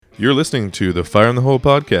You're listening to the Fire in the Hole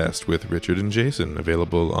podcast with Richard and Jason,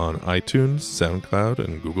 available on iTunes, SoundCloud,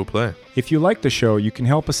 and Google Play. If you like the show, you can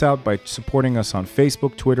help us out by supporting us on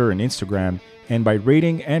Facebook, Twitter, and Instagram, and by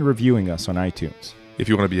rating and reviewing us on iTunes. If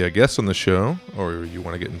you want to be a guest on the show, or you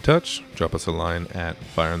want to get in touch, drop us a line at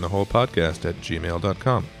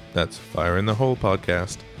fireintheholepodcast@gmail.com. That's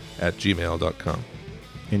fireintheholepodcast@gmail.com.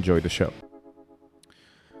 Enjoy the show.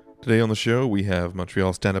 Today on the show, we have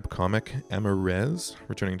Montreal stand-up comic Amer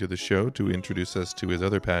returning to the show to introduce us to his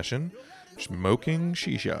other passion, smoking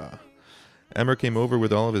shisha. Amer came over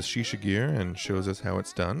with all of his shisha gear and shows us how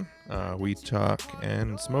it's done. We talk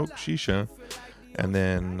and smoke shisha, and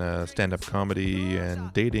then stand-up comedy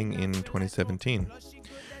and dating in 2017.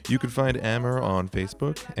 You can find Amer on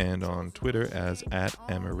Facebook and on Twitter as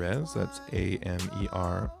 @Amerrez. That's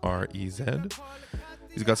AMERREZ.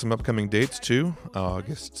 He's got some upcoming dates too.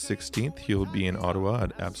 August 16th, he'll be in Ottawa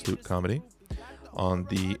at Absolute Comedy. On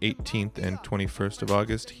the 18th and 21st of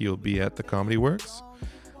August, he'll be at the Comedy Works.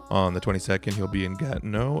 On the 22nd, he'll be in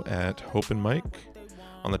Gatineau at Hope and Mike.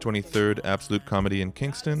 On the 23rd, Absolute Comedy in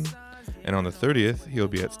Kingston. And on the 30th, he'll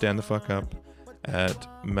be at Stand the Fuck Up at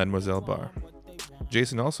Mademoiselle Bar.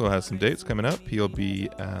 Jason also has some dates coming up. He'll be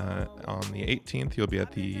on the 18th, he'll be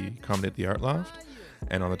at the Comedy at the Art Loft.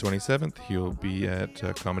 And on the 27th, he'll be at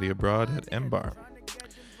Comedy Abroad at M Bar.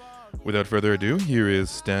 Without further ado, here is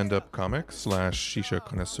stand-up comic / shisha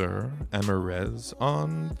connoisseur Amer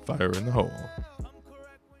on Fire in the Hole.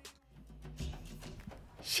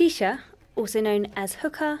 Shisha, also known as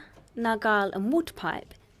hookah, nargal and water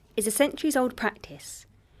pipe, is a centuries-old practice,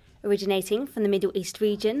 originating from the Middle East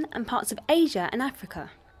region and parts of Asia and Africa.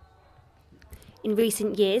 In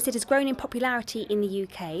recent years, it has grown in popularity in the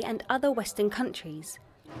UK and other Western countries,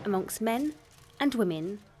 amongst men and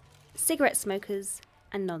women, cigarette smokers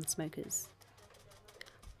and non-smokers.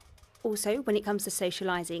 Also, when it comes to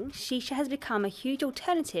socialising, shisha has become a huge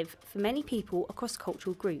alternative for many people across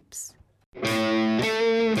cultural groups.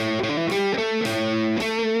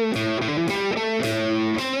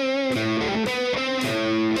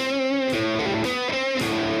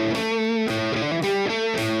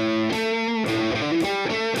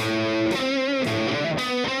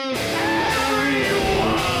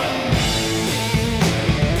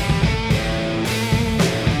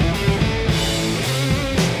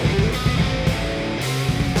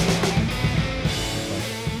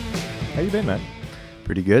 How you been, man?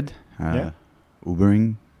 Pretty good. Yeah.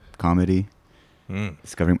 Ubering, comedy,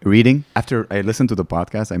 discovering, reading. After I listened to the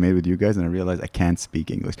podcast I made with you guys, and I realized I can't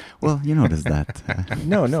speak English. Well, you notice that.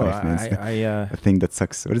 No. The thing that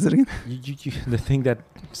sucks. What is it again? The thing that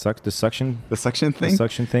sucks. The suction. The suction thing. The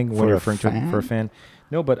suction thing. For when you're a referring fan? to for a fan.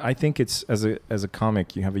 No, but I think it's as a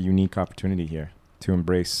comic, you have a unique opportunity here to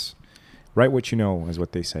embrace, write what you know, is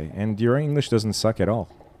what they say, and your English doesn't suck at all.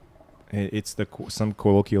 It's some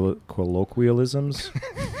colloquialisms.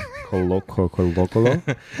 Colloquial.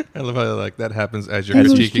 I love how that happens as you're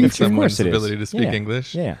critiquing someone's ability to speak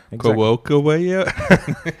English. Yeah, exactly. Colloquial.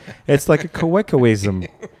 It's like a colloquialism.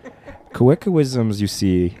 Colloquialisms, you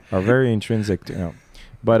see, are very intrinsic.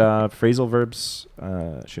 But phrasal verbs,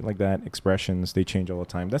 shit like that, expressions, they change all the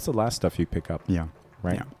time. That's the last stuff you pick up. Yeah.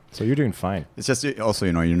 Right? Yeah. So you're doing fine. It's just also,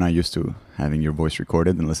 you're not used to having your voice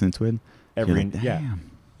recorded and listening to it.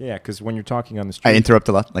 Yeah, because when you're talking on the street... I interrupt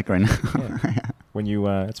a lot, like right now. Yeah. When you...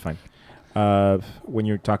 it's fine. When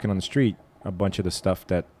you're talking on the street, a bunch of the stuff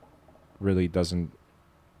that really doesn't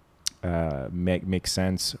make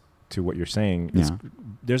sense to what you're saying,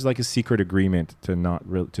 there's like a secret agreement to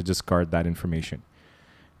to discard that information.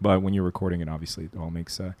 But when you're recording it, obviously, it all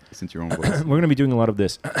makes... Listen to your own voice. We're going to be doing a lot of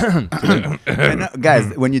this today.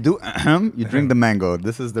 Guys, when you do you drink the mango.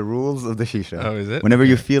 This is the rules of the shisha. Oh, is it? Whenever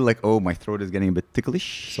you feel like, my throat is getting a bit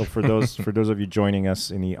ticklish. So for those of you joining us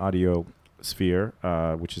in the audio sphere,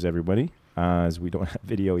 which is everybody, as we don't have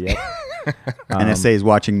video yet. NSA is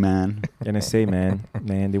watching, man. NSA, man,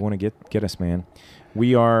 they want to get us, man.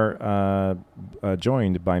 We are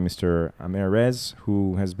joined by Mr. Amer,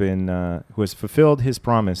 who has fulfilled his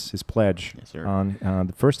promise, his pledge. Yes, sir. On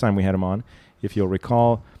the first time we had him on. If you'll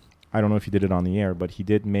recall, I don't know if he did it on the air, but he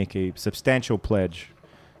did make a substantial pledge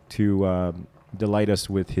to delight us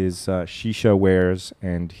with his shisha wares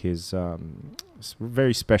and his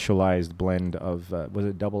very specialized blend of was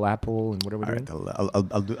it double apple and whatever we're doing.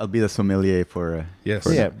 I'll be the sommelier for yes.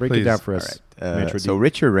 Break it down for us. So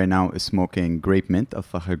Richard right now is smoking grape mint,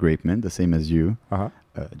 Al-Fakhr grape mint, the same as you,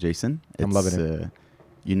 Jason. I'm loving it.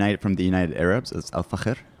 United from the United Arabs. It's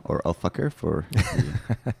Al-Fakhr or Al-Fakr for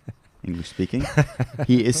English speaking.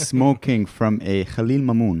 He is smoking from a Khalil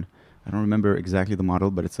Mamoon. I don't remember exactly the model,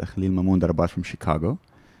 but it's a Khalil Mamoon that I bought from Chicago.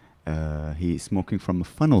 He's smoking from a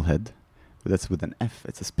funnel head. That's with an F.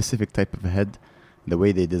 It's a specific type of head. The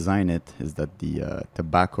way they design it is that the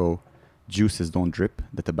tobacco juices don't drip.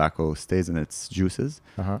 The tobacco stays in its juices,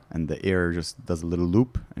 and the air just does a little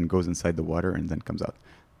loop and goes inside the water and then comes out.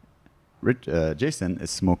 Jason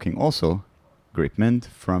is smoking also grape mint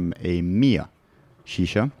from a Mia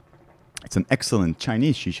shisha. It's an excellent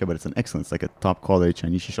Chinese shisha, but it's like a top quality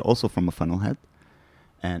Chinese shisha, also from a funnel head.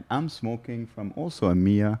 And I'm smoking from also a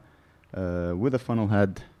Mia with a funnel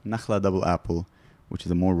head, Nakhla double apple, which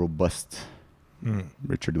is a more robust.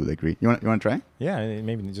 Richard would agree. You want to try? Yeah,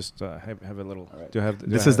 maybe just have a little. Right.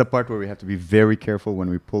 This is the part where we have to be very careful when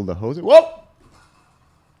we pull the hose. Whoa!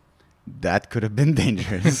 That could have been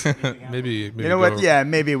dangerous. maybe you know what? Yeah,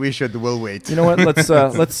 maybe we should. We'll wait. You know what? Let's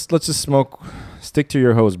just smoke. Stick to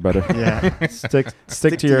your hose, brother. Yeah.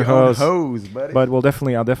 Stick to your hose, buddy. But I'll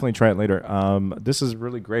definitely try it later. This is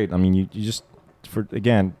really great. I mean, you just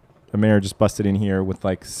Amer just busted in here with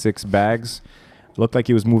like 6 bags. Looked like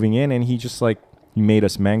he was moving in, and he just he made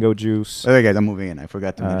us mango juice. Okay, guys, I'm moving in. I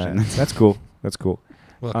forgot to mention. That's cool.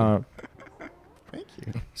 Welcome. Thank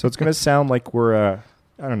you. So it's gonna sound like we're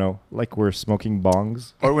I don't know, like we're smoking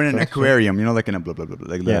bongs. Or we're in an aquarium, like in a blah, blah, blah,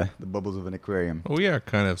 like the bubbles of an aquarium. We are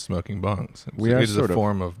kind of smoking bongs. It's a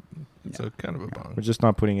form of, it's a kind of a bong. We're just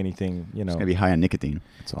not putting anything, It's going to be high on nicotine.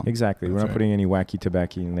 That's all. Exactly. That's we're not right. putting any wacky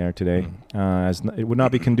tobacco in there today. It would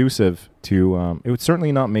not be conducive to, it would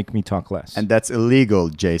certainly not make me talk less. And that's illegal,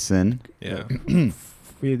 Jason. Yeah.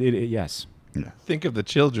 Yes. Yeah. Think of the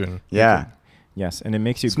children. Yeah. Yes, and it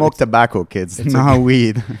makes you Smoke tobacco, kids. Not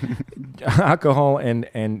weed. Alcohol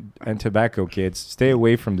and tobacco, kids. Stay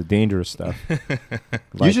away from the dangerous stuff.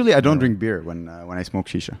 Usually, I don't drink beer when I smoke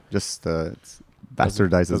shisha. Just it's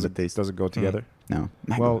bastardizes the taste. Does it go together? No.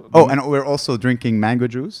 Well, and we're also drinking mango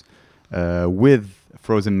juice with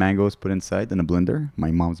frozen mangoes put inside in a blender.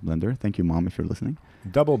 My mom's blender. Thank you, Mom, if you're listening.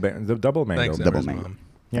 Double mango. Thanks, Double Amer's mango. mom.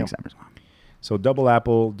 Yeah. Thanks, Amer's mom. So double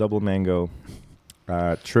apple, double mango,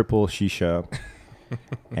 triple shisha,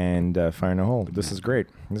 and fire in a hole. This is great.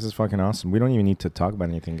 This is fucking awesome. We don't even need to talk about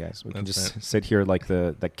anything, guys. We can That's just right. sit here like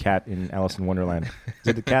the cat in Alice in Wonderland. Is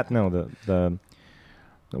it the cat? No, the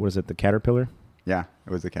what is it? The caterpillar? Yeah,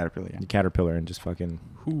 it was the caterpillar. Yeah. The caterpillar, and just fucking.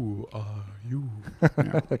 Who are you?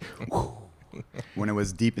 When I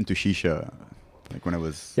was deep into shisha, like when I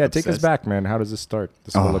was Yeah, take us obsessed. back, man. How does this start?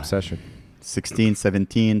 This whole obsession. 16,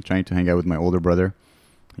 17, trying to hang out with my older brother.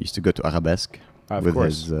 I used to go to Arabesque Of with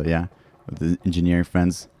course. his with the engineering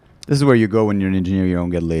friends. This is where you go when you're an engineer. You don't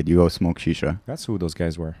get laid. You go smoke shisha. That's who those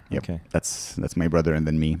guys were. Yep. Okay. That's my brother and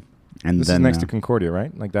then me. And This then is next to Concordia,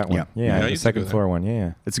 right? Like that one. Yeah. Yeah, I the used to second go floor one.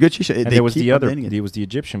 Yeah. it's good shisha. And They there was keep the other. updating it. There was the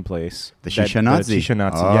Egyptian place. The Shisha Nazi. Shisha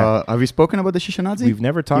Nazi. Yeah. Have you spoken about the Shisha Nazi? We've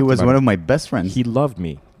never talked He was about one it. of my best friends. He loved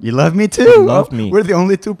me. You love me too. He loved me. We're the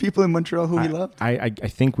only 2 people in Montreal who he loved. I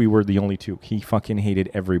think we were the only 2. He fucking hated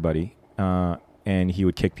everybody, and he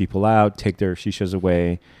would kick people out, take their shishas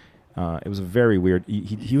away. It was a very weird.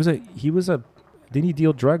 He was a. Didn't he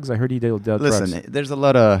deal drugs? I heard he dealt drugs. Listen, there's a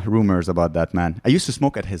lot of rumors about that man. I used to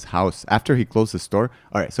smoke at his house after he closed the store.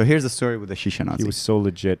 All right, so here's the story with the Shisha Nazi. He was so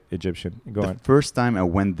legit Egyptian. Go The on. first time I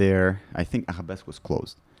went there, I think Arabesque was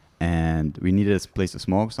closed, and we needed a place to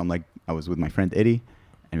smoke. So I was with my friend Eddie,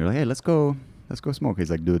 and we were like, hey, let's go smoke.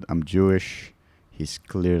 He's like, dude, I'm Jewish. He's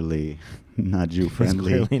clearly not Jew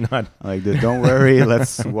friendly. He's clearly not. I'm like, dude, don't worry,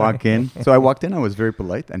 let's walk in. So I walked in. I was very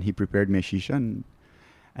polite, and he prepared me a shisha.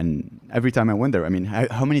 And every time I went there, I mean,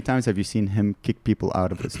 how many times have you seen him kick people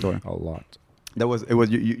out of the store? A lot. It was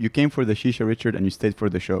you came for the shisha, Richard, and you stayed for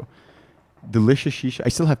the show. Delicious shisha. I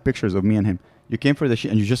still have pictures of me and him. You came for the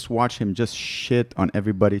shisha, and you just watched him just shit on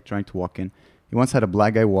everybody trying to walk in. He once had a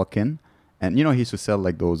black guy walk in, and he used to sell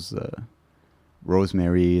like those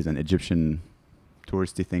rosemaries and Egyptian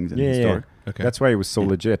touristy things in his store. Okay. That's why he was so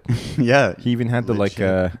legit. Yeah. He even had the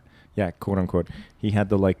Legit. quote unquote. He had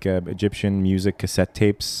the Egyptian music cassette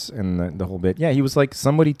tapes and the whole bit. Yeah, he was like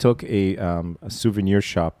somebody took a souvenir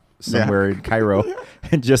shop somewhere in Cairo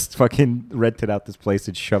and just fucking rented out this place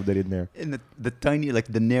and shoved it in there. In the tiny,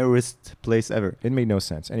 the narrowest place ever. It made no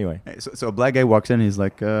sense. Anyway, So a black guy walks in and he's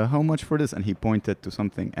like, how much for this? And he pointed to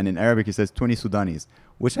something. And in Arabic, he says 20 Sudanis,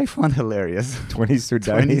 which I found hilarious. 20 20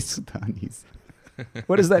 Sudanis. Sudanis.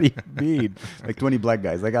 What does that even mean? Like 20 black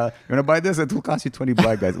guys. Like, you want to buy this? It will cost you 20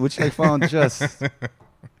 black guys, which I found just...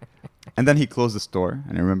 And then he closed the store.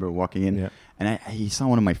 And I remember walking in. Yeah. And he saw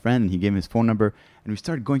one of my friends. And he gave me his phone number. And we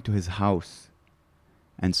started going to his house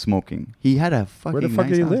and smoking. He had a fucking Where the fuck nice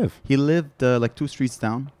did he house. live? He lived like 2 streets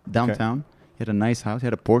downtown. He had a nice house. He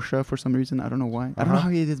had a Porsche for some reason. I don't know why. I don't know how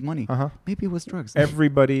he had his money. Maybe it was drugs.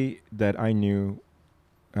 Everybody that I knew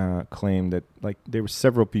claimed that like there were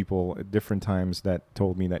several people at different times that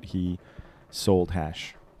told me that he sold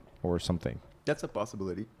hash or something. That's a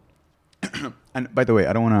possibility. And by the way,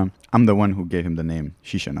 I don't want to. I'm the one who gave him the name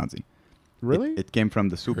Shisha Nazi. Really? It came from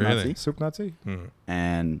the soup Really? Nazi, Soup Nazi?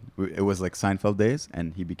 and it was like Seinfeld days,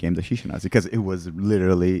 and he became the Shisha Nazi because it was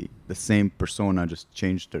literally the same persona, just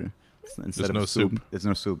changed her. Instead of no soup. There's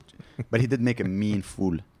no soup, but he did make a mean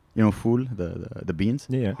fool. You know, fool, the beans.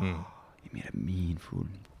 Yeah. He made a mean fool.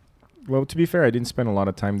 Well, to be fair, I didn't spend a lot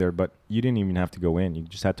of time there, but you didn't even have to go in. You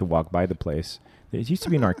just had to walk by the place. It used to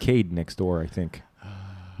be an arcade next door, I think,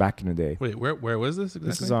 back in the day. Wait, where was this exactly?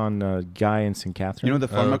 This is on Guy and St. Catherine. You know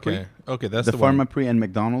the Oh, Pharmaprix? okay, that's the the one. Pharmaprix and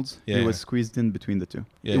McDonald's. Yeah, It was yeah. squeezed in between the two.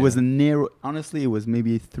 Yeah, it was yeah. a narrow. Honestly, it was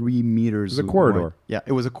maybe 3 meters. It was a corridor. wide. Yeah,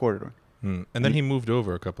 it was a corridor. And then he moved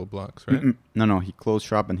over a couple blocks, right? No, he closed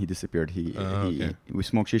shop and he disappeared. Okay. We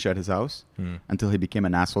smoked shisha at his house until he became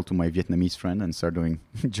an asshole to my Vietnamese friend and started doing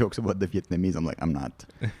jokes about the Vietnamese. I'm like, I'm not.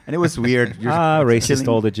 And it was weird. You're racist chilling-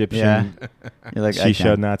 old Egyptian. Yeah. You're like, I Shisha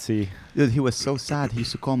can't. Nazi. Dude, he was so sad. He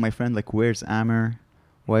used to call my friend like, "Where's Amer?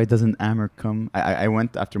 Why doesn't Amer come?" I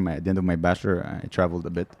went after the end of my bachelor. I traveled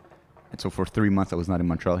a bit, and so for 3 months I was not in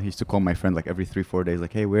Montreal. He used to call my friend like every 3-4 days,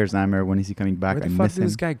 like, "Hey, where's Amer? When is he coming back? Where I the fuck miss did him."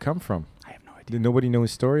 this guy come from? I have no idea. Did nobody know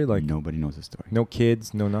his story? Like, Nobody knows the story. no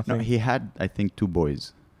kids, no nothing? No, he had, I think, 2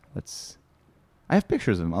 boys. I have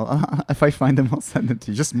pictures of him. If I find them, I'll send them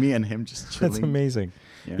to you. Just me and him, just chilling. That's amazing.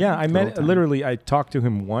 Yeah, I the met, whole time. literally, I talked to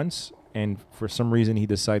him once, and for some reason he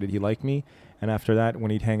decided he liked me. And after that,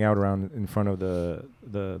 when he'd hang out around in front of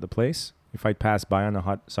the place, if I'd pass by on a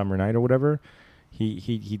hot summer night or whatever,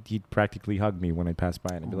 he'd practically hug me when I'd pass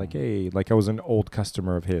by, and I'd be like, "Hey," like I was an old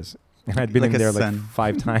customer of his, and I'd been Like in a there son. like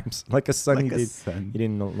 5 times, like a son. Like a he son.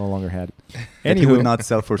 didn't no longer had. That he would Anywho, not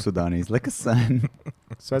sell for Sudanese. Like a son.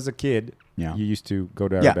 so as a kid, Yeah. you used to go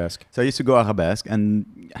to Yeah. Arabesque. So I used to go Arabesque, and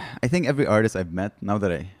I think every artist I've met, now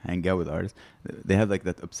that I hang out with artists, they have like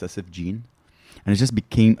that obsessive gene, and I just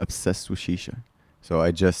became obsessed with shisha. So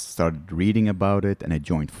I just started reading about it, and I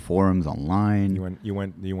joined forums online. You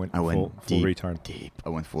went I went full deep, retard. deep. I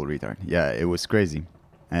went full retard. Yeah, it was crazy,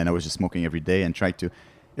 and I was just smoking every day and tried to.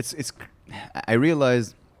 I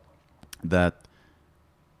realized that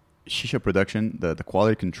shisha production, the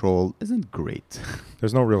quality control isn't great.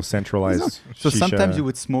 There's no real centralized. So shisha. sometimes you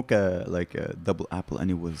would smoke a double apple,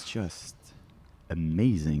 and it was just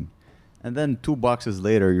amazing. And then 2 boxes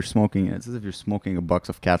later, you're smoking. It's as if you're smoking a box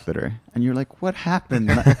of cat litter, and you're like, "What happened,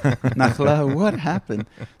 Nakhla? What happened?"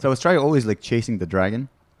 So I was trying always like chasing the dragon.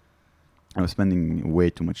 I was spending way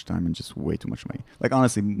too much time and just way too much money. Like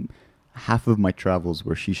honestly, half of my travels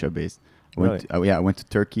were shisha based. I went to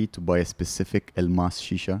Turkey to buy a specific Elmas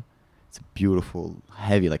shisha. It's a beautiful,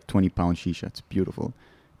 heavy, like 20-pound shisha. It's beautiful.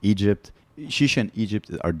 Egypt. Shisha in Egypt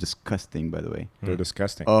are disgusting, by the way. They're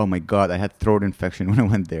disgusting. Oh my god, I had throat infection when I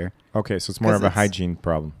went there. Okay, so it's more of a hygiene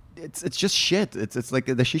problem. It's just shit. It's like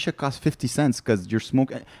the shisha costs 50 cents because you're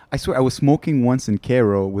smoking. I swear, I was smoking once in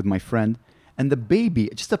Cairo with my friend, and the baby,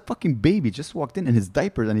 just a fucking baby, just walked in his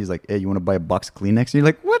diapers, and he's like, "Hey, you want to buy a box of Kleenex?" And you're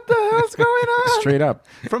like, "What the hell's going on?" Straight up.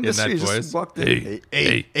 From the In that street, voice. just walked in.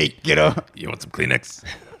 Hey, Hey, get up! You want some Kleenex?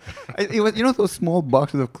 It was, you know those small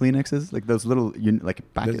boxes of Kleenexes, like those little, like a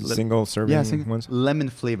packet. The single serving ones. Lemon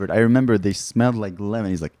flavored. I remember they smelled like lemon.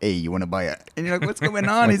 He's like, "Hey, you want to buy it?" And you're like, "What's going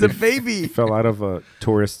on?" Like He's a they baby. Fell out of a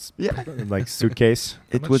tourist's Yeah. like suitcase.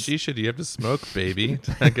 How It much was, shisha do you have to smoke, baby,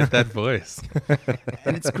 to get that voice?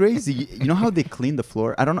 and it's crazy. You know how they clean the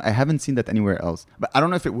floor? I don't know. I haven't seen that anywhere else. But I don't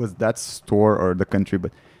know if it was that store or the country.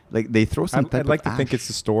 But like they throw some type I'd like of to think ash. it's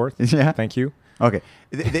the store. Yeah. Thank you. Okay.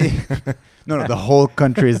 No, the whole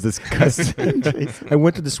country is disgusting. I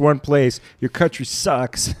went to this one place. Your country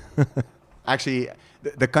sucks. Actually,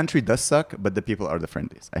 the country does suck, but the people are the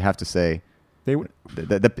friendliest. I have to say, They would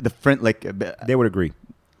the friend like they would agree.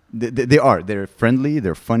 they are. They're friendly.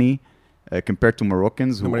 They're funny compared to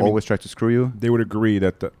Moroccans who No, but I mean- always try to screw you. They would agree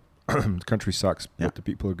that the country sucks, Yeah. but the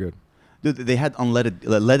people are good. Dude, they had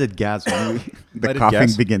leaded gas when the Leaded coughing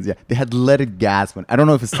gas? begins. Yeah, they had leaded gas when. I don't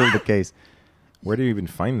know if it's still the case. Where do you even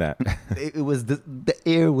find that? It was the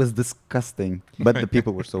air was disgusting, but the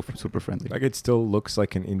people were so super friendly. Like it still looks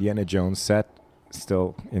like an Indiana Jones set,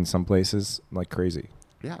 still in some places, like crazy.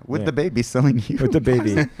 Yeah, with Yeah. the baby selling you. With the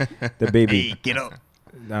baby, the baby. Hey, get up.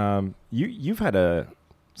 You've had a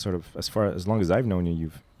sort of as long as I've known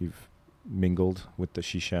you, you've mingled with the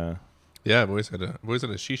shisha. Yeah, I've always had a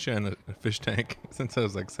shisha and a fish tank since I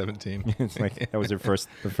was like 17. It's like that was the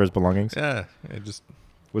first belongings. Yeah, it just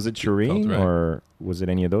Was it Shireen right. or was it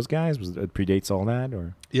any of those guys? Was it predates all that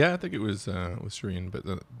or? I think it was Shireen, but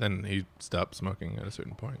then he stopped smoking at a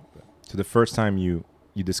certain point. But. So the first time you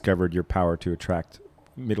discovered your power to attract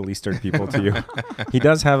Middle Eastern people to you. He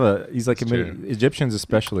does have he's like That's true. Egyptians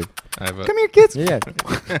especially. I have a, Come here, kids. Yeah.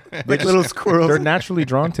 Like little squirrels. They're naturally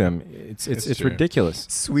drawn to him. It's true. ridiculous.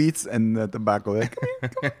 Sweets and tobacco. Like,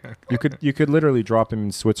 You could literally drop him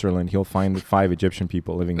in Switzerland. He'll find 5 Egyptian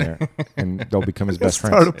people living there, and they'll become his best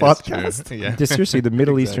start a friends. It's true. podcast. Yeah. Just seriously, the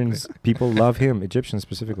Middle Exactly. Eastern people love him. Egyptians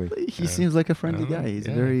specifically. He seems like a friendly guy. He's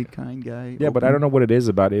Yeah. a very kind guy. Yeah, but I don't know what it is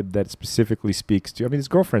about it that specifically speaks to. I mean, his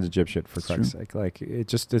girlfriend's Egyptian, for It's Christ's sake. Like,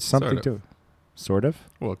 it's something Sort of. to. Sort of.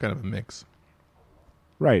 Well, kind of a mix.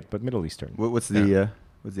 Right, but Middle Eastern. What's the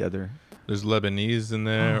other? There's Lebanese in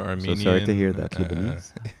there, So Armenian. sorry to hear that,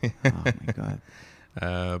 Lebanese. Oh my god.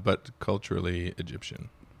 But culturally Egyptian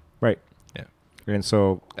And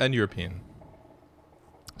so and European.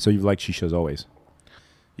 you've liked shishas always.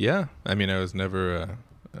 Yeah, I mean, I was never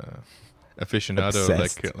aficionado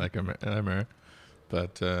Obsessed. like Amer,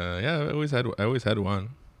 but yeah, I always had one.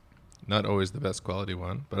 Not always the best quality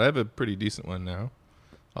one, but I have a pretty decent one now,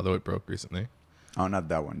 although it broke recently. Oh, not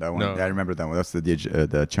that one. That one. No. Yeah, I remember that one. That's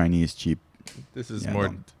the Chinese cheap. This is Yeah, more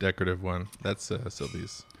don't. decorative one. That's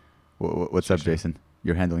Sylvie's. What's up, Shisha. Jason?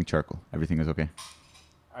 You're handling charcoal. Everything is okay.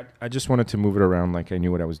 I just wanted to move it around like I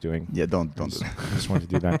knew what I was doing. Yeah, don't do I that. just wanted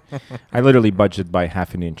to do that. I literally budgeted by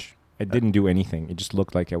half an inch. I didn't do anything. It just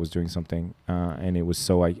looked like I was doing something, and it was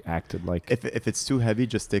so I acted like. If it's too heavy,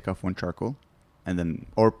 just take off one charcoal, and then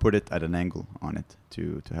or put it at an angle on it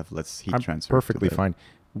to have less heat I'm transfer. perfectly fine.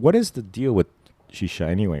 What is the deal with shisha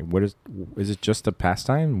anyway? What is it just a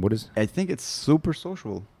pastime? What is? I think it's super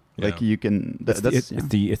social. Yeah. Like you can. That's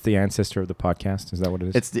It's the ancestor of the podcast. Is that what it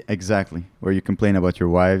is? It's the exactly where you complain about your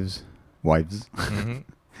wives, Mhm.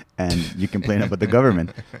 and you complain about the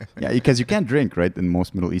government. Yeah, because you can't drink right in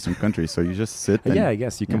most Middle Eastern countries, so you just sit. And yeah, I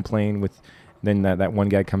guess you yeah. complain with. Then that one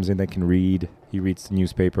guy comes in that can read. He reads the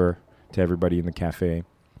newspaper to everybody in the cafe.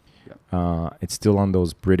 It's still on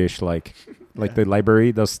those British like the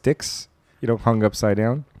library, those sticks, hung upside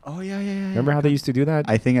down. Oh yeah. Remember how they used to do that?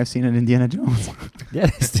 I think I've seen an Indiana Jones. Yeah,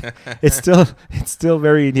 it's still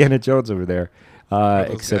very Indiana Jones over there. Are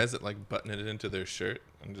those Except, guys that like button it into their shirt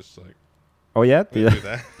and just like oh yeah, they do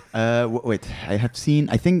that. Wait, I have seen.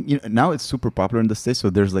 I think now it's super popular in the States. So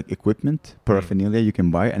there's like equipment, paraphernalia you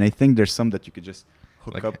can buy, and I think there's some that you could just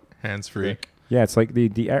hook Like up. hands free. yeah, it's like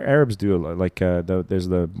the Arabs do a lot. Like there's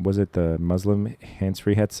the Muslim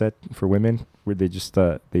hands-free headset for women where they just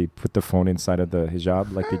they put the phone inside of the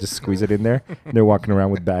hijab, like they just squeeze it in there. And they're walking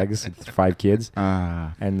around with bags, with 5 kids,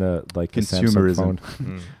 and the Samsung Consumerism. phone.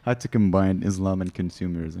 Mm. How to combine Islam and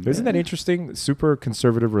consumerism. Isn't that interesting? Super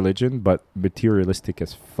conservative religion, but materialistic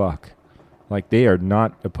as fuck. Like they are not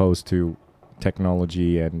opposed to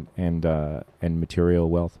technology and material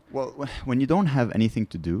wealth. Well, when you don't have anything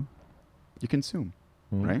to do, you consume,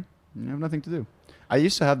 Mhm. right? You have nothing to do. I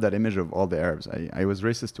used to have that image of all the Arabs. I was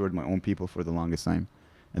racist toward my own people for the longest time.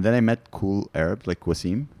 And then I met cool Arabs like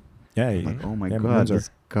Wasim. Yeah, I'm like, oh my Yeah, God, Munzer. this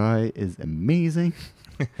guy is amazing.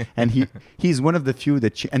 And he's one of the few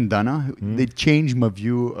that, and Dana, they changed my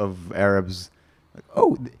view of Arabs. Like,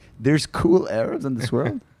 oh, there's cool Arabs in this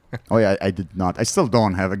world? Oh yeah, I did not. I still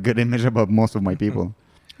don't have a good image about most of my people.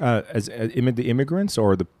 as the immigrants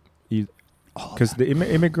or the because the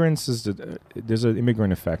immigrants is there's an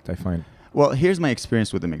immigrant effect I find. Well, here's my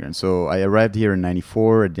experience with immigrants. So I arrived here in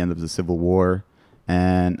 '94 at the end of the Civil War,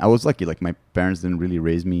 and I was lucky. Like my parents didn't really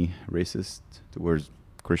raise me racist towards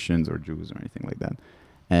Christians or Jews or anything like that.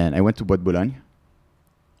 And I went to Bois de Boulogne,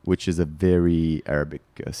 which is a very Arabic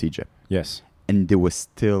CEGEP. Yes, And there was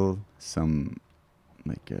still some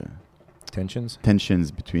tensions.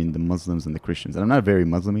 tensions between the Muslims and the Christians. And I'm not very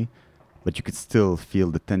Muslim-y, but you could still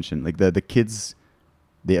feel the tension. Like the kids,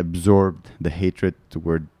 they absorbed the hatred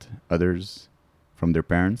toward others from their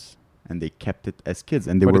parents, and they kept it as kids,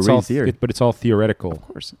 and they were raised here. But it's all theoretical. Of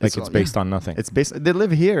course, Like it's based on nothing. It's based. They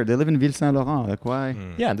live here. They live in Ville Saint Laurent. Like why?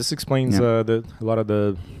 Mm. Yeah, this explains Yeah. a lot of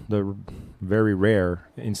the very rare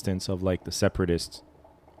instance of like the separatists,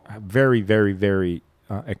 very very very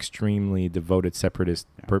extremely devoted separatist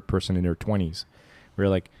person in their 20s, where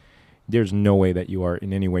like there's no way that you are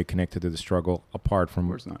in any way connected to the struggle apart Of from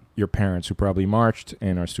course not. your parents who probably marched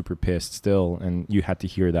and are super pissed still, and you had to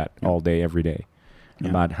hear that Yeah. all day every day Yeah.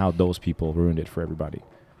 about how those people ruined it for everybody.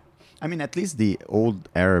 I mean, at least the old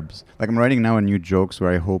Arabs. Like I'm writing now a new jokes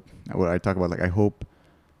where I talk about like I hope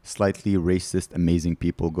slightly racist, amazing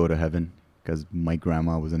people go to heaven because my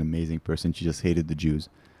grandma was an amazing person. She just hated the Jews.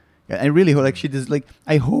 Yeah, I really hope like she does. Like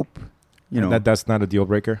I hope you know, that's not a deal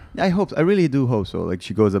breaker. I hope. I really do hope so. Like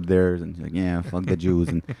she goes up there and she's like, yeah, fuck the Jews.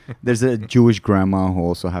 And there's a Jewish grandma who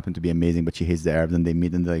also happened to be amazing, but she hates the Arabs. And they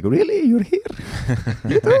meet and they're like, really, you're here?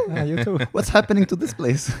 You too? Yeah, you too. What's happening to this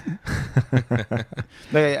place?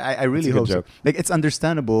 Like, I really It's a good hope so. joke. Like it's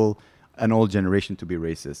understandable an old generation to be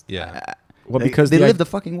racist. Yeah. Well, Like, because they the lived the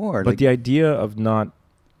fucking war. But Like, the idea of not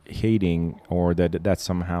hating or that's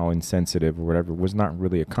somehow insensitive or whatever was not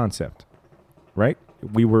really a concept, right?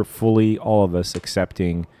 We were fully, all of us,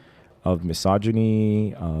 accepting of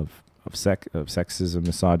misogyny, of sexism,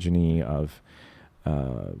 misogyny, of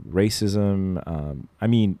racism. I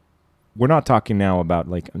mean, we're not talking now about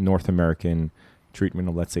like North American treatment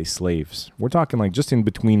of, let's say, slaves. We're talking like just in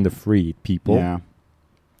between the free people. yeah.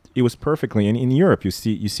 It was perfectly. And in Europe, you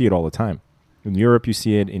see it all the time. In Europe, you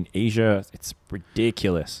see it. In Asia, it's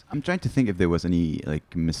ridiculous. I'm trying to think if there was any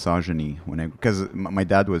like misogyny because my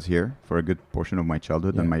dad was here for a good portion of my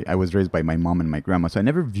childhood, Yeah. and I was raised by my mom and my grandma, so I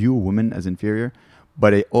never view women as inferior,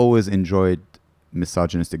 but I always enjoyed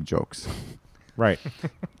misogynistic jokes. Right.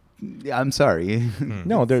 Yeah, I'm sorry,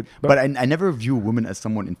 No, they're. but I never view women as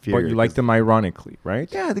someone inferior. But you like 'cause- them ironically, right?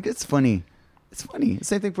 Yeah, I think it's funny. It's funny.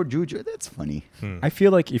 Same thing for Juju. That's funny. I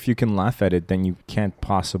feel like if you can laugh at it, then you can't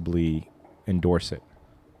possibly endorse it.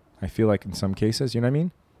 I feel like in some cases, you know what I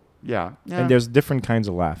mean? Yeah. And there's different kinds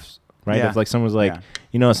of laughs, right? Yeah. If like someone's like,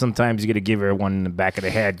 Yeah. sometimes you got to give her one in the back of the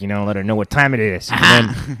head, let her know what time it is. And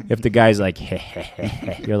then if the guy's like,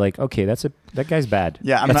 you're like, okay, that guy's bad.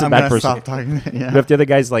 Yeah, I'm that's not, a I'm bad gonna person. stop talking. Yeah. But if the other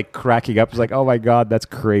guy's like cracking up, it's like, oh my God, that's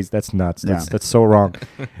crazy. That's nuts. Yeah. That's so wrong.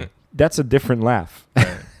 That's a different laugh.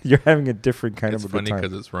 You're having a different kind It's of a good funny time.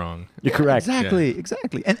 because it's wrong. You're correct.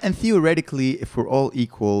 Exactly. And theoretically, if we're all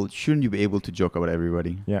equal, shouldn't you be able to joke about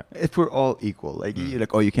everybody? Yeah. If we're all equal, like you're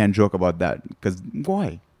like, oh, you can't joke about that because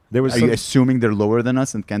why? There was Are you assuming they're lower than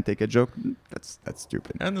us and can't take a joke? That's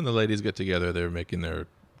stupid. And then the ladies get together. They're making their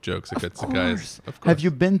jokes Of against the course. guys. Of course. Have you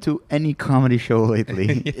been to any comedy show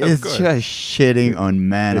lately? Yeah, of It's course. just shitting on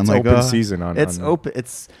men. It's I'm like, open oh, season on. It's on- open.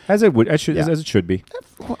 It's as it would. As Yeah. it should be.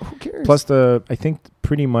 who cares? Plus I think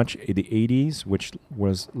pretty much the 80s, which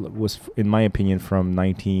was in my opinion from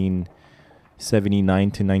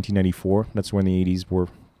 1979 to 1994. That's when the 80s were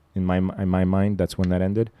in my mind. That's when that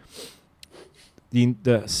ended.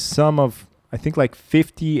 The sum of, I think, like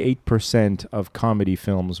 58% of comedy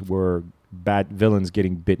films were bad villains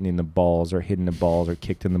getting bitten in the balls or hit in the balls or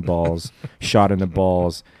kicked in the balls, shot in the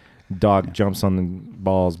balls, dog jumps on the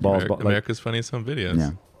balls. Like, America's Funniest Home Videos.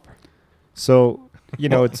 yeah. so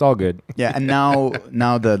it's all good. Yeah, and now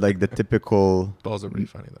the typical Balls are pretty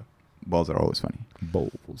funny though. balls are always funny.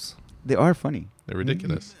 Bowls. They are funny. They're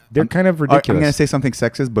ridiculous. They're kind of ridiculous. I'm gonna say something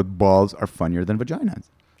sexist, but balls are funnier than vaginas.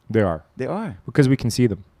 They are. They are. Because we can see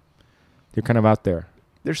them. They're kind of out there.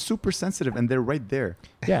 They're super sensitive and they're right there.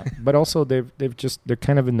 Yeah, but also they're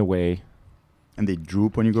kind of in the way. And they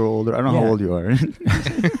droop when you grow older. I don't know Yeah. how old you are. You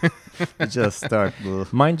just start.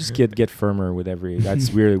 Mine just get firmer with every.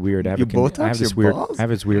 That's really weird. I have You a con- I Botox have this your weird. balls? I have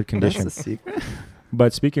this weird condition. That's the secret.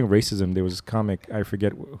 But speaking of racism, there was a comic. I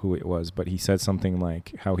forget who it was, but he said something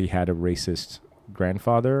like how he had a racist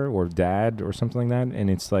grandfather or dad or something like that, and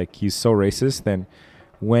it's like he's so racist. Then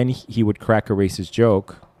when he would crack a racist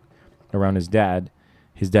joke around his dad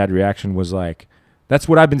reaction was like, "That's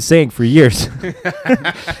what I've been saying for years."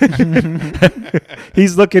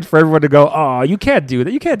 He's looking for everyone to go, "Oh, you can't do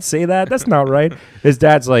that. You can't say that. That's not right." His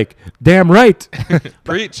dad's like, "Damn right.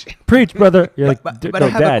 Preach. Preach, brother." You're like, But "No, I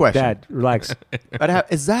have a Dad, question. Dad, relax." But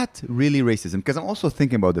is that really racism? Because I'm also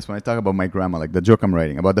thinking about this when I talk about my grandma, like the joke I'm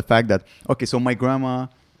writing about the fact that, okay, so my grandma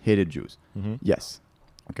hated Jews. Mm-hmm. Yes.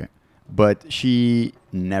 Okay. But she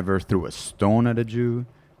never threw a stone at a Jew.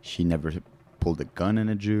 She never pulled a gun in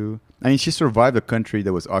a Jew. I mean, she survived a country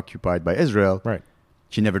that was occupied by Israel. Right.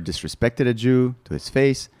 She never disrespected a Jew to his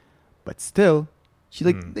face. But still, she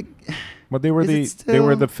But they were Is it they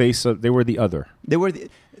were still- the face of, they were the other. they were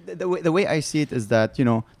the way I see it is that,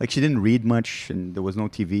 like she didn't read much and there was no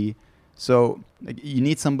TV. So like, you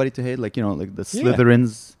need somebody to hate, like, like the Yeah.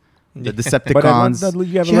 Slytherins, the But Decepticons.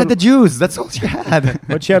 you have She had the Jews. That's all she had.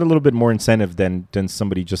 but she had a little bit more incentive than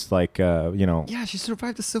somebody just like Yeah, she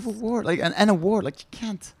survived the Civil War, like and a war. Like you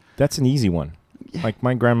can't. That's an easy one. Yeah. Like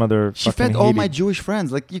my grandmother. She fucking fed all hated- my Jewish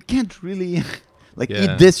friends. Like you can't really, Yeah.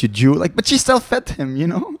 eat this, you Jew. Like, but she still fed him.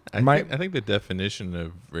 I think the definition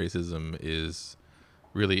of racism is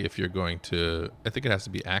really if you're going to. I think it has to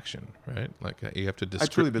be action, right? Like you have to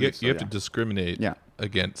truly believe so, you have yeah. to discriminate Yeah.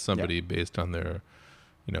 against somebody based on their,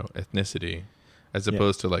 ethnicity, as Yeah.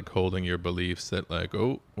 opposed to like holding your beliefs that like,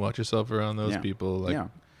 oh, watch yourself around those Yeah. people. Like, Yeah.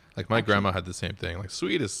 Like my grandma had the same thing. Like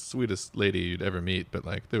sweetest lady you'd ever meet, but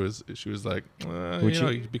like she was like,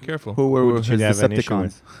 you be careful. Who were did his you have an issue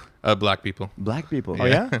Decepticons? with? Black people. Black people. Oh,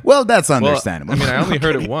 yeah? Well, that's Well, understandable. I mean, I only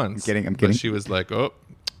heard it once. I'm But kidding. she was like, "Oh,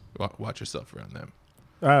 watch yourself around them."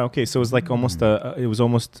 Okay, so it was like almost it was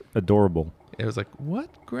almost adorable. It was like, "What,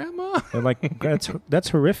 grandma?" They're like, that's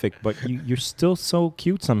horrific, but you're still so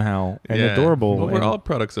cute somehow and Yeah. adorable. Well, we're and all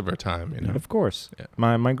products of our time, you know. Of course. Yeah.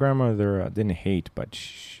 My grandmother didn't hate, but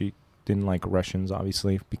she didn't like Russians,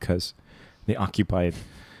 obviously, because they occupied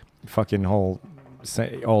fucking all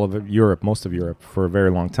of Europe, most of Europe, for a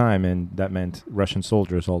very long time, and that meant Russian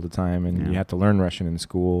soldiers all the time, and you had to learn Russian in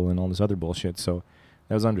school and all this other bullshit. So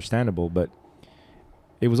that was understandable, but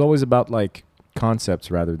it was always about like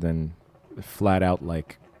concepts rather than flat out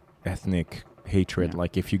like ethnic hatred. Yeah.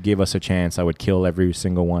 Like if you give us a chance, I would kill every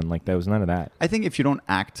single one. Like there was none of that. I think if you don't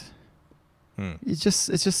act, it's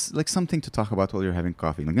just like something to talk about while you're having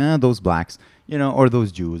coffee. Like those blacks, or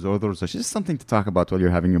those Jews, or those. It's just something to talk about while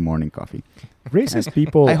you're having your morning coffee. Racist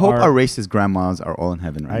people. I hope our racist grandmas are all in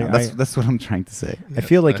heaven right now. That's what I'm trying to say. I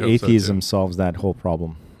feel like I hope so, atheism too. solves that whole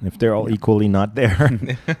problem. If they're all equally not there,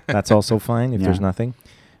 that's also fine. If there's nothing,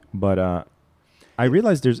 but I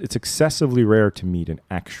realize it's excessively rare to meet an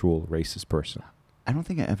actual racist person. I don't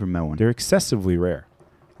think I ever met one. They're excessively rare,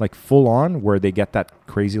 like full on, where they get that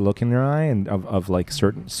crazy look in their eye and of like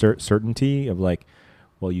certainty of like,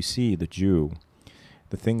 well, you see, the Jew.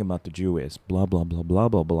 The thing about the Jew is blah blah blah blah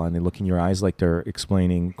blah blah, and they look in your eyes like they're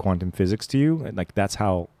explaining quantum physics to you, and like that's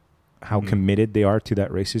how committed they are to that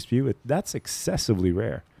racist view. That's excessively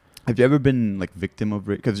rare. Have you ever been like victim of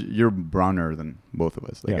because you're browner than both of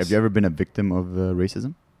us? Like, Yes. have you ever been a victim of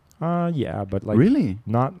racism? Yeah, but like Really?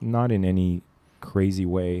 not in any crazy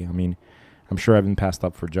way. I mean, I'm sure I've been passed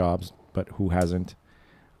up for jobs, but who hasn't?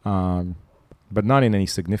 But not in any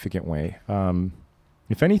significant way.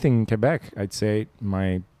 If anything, in Quebec, I'd say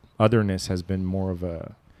my otherness has been more of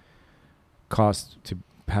a cause to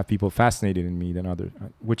have people fascinated in me than others,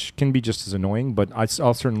 which can be just as annoying. But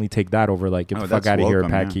I'll certainly take that over like get the fuck out of here,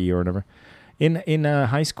 Packy, or whatever. In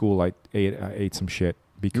high school, I ate some shit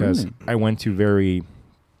because Really? I went to very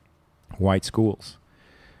white schools.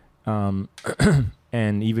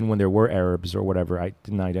 And even when there were Arabs or whatever, I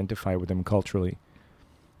didn't identify with them culturally.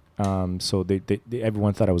 So they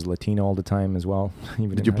everyone thought I was Latino all the time as well.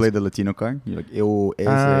 Even Did you play the Latino card? You're like,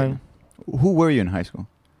 who were you in high school?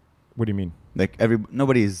 What do you mean? Like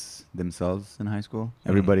nobody's themselves in high school.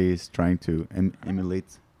 Everybody's trying to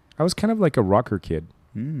emulate. I was kind of like a rocker kid.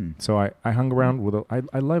 Mm. So I hung around with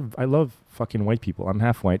I love fucking white people. I'm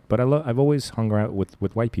half white, but I've always hung around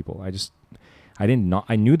with white people. I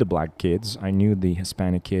knew the black kids, I knew the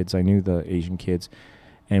Hispanic kids, I knew the Asian kids,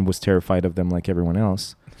 and was terrified of them like everyone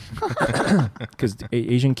else. Because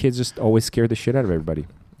Asian kids just always scared the shit out of everybody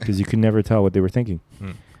because you could never tell what they were thinking.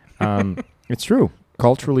 It's true.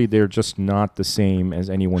 Culturally, they're just not the same as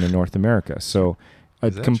anyone in North America. So a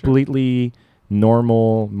completely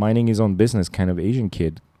normal, minding his own business kind of Asian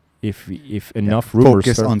kid, if enough rumors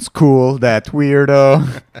focus on school, that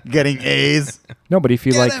weirdo getting A's. No, but if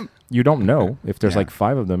you Get like, him. you don't know if there's Yeah. like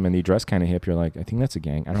 5 of them and they dress kind of hip. You're like, I think that's a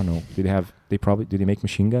gang. I don't know. Do they make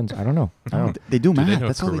machine guns? I don't know. They do they math. know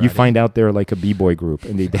That's all they karate? do. You find out they're like a b-boy group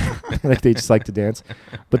and they like they just like to dance,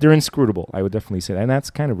 but they're inscrutable. I would definitely say that. And that's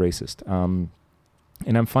kind of racist.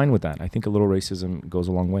 And I'm fine with that. I think a little racism goes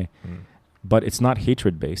a long way, but it's not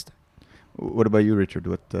hatred based. What about you, Richard?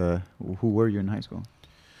 Who were you in high school?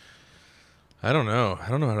 I don't know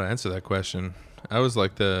how to answer that question. I was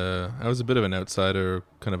a bit of an outsider,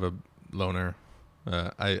 kind of a loner.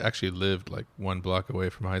 I actually lived like 1 block away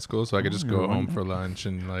from high school, so I could just go home for lunch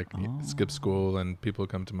and skip school, and people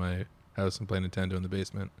come to my house and play Nintendo in the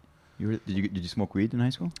basement. Did you smoke weed in high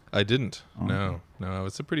school? I didn't. Oh. No. I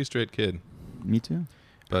was a pretty straight kid. Me too.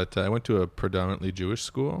 But I went to a predominantly Jewish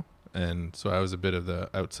school, and so I was a bit of the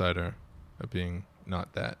outsider of being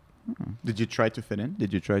not that. Did you try to fit in?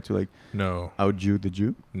 Did you try to No. out-Jew the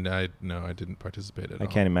Jew? No, I didn't participate at all.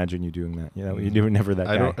 I can't imagine you doing that. You were never that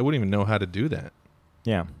guy. I wouldn't even know how to do that.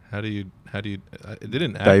 Yeah. How do you it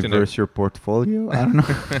didn't act Diverse your portfolio? I don't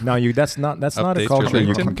know. No, that's not a Update your culture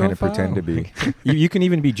you LinkedIn can kind of profile. pretend to be. you can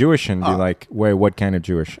even be Jewish and be like, wait, what kind of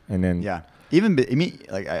Jewish? And then Yeah. Even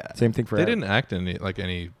same thing for They Arab. didn't act in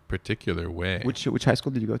any particular way. which high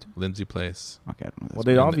school did you go to? Lindsay Place. Okay, I don't know. Well, That's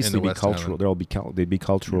they'd in obviously the be West cultural. They'd be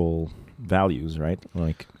cultural values, right?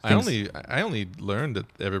 Like I only learned that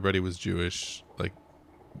everybody was Jewish like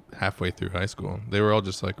halfway through high school. They were all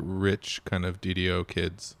just like rich kind of DDO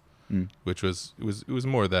kids, which was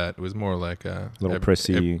more that. It was more like a Little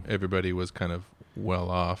prissy. Everybody was kind of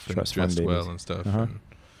well off and Trust fund dressed well babies. and stuff. Uh-huh. And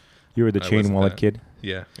You were the I chain wasn't wallet that. kid.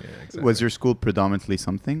 Yeah, exactly. Was your school predominantly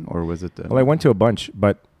something, or was it? Well, I went to a bunch,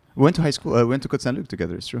 but We went to high school. We went to Côte Saint-Luc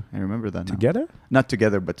together. It's true. I remember that now. together? Not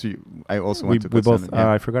together, but I also We went to Côte both. Saint-Luc.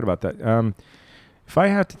 Yeah. I forgot about that. If I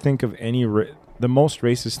had to think of any, the most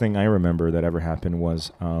racist thing I remember that ever happened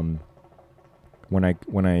was when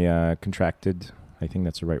I contracted. I think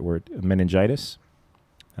that's the right word. Meningitis.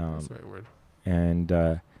 That's the right word. And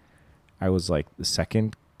I was like the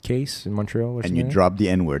second case in Montreal. Or And something you like dropped the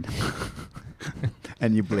N-word.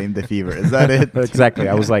 And you blamed the fever. Is that it? that. Exactly.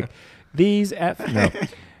 I was like, these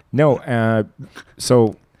no.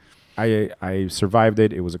 So I survived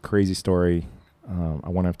it. It was a crazy story.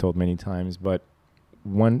 One I've told many times. But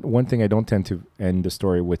one thing I don't tend to end the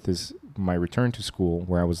story with is my return to school,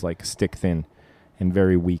 where I was like stick thin and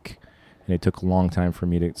very weak. And it took a long time for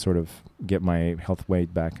me to sort of get my health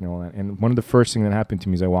weight back and all that. And one of the first things that happened to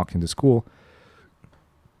me is I walked into school,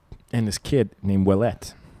 and this kid named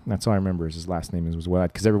Ouellet, that's all I remember is his last name was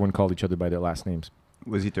Ouellet, because everyone called each other by their last names.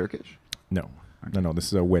 Was he Turkish? No. No, this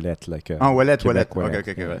is a Ouellet, like a... Oh, Ouellet. Quebec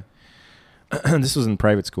Okay. yeah. This was in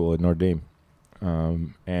private school at Notre Dame.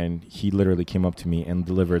 And he literally came up to me and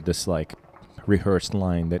delivered this, like, rehearsed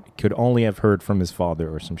line that could only have heard from his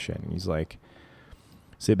father or some shit. And he's like...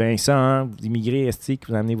 C'est bien ça, hein? Vous immigrez, est-ce que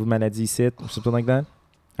vous amenez vos maladies ici? Or something like that.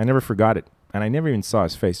 I never forgot it. And I never even saw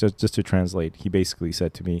his face. Just to translate, he basically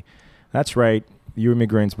said to me, that's right, you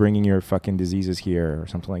immigrants bringing your fucking diseases here, or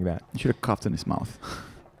something like that. You should have coughed in his mouth.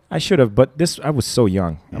 I should have, but I was so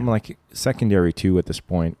young. Yeah. I'm like secondary 2 at this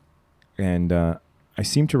point. And I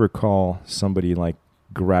seem to recall somebody like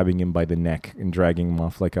grabbing him by the neck and dragging him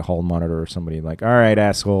off like a hall monitor or somebody, like, all right,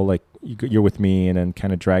 asshole, like you're with me, and then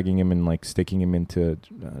kind of dragging him and like sticking him into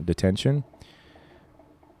detention.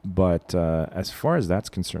 But as far as that's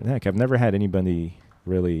concerned, heck, I've never had anybody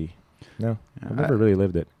really, I've never really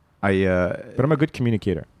lived it. But I'm a good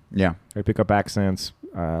communicator. Yeah. I pick up accents.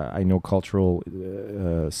 I know cultural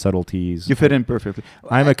subtleties. You fit in perfectly.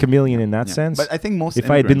 I'm a chameleon in that sense. But I think most if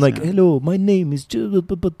I had been like, immigrants, hello, my name is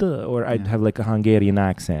or I'd have like a Hungarian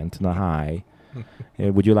accent and a hi.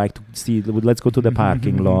 Would you like to see? Let's go to the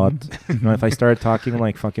parking lot. If I started talking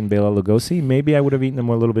like fucking Bela Lugosi, maybe I would have eaten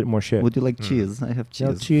a little bit more shit. Would you like cheese? I have cheese.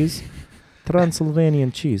 Yeah, cheese.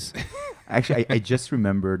 Transylvanian cheese. Actually, I just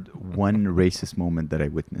remembered one racist moment that I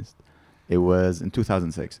witnessed. It was in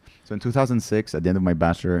 2006. So in 2006, at the end of my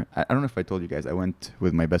bachelor, I don't know if I told you guys, I went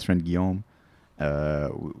with my best friend Guillaume.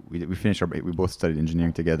 We finished we both studied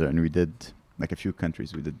engineering together, and we did like a few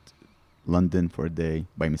countries. We did London for a day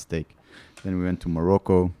by mistake. Then we went to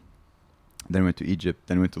Morocco. Then we went to Egypt.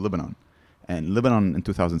 Then we went to Lebanon. And Lebanon in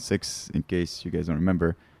 2006, in case you guys don't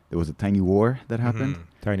remember, there was a tiny war that happened.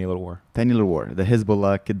 Tiny little war. Tiny little war. The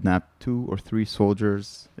Hezbollah kidnapped 2 or 3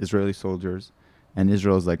 soldiers, Israeli soldiers. And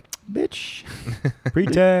Israel's like, bitch,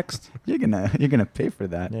 pretext. You're gonna pay for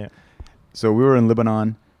that. Yeah. So we were in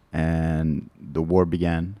Lebanon, and the war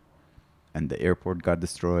began, and the airport got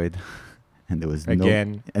destroyed, and there was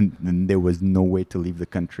and there was no way to leave the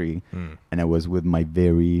country. And I was with my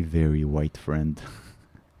very, very white friend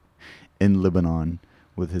in Lebanon,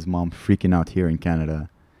 with his mom freaking out here in Canada,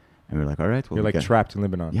 and we're like, all right, well, you're like trapped in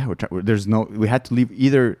Lebanon. Yeah, we had to leave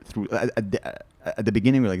either through. At the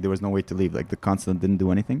beginning, there was no way to leave. Like the consulate didn't do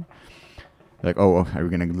anything. Like, are we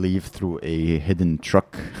gonna leave through a hidden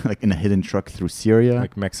truck, like in a hidden truck through Syria,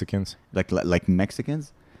 like Mexicans, like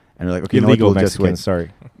Mexicans? And we're like, okay, illegal we'll Mexicans. Sorry.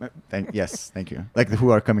 Thank you. Like who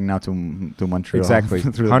are coming now to Montreal? Exactly,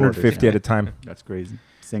 150 at a time. That's crazy.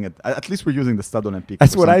 Saying it. At least we're using the Stade Olympique.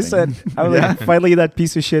 That's what I said. I was like, finally, that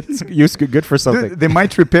piece of shit is good for something. They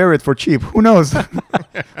might repair it for cheap. Who knows?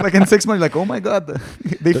 Like in 6 months, like, oh my god,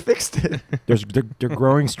 they fixed it. They're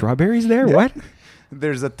growing strawberries there. Yeah. What?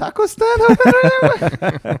 There's a taco stand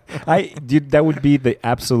over there. Dude, that would be the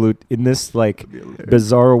absolute in this like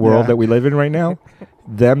bizarre world that we live in right now.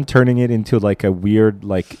 Them turning it into like a weird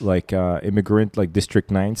like immigrant like District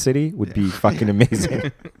 9 city would be fucking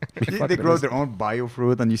amazing. They grow their own bio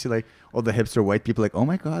fruit, and you see like all the hipster white people like, oh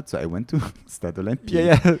my god, so I went to Stade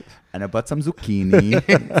Olympique and I bought some zucchini.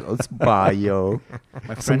 It's bio.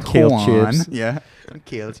 My friend kale Juan. chips. Yeah, some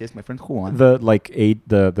kale chips. My friend Juan.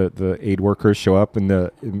 The aid workers show up, and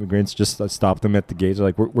the immigrants just stop them at the gates. They're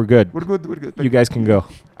like, we're good. We're good. You guys can go.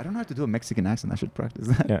 I don't know how to do a Mexican accent. I should practice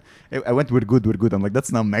that. Yeah. I went, we're good. I'm like,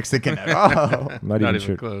 that's not Mexican at all. Not even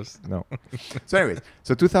sure. Close. No. So anyways,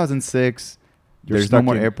 2006, there's no no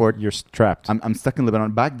more airport. You're trapped. I'm stuck in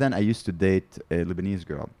Lebanon. Back then, I used to date a Lebanese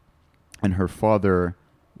girl, and her father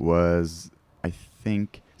was, I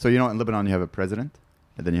think, so in Lebanon you have a president,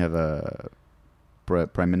 and then you have a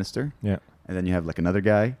prime minister, yeah, and then you have like another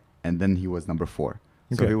guy, and then he was number 4.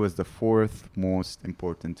 So Okay. he was the fourth most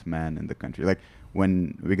important man in the country. Like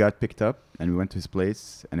when we got picked up and we went to his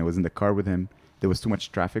place and I was in the car with him, there was too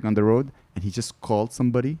much traffic on the road and he just called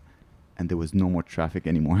somebody and there was no more traffic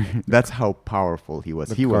anymore. That's how powerful he was.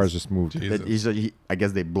 The He cars was just moved. Jesus. I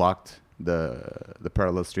guess they blocked the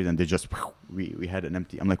parallel street and they just we had an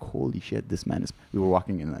empty. I'm like, holy shit, this man is. We were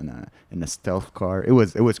walking in a stealth car. It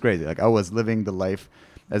was crazy. Like I was living the life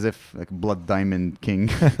as if like Blood Diamond King,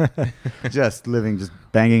 just living, just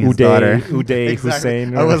banging his daughter. Uday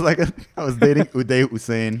Hussein. I was dating Uday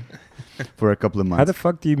Hussein for a couple of months. How the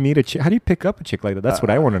fuck do you meet a chick? How do you pick up a chick like that? That's what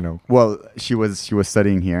I want to know. Well, she was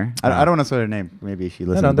studying here. I don't want to say her name. Maybe she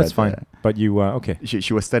listens. No, that's fine. But you, okay.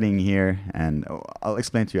 She was studying here, and I'll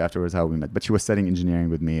explain to you afterwards how we met. But she was studying engineering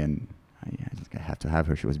with me, and I had to have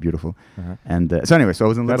her. She was beautiful. Uh-huh. And so anyway, so I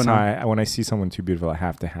was in That's Lebanon. how when I see someone too beautiful, I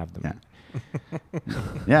have to have them.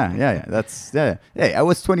 Yeah. Yeah. Hey, I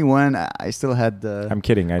was 21. I still had. I'm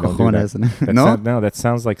kidding. I don't do cojones that. and- No? No, that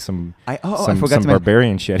sounds like some I some forgot to mention.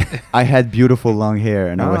 barbarian shit. I had beautiful long hair,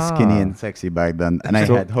 and I was skinny Ah. and sexy back then, and I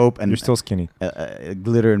Still- had hope and You're still skinny.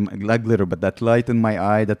 glitter, not glitter, but that light in my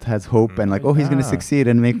eye that has hope and like, oh, he's gonna Ah. succeed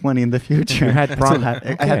and make money in the future. You had I still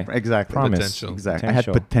promise. I had exactly. Promise. Potential. Exactly. I had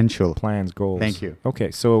Potential. potential. Plans, goals. Thank you. Okay,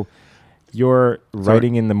 so you're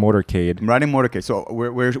riding in the motorcade. I'm riding motorcade. So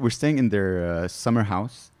we're staying in their summer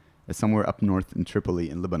house, somewhere up north in Tripoli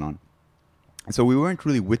in Lebanon. And so we weren't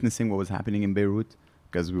really witnessing what was happening in Beirut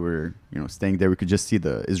because we were, staying there. We could just see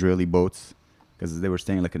the Israeli boats because they were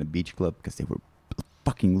staying like in a beach club because they were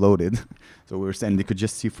fucking loaded. So we were saying they could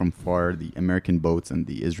just see from far the American boats and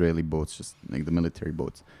the Israeli boats, just like the military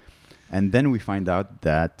boats. And then we find out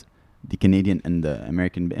that the Canadian and the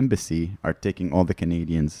American embassy are taking all the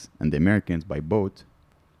Canadians and the Americans by boat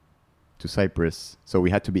to Cyprus. So we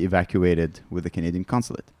had to be evacuated with the Canadian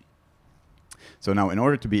consulate. So now in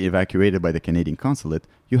order to be evacuated by the Canadian consulate,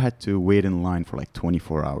 you had to wait in line for like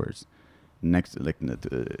 24 hours next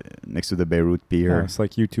to the Beirut pier. Yeah, it's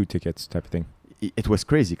like U2 tickets type of thing. It was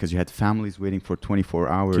crazy because you had families waiting for 24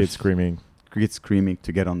 hours. Kids screaming.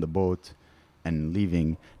 To get on the boat and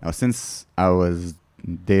leaving. Now, since I was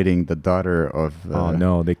dating the daughter of Oh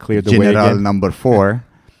no, they cleared the way General again. number 4,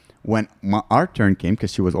 when our turn came,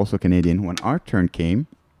 because she was also Canadian, when our turn came,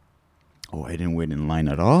 I didn't wait in line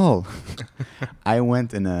at all. I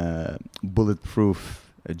went in a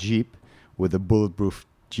bulletproof Jeep with a bulletproof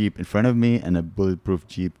Jeep in front of me and a bulletproof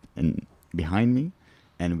Jeep behind me.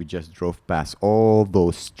 And we just drove past all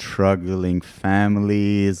those struggling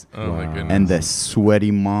families Oh my Wow. goodness. and the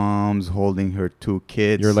sweaty moms holding her 2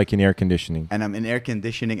 kids. You're like in air conditioning. And I'm in air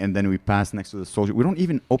conditioning, and then we pass next to the soldier. We don't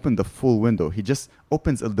even open the full window. He just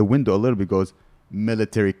opens the window a little bit, goes,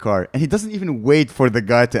 military car. And he doesn't even wait for the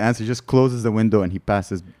guy to answer. He just closes the window and he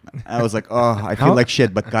passes. I was like, I feel like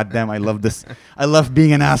shit, but goddamn, I love this. I love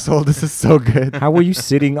being an asshole. This is so good. How were you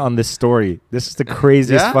sitting on this story? This is the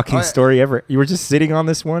craziest Yeah? fucking Oh, yeah. story ever. You were just sitting on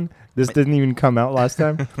this one? This didn't even come out last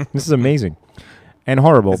time? This is amazing. And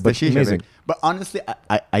horrible, It's the but shisha, amazing. babe. But honestly,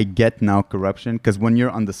 I get now corruption because when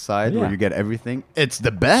you're on the side Yeah. where you get everything, it's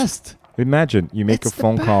the best. Imagine you make It's a the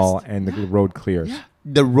phone call best. and the road clears. Yeah.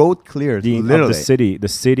 The road clears, The literally. the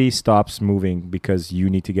city stops moving because you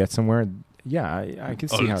need to get somewhere. Yeah, I can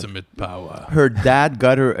see how. Ultimate power. Her dad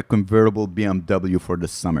got her a convertible BMW for the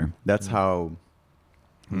summer. That's how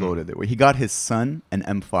loaded they were. He got his son an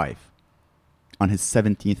M5 on his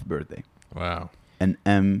 17th birthday. Wow. An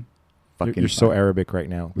M fucking You're so five. Arabic right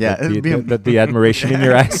now. Yeah, That it'd be a- the admiration in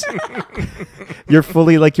your eyes. You're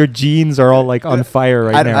fully like your jeans are all like on fire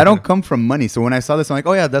right now. I don't come from money, so when I saw this, I'm like,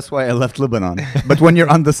 oh yeah, that's why I left Lebanon. But when you're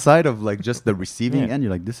on the side of like just the receiving Yeah. end,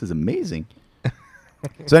 you're like, this is amazing.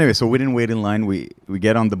 So anyway, so we didn't wait in line. We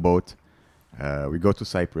get on the boat. We go to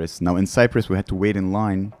Cyprus. Now in Cyprus, we had to wait in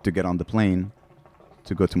line to get on the plane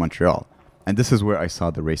to go to Montreal, and this is where I saw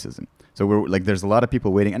the racism. So we're like, there's a lot of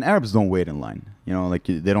people waiting, and Arabs don't wait in line. Like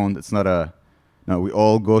they don't. It's not a. No, we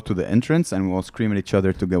all go to the entrance and we all scream at each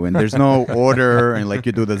other to go in. There's no order and like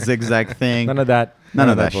you do the zigzag thing. None of that. None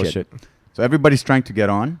of that bullshit. So everybody's trying to get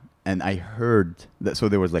on, and I heard that. So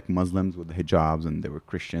there was like Muslims with the hijabs, and there were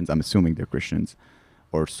Christians. I'm assuming they're Christians,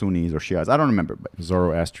 or Sunnis or Shias. I don't remember, but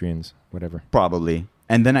Zoroastrians, whatever. probably.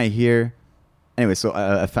 And then I hear, anyway. So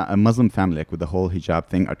a Muslim family, like with the whole hijab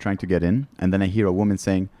thing, are trying to get in, and then I hear a woman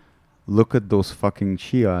saying, "Look at those fucking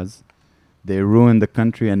Shias. They ruined the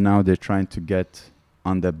country, and now they're trying to get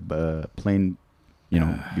on the plane."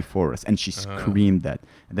 Before us, and she screamed that,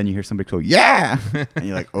 and then you hear somebody go, "Yeah!" and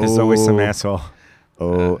you're like, "Oh, There's always some asshole.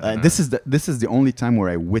 this is the only time where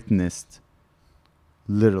I witnessed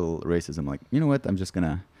little racism. Like, you know what? I'm just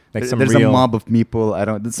gonna. Like some there's real. a mob of people.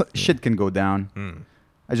 Shit can go down.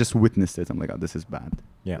 I just witnessed it. I'm like, oh, this is bad.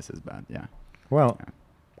 Yeah. This is bad. Yeah. Well, Yeah.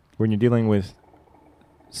 when you're dealing with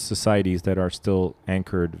societies that are still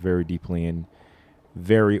anchored very deeply in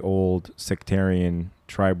very old sectarian,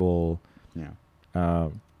 tribal, Yeah.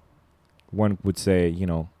 one would say,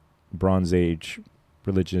 Bronze Age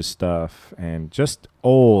religious stuff and just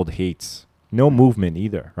old hates. No movement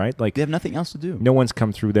either, right? Like They have nothing else to do. no one's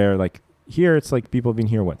come through there. Like here, it's like people have been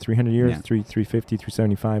here, 300 years, Yeah. 350,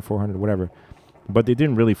 375, 400, whatever. But they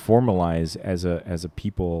didn't really formalize as a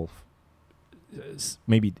people.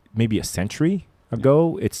 Maybe a century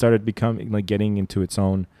ago, it started becoming like getting into its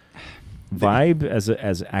own vibe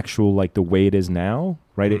as actual like the way it is now,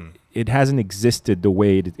 right? It hasn't existed the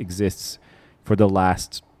way it exists for the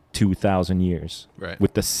last 2,000 years, Right.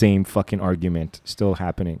 with the same fucking argument still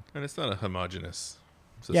happening. And it's not a homogenous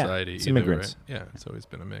Yeah, society it's either, immigrants. right? Yeah, it's always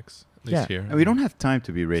been a mix. At Yeah. least here. And we don't have time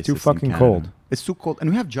to be racist. too in fucking Canada. cold. It's too cold, and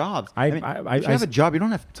we have jobs. I if you have a job, you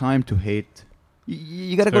don't have time to hate.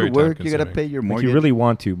 You got to go to very work. You got to time-consuming. pay your Like mortgage. you really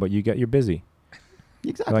want to, but you're busy.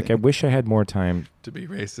 exactly. Like I wish I had more time. to be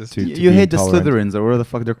racist. To- You be hate the intolerant. Slytherins or whatever the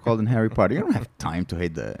fuck they're called in Harry Potter. You don't have time to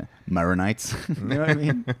hate the Maronites. You know what I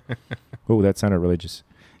mean? Oh, that sounded religious.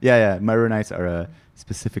 Yeah. Maronites are a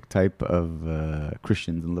specific type of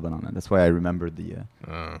Christians in Lebanon, and that's why I remember they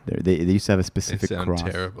used to have a They specific sound cross.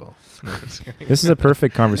 terrible. This is a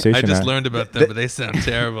perfect conversation. I just huh? learned about them, but they sound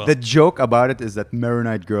terrible. The joke about it is that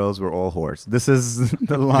Maronite girls were all whores. This is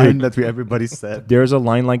the line that everybody said. There's a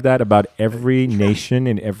line like that about every nation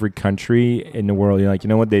in every country in the world. You're like, you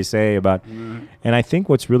know what they say about, and I think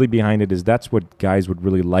what's really behind it is that's what guys would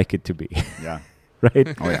really like it to be, Yeah.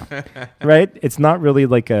 right? Oh yeah. Right? It's not really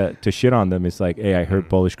like to shit on them. It's like, hey, I heard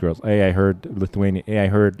Polish girls. Hey, I heard Lithuanian. Hey, I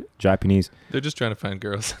heard Japanese. They're just trying to find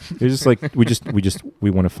girls. They're just like,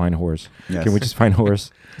 we want to find whores. Yes. Can we just find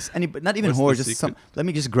whores? But not even What's the whores. Just secret? let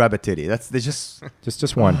me just grab a titty. They just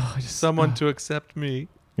Just one. Someone to accept me.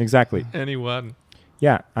 Exactly. Anyone.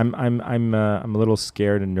 Yeah, I'm a little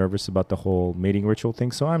scared and nervous about the whole mating ritual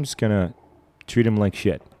thing, so I'm just gonna treat him like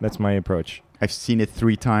shit. That's my approach. I've seen it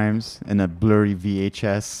 3 times in a blurry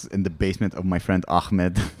VHS in the basement of my friend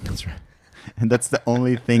Ahmed. That's right. And that's the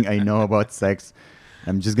only thing I know about sex.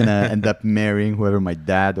 I'm just going to end up marrying whoever my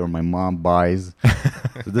dad or my mom buys.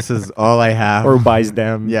 So this is all I have. Or buys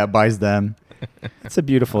them. Yeah, buys them. It's a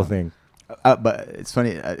beautiful thing. But it's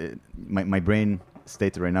funny. My brain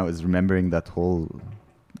state right now is remembering that whole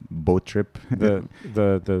boat trip. The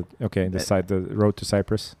road to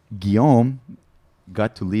Cyprus. Guillaume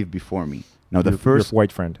got to leave before me. Now, the Your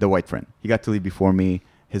white friend. The white friend. He got to leave before me.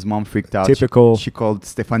 His mom freaked out. Typical. She called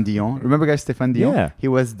Stéphane Dion. Remember, guys, Stéphane Dion? Yeah. He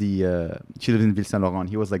was she lived in Ville Saint Laurent.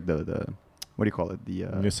 He was like the what do you call it?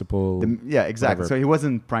 Municipal. Yeah, exactly. whatever. So he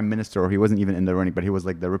wasn't prime minister or he wasn't even in the running, but he was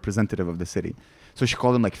like the representative of the city. So she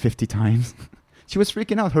called him like 50 times. She was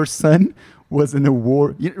freaking out. Her son was in a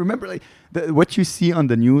war. You remember, like what you see on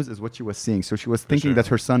the news is what she was seeing. So she was thinking that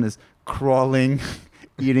her son is crawling,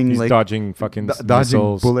 eating He's like dodging fucking dodging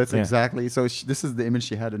missiles. bullets. Yeah. Exactly. So this is the image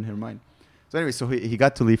she had in her mind. So anyway, so he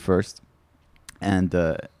got to leave first, and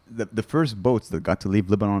the first boats that got to leave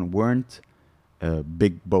Lebanon weren't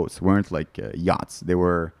big boats, weren't like yachts. They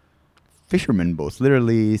were fishermen boats,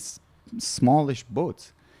 literally smallish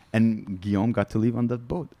boats. And Guillaume got to leave on that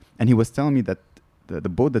boat, and he was telling me that the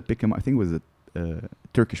boat that picked him up, I think, was a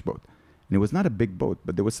Turkish boat, and it was not a big boat,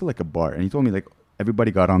 but there was still like a bar. And he told me like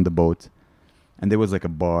everybody got on the boat, and there was like a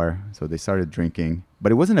bar, so they started drinking,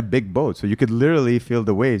 but it wasn't a big boat, so you could literally feel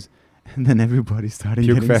the waves. And then everybody started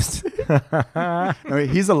Puke getting fest. No,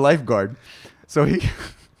 he's a lifeguard, so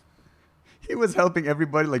he was helping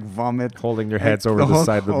everybody like vomit, Holding their heads and over the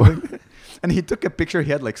side of the boat. boat. And he took a picture. He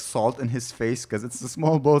had like salt in his face because it's a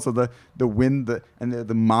small boat, so the wind and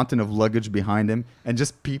the mountain of luggage behind him, and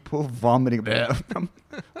just people vomiting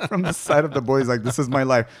from the side of the boat. He's like, "This is my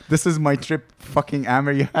life. This is my trip. Fucking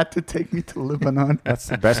Amer, you had to take me to Lebanon." That's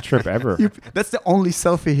the best trip ever. That's the only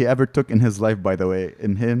selfie he ever took in his life, by the way.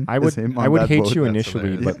 I would hate you That's initially,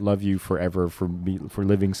 hilarious. but love you forever for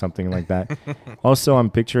living something like that. Also, I'm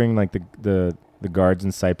picturing like the guards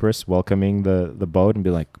in Cyprus welcoming the boat and be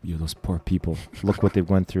like, "You, those poor people. Look what they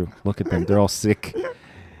went through. Look at them. They're all sick.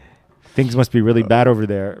 Things must be really bad over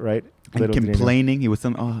there, right?" And Little did they know. complaining. He was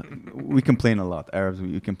saying, "Oh, we complain a lot. Arabs,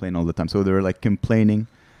 we complain all the time." So they were like complaining,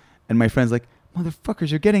 and my friend's like, "Motherfuckers,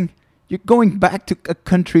 you're going back to a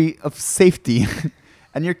country of safety,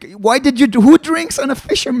 and who drinks on a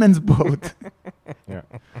fisherman's boat?" Yeah.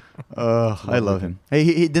 I love him. Hey,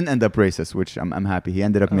 he didn't end up racist, which I'm happy. He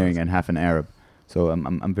ended up marrying and half an Arab, so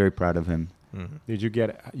I'm very proud of him. Mhm. Did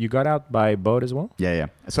you got out by boat as well? Yeah.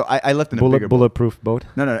 So I left in a bigger boat. Bulletproof boat.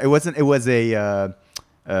 No, it wasn't. It was a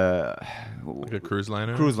Like a cruise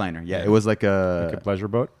liner? Cruise liner, yeah. Yeah. It was like Like a pleasure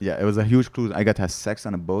boat. yeah, it was a huge cruise. I got to have sex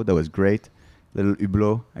on a boat. That was great. Little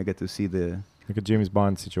hublot. I got to see the. Like a James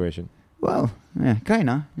Bond situation. Well, yeah,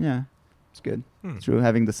 kinda. Yeah, it's good. Hmm. True.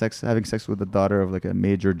 Having sex with the daughter of like a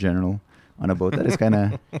major general on a boat. That is kind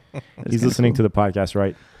of. He's listening to the podcast,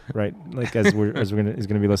 right? Right. Like he's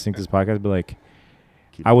gonna be listening to this podcast, be like,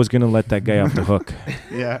 I was gonna let that guy off the hook.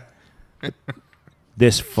 Yeah.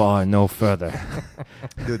 This far, no further.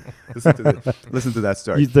 Dude, listen to that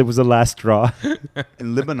story. That was the last straw.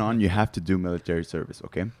 In Lebanon, you have to do military service,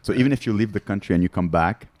 okay? So even if you leave the country and you come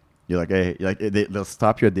back, you're like, hey, like they'll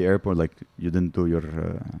stop you at the airport, like you didn't do your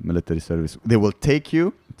military service. They will take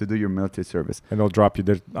you to do your military service. And they'll drop you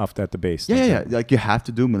there off at the base. Yeah. Like you have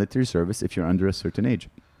to do military service if you're under a certain age.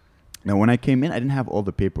 Now, when I came in, I didn't have all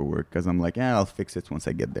the paperwork because I'm like, I'll fix it once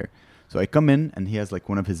I get there. So I come in and he has like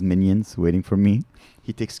one of his minions waiting for me.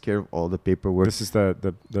 He takes care of all the paperwork. This is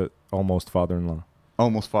the almost father-in-law.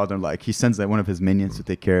 Almost father-in-law. Like he sends like one of his minions to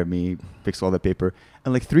take care of me, fix all the paper.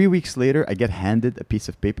 And like 3 weeks later, I get handed a piece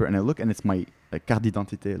of paper and I look and it's my carte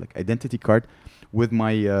d'identité, like identity card with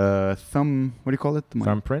my thumb. What do you call it? My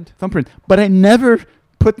Thumbprint? thumbprint. But I never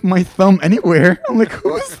put my thumb anywhere. I'm like,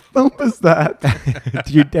 whose thumb is that?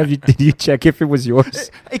 Did you check if it was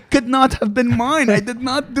yours? It could not have been mine. I did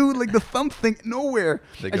not do like the thumb thing nowhere.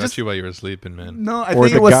 They I got just- you while you were sleeping, man. No, I Or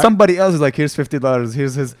think the it was guy- somebody else. Like, here's $50.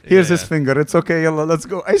 Here's his Yeah. finger. It's okay. Yalla, let's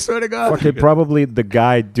go. I swear to God. Okay, probably the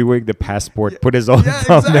guy doing the passport Yeah. put his own Yeah,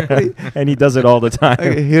 thumb exactly. there, and he does it all the time.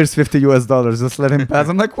 Okay, here's $50. Just let him pass.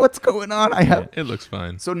 I'm like, what's going on? I have. It looks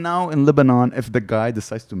fine. So now in Lebanon, if the guy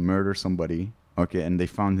decides to murder somebody, okay, and they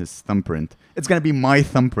found his thumbprint, it's gonna be my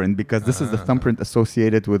thumbprint because this is the thumbprint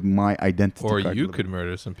associated with my identity Or card. you could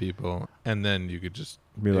murder some people, and then you could just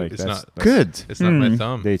Be like, it's that's- not. Good. It's not my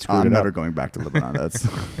thumb. They screwed I'm it never up. going back to Lebanon. That's.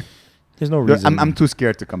 There's no reason. I'm too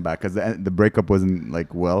scared to come back because the breakup wasn't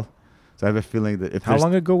like well. So I have a feeling that if How there's-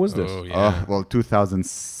 long ago was this? Oh yeah. well,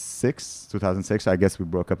 2006. I guess we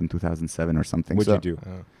broke up in 2007 or something. What'd so, you do?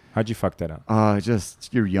 Oh. How'd you fuck that up?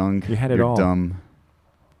 Just you're young. You had it you're all. dumb.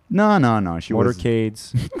 No. She was.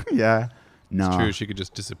 Motorcades. Yeah. No. It's true. She could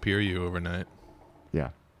just disappear you overnight. Yeah.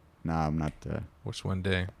 No, I'm not. Which one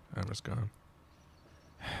day I was gone.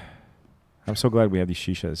 I'm so glad we have these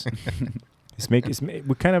shishas. We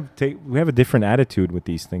kind of we have a different attitude with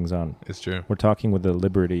these things on. It's true. We're talking with a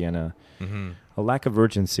liberty and a lack of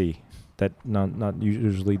urgency that not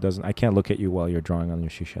usually doesn't. I can't look at you while you're drawing on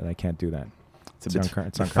your shisha. I can't do that. It's a bit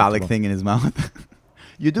it's the phallic uncomfortable. thing in his mouth.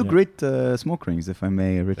 You do Yeah. great smoke rings, if I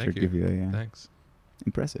may, Richard. you. Give you a Thanks.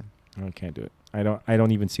 impressive. I can't do it. I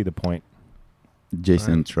don't even see the point.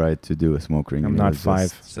 Jason Right. tried to do a smoke ring. I'm and it not was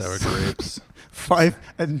five. just- Sour grapes.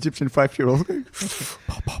 an Egyptian 5-year-old.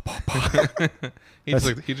 He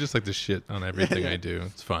just like to shit on everything I do.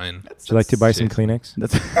 It's fine. Would you like to buy some Jason. Kleenex?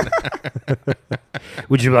 That's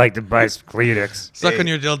Would you like to buy some Kleenex? Suck on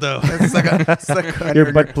your dildo. suck on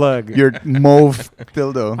Your butt plug. your mauve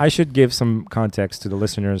dildo. I should give some context to the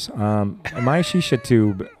listeners. My shisha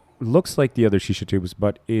tube looks like the other shisha tubes,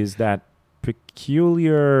 but is that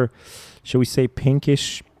peculiar, shall we say,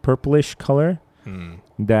 pinkish, purplish color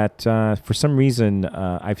that for some reason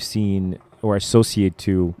I've seen or associate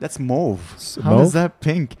to That's mauve. How mauve? is that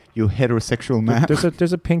pink? You heterosexual man.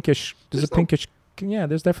 There's a pinkish. There's There's a pinkish. Yeah,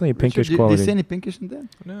 there's definitely a pinkish Do you quality. see any pinkish in there?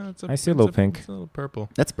 No, it's I see a little pink. It's a little purple.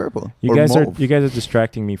 That's purple. You or guys mauve. are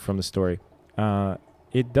distracting me from the story.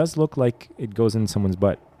 It does look like it goes in someone's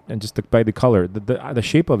butt, and just by the color, the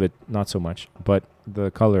shape of it, not so much, but the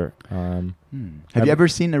color. Have I've- you ever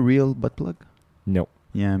seen a real butt plug? No,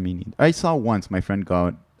 Yeah, me neither. I saw once. My friend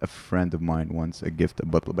got a friend of mine once a gift of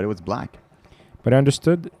butt plug, but it was black. but I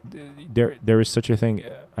understood there is such a thing.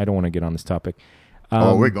 I don't want to get on this topic.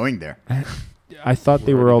 We're going there. I thought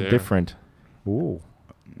they We're were all already there. different. Ooh,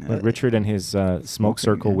 like Richard and his smoke smoking,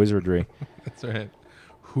 circle yeah. wizardry. That's right.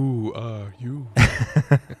 Who are you?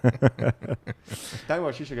 Talk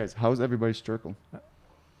about shisha, guys. How's everybody's circle?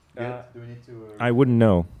 Do we need to? I wouldn't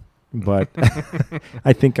know, but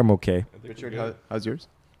I think I'm okay. Richard, how's yours?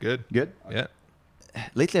 Good. Good. Yeah.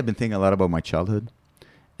 Lately, I've been thinking a lot about my childhood,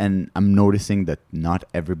 and I'm noticing that not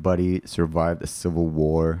everybody survived a civil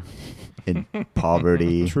war in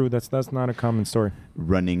poverty, True, that's not a common story.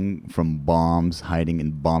 running from bombs, hiding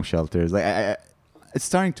in bomb shelters. Like, it's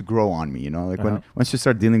starting to grow on me, you know. Like when once you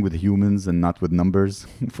start dealing with humans and not with numbers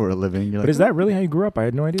for a living. You're But like, is that really how you grew up? I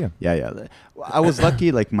had no idea. Yeah. Well, I was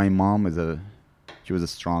lucky. Like my mom she was a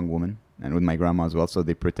strong woman, and with my grandma as well, so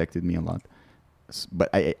they protected me a lot. But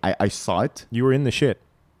I saw it. You were in the shit.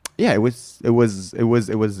 Yeah, it was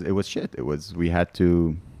shit. We had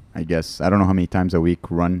to, I guess, I don't know how many times a week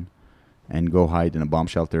run and go hide in a bomb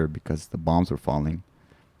shelter because the bombs were falling.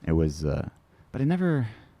 It was, but I never.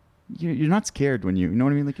 You're not scared when you know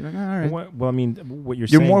what I mean. Like you're like, all right. Well, I mean, what you're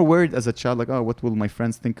You're saying. more worried as a child, like, oh, what will my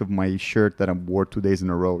friends think of my shirt that I wore 2 days in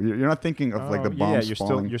a row? You're not thinking of like the bombs you're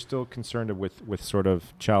falling. you're still concerned with sort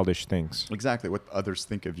of childish things. Exactly what others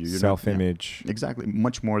think of you. You're Self-image. Yeah, exactly,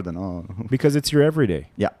 much more than Because it's your everyday.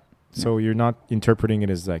 Yeah. So you're not interpreting it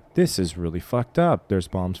as like, this is really fucked up. There's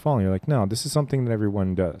bombs falling. You're like, no, this is something that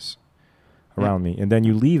everyone does around me. And then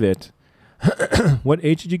you leave it. What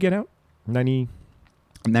age did you get out?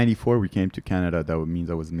 94, we came to Canada. That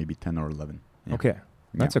means I was maybe 10 or 11. Yeah. Okay.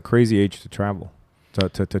 That's a crazy age to travel,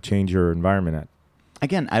 to change your environment at.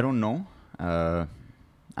 Again, I don't know. I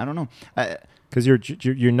don't know. Because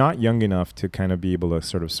you're not young enough to kind of be able to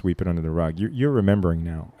sort of sweep it under the rug. You're remembering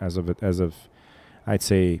now, as of I'd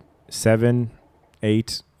say 7,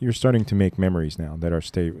 8. You're starting to make memories now that are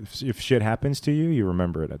if shit happens to you, you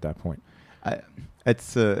remember it at that point.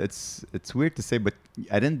 It's weird to say, but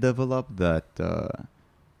I didn't develop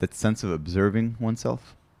that sense of observing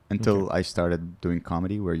oneself until I started doing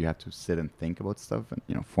comedy, where you have to sit and think about stuff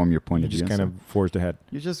and form your point of view. You just kind of forged ahead.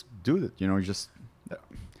 You just do it.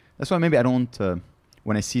 That's why maybe I don't.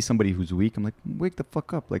 When I see somebody who's weak, I'm like, wake the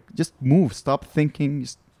fuck up! Like, just move. Stop thinking.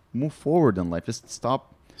 Just move forward in life. Just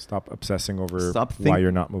stop. Stop obsessing over why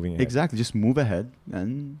you're not moving ahead. Exactly. Just move ahead.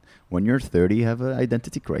 And when you're 30, have an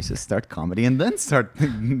identity crisis, start comedy, and then start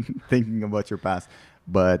thinking about your past.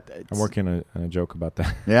 But I'm working on a joke about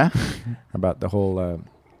that. Yeah? About the whole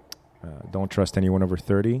don't trust anyone over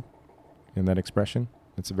 30 in that expression.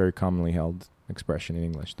 It's a very commonly held expression in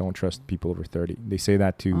English. Don't trust people over 30. They say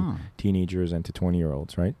that to teenagers and to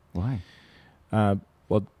 20-year-olds, right? Why?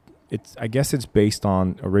 Well, I guess it's based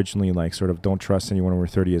on originally like sort of don't trust anyone over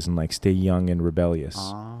 30 as in like stay young and rebellious.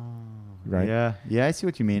 Right? Yeah, I see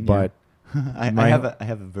what you mean. But I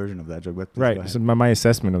have a version of that joke. But right. So my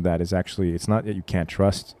assessment of that is actually it's not that you can't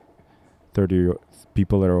trust 30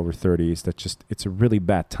 people that are over 30. It's that just it's a really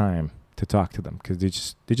bad time to talk to them because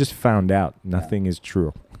they just found out nothing is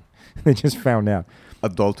true. They just found out.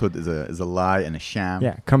 Adulthood is a lie and a sham.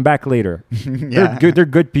 Yeah, come back later. Yeah. They're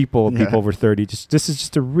good people. People over 30. This is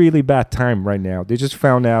just a really bad time right now. They just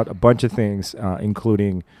found out a bunch of things,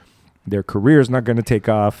 including their career's not going to take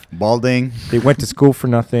off. Balding. They went to school for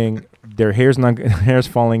nothing. Their hair's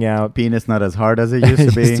falling out. Penis not as hard as it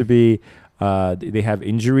used to be. They have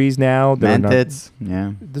injuries now. Mantids.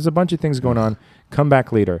 Yeah. There's a bunch of things going on. Come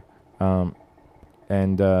back later, and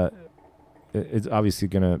it's obviously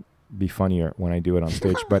going to be funnier when I do it on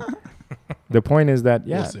stage. But the point is that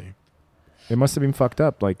We'll see. It must have been fucked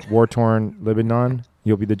up. Like war-torn Lebanon.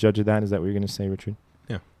 You'll be the judge of that. Is that what you're going to say, Richard?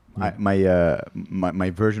 Yeah. My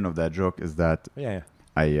version of that joke is that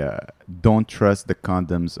I don't trust the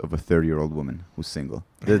condoms of a 30-year-old woman who's single.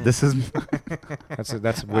 This is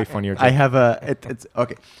that's a way funnier joke. I have it's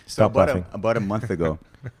okay. Stop laughing. About a month ago.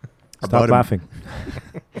 Stop laughing.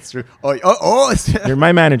 It's true. Oh! You're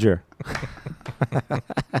my manager.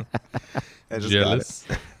 I just Jealous.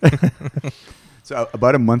 got it. So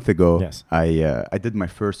about a month ago, Yes. I did my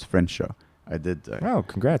first French show. I did. Oh,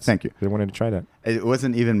 congrats. Thank you. They wanted to try that. It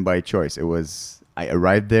wasn't even by choice. It was I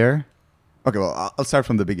arrived there. Okay, well, I'll start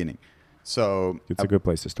from the beginning. So It's a good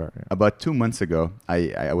place to start. Yeah. about 2 months ago,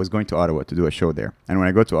 I was going to Ottawa to do a show there. And when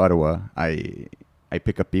I go to Ottawa, I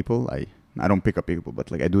pick up people. I don't pick up people, but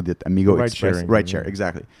like I do the Amigo Ride Express. sharing, Ride share, yeah.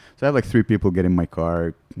 exactly. So I have like 3 people get in my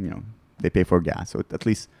car. They pay for gas. So at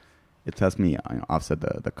least it helps me offset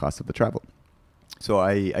the cost of the travel. So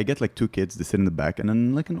I get like 2 kids. They sit in the back. And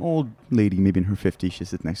then like an old lady, maybe in her 50s, she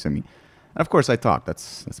sits next to me. And of course, I talk.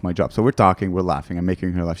 That's my job. So we're talking. We're laughing. I'm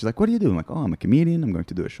making her laugh. She's like, what do you do? I'm like, oh, I'm a comedian. I'm going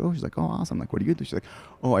to do a show. She's like, oh, awesome. I'm like, what do you do? She's like,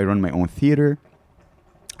 oh, I run my own theater.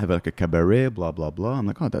 I have like a cabaret, blah, blah, blah. I'm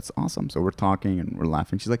like, oh, that's awesome. So we're talking and we're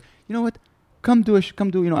laughing. She's like, you know what? Come do,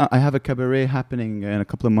 I have a cabaret happening in a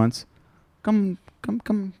couple of months. Come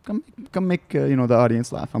make, the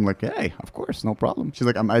audience laugh. I'm like, hey, of course, no problem. She's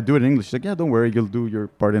like, I do it in English. She's like, yeah, don't worry. You'll do your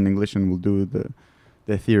part in English and we'll do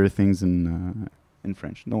the theater things in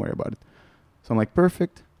French. Don't worry about it. So I'm like,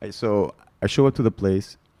 perfect. So I show up to the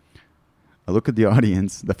place. I look at the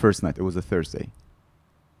audience the first night. It was a Thursday.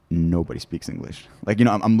 Nobody speaks English. Like,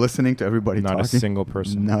 I'm listening to everybody talking. Not a single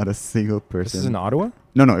person. Not a single person. This is in Ottawa?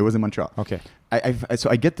 No, it was in Montreal. Okay. So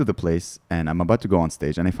I get to the place, and I'm about to go on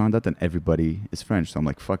stage, and I found out that everybody is French. So I'm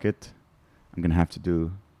like, fuck it. I'm going to have to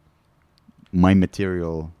do my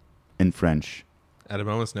material in French. At a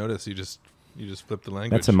moment's notice, you just flip the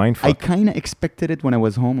language. That's a mindfuck. I kind of expected it when I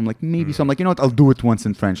was home. I'm like, maybe. So I'm like, you know what? I'll do it once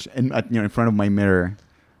in French, in front of my mirror,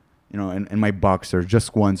 in my boxer,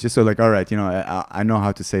 just once. Just so like, all right, I know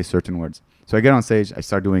how to say certain words. So I get on stage, I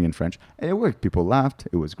start doing in French, and it worked. People laughed.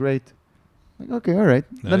 It was great. Like, okay, all right.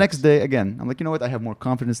 The next day, again, I'm like, you know what? I have more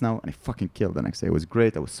confidence now, and I fucking killed the next day. It was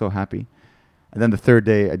great. I was so happy. And then the third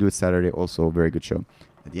day, I do it Saturday, also a very good show.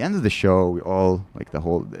 At the end of the show, we all, like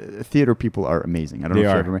the theater people are amazing. I don't know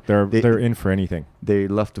if you ever... They're in for anything. They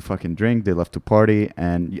love to fucking drink. They love to party.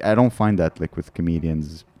 And I don't find that, like, with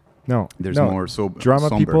comedians. No. There's more drama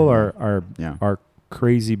somber, people are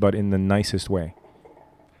crazy, but in the nicest way.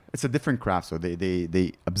 It's a different craft. So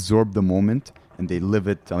they absorb the moment and they live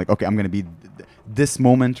it. I'm like, okay, I'm going to be... this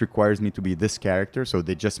moment requires me to be this character. So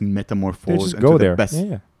they just metamorphose into the best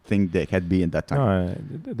thing they can be in that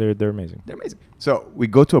time. They're amazing. They're amazing. So we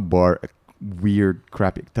go to a bar, a weird,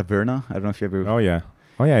 crappy taverna. I don't know if you ever... Oh, yeah.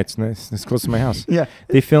 It's nice. It's close to my house. Yeah.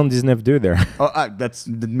 They filmed 19 there.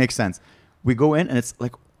 That makes sense. We go in and it's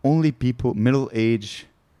like only people, middle-age...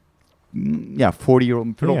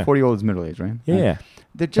 40-year-old 40-year-olds middle age, right? Yeah.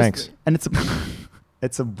 They're just Thanks. And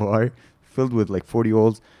it's a bar filled with like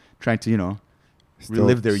 40-year-olds trying to,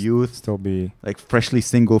 relive their youth. Still be like freshly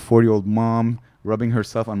single 40-year-old mom rubbing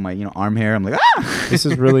herself on my, arm hair. I'm like, This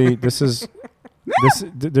is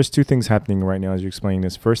there's two things happening right now as you're explaining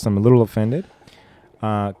this. First, I'm a little offended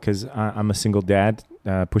because I'm a single dad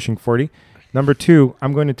pushing 40. Number two,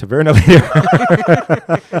 I'm going to Taverna later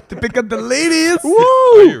to pick up the ladies. Woo!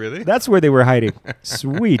 Are you really? That's where they were hiding.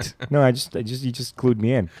 Sweet. No, you just clued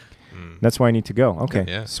me in. That's why I need to go. Okay.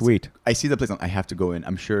 Yeah. Sweet. I see the place. I have to go in.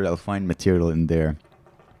 I'm sure I'll find material in there.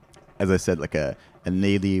 As I said, like a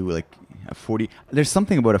lady with like a 40. There's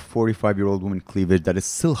something about a 45-year-old woman cleavage that is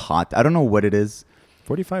still hot. I don't know what it is.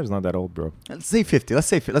 45 is not that old, bro. Let's say 50. Let's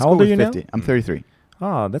How go old with are you 50. now? I'm 33.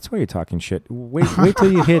 Oh, that's why you're talking shit. Wait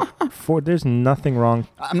till you hit 4. There's nothing wrong.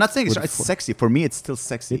 I'm not saying it's sexy. For me, it's still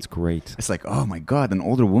sexy. It's great. It's like, oh my God, an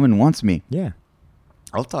older woman wants me. Yeah.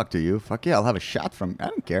 I'll talk to you. Fuck yeah, I'll have a shot from... I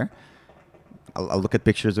don't care. I'll look at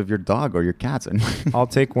pictures of your dog or your cats. And I'll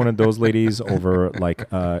take one of those ladies over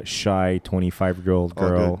like a shy 25-year-old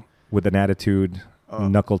girl with an attitude,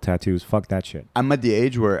 knuckle tattoos. Fuck that shit. I'm at the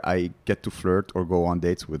age where I get to flirt or go on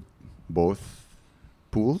dates with both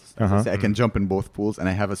pools. I can jump in both pools, and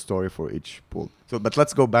I have a story for each pool. But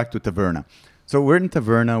let's go back to Taverna. So we're in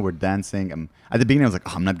Taverna, we're dancing. At the beginning, I was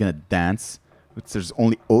like, I'm not going to dance. There's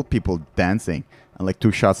only old people dancing. And like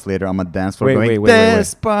 2 shots later, I'm at dance floor going,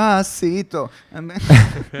 Despacito.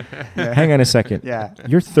 Hang on a second. Yeah.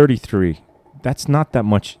 You're 33. That's not that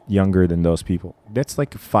much younger than those people. That's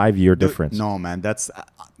like a 5-year difference. No, man. That's...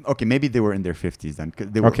 okay, maybe they were in their 50s then. Cause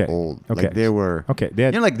they were old. Okay. Like they were... Okay. They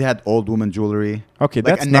had, like they had old woman jewelry. Okay,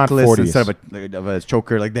 like that's a not necklace 40s. instead of a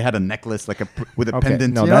choker. Like they had a necklace like with a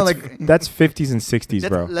pendant. No, that's 50s and 60s,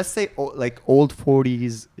 bro. Let's say like old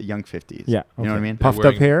 40s, young 50s. Yeah. Okay. You know what I mean? Puffed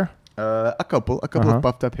up hair? A couple of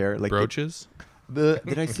puffed up hair. Like brooches?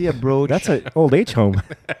 Did I see a brooch? That's an old age home.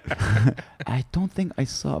 I don't think I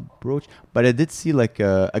saw a brooch, but I did see like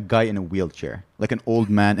a guy in a wheelchair, like an old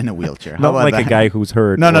man in a wheelchair. Not like a guy who's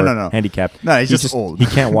hurt or handicapped. No, he's just old. He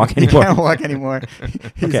can't walk anymore. He can't walk anymore.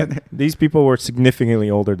 Okay. These people were significantly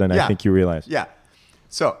older than I think you realize. Yeah.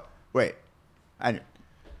 So, wait.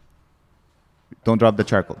 Don't drop the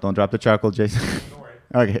charcoal. Don't drop the charcoal, Jason. Don't worry.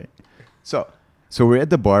 Okay. So we're at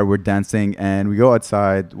the bar, we're dancing, and we go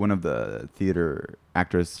outside. One of the theater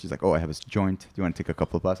actors, she's like, "Oh, I have a joint. Do you want to take a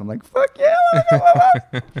couple of puffs?" I'm like, "Fuck yeah!"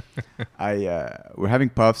 We're having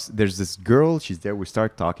puffs. There's this girl. She's there. We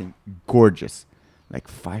start talking. Gorgeous, like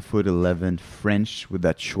 5'11", French with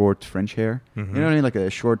that short French hair. Mm-hmm. You know what I mean? Like a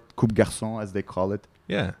short coupe garçon, as they call it.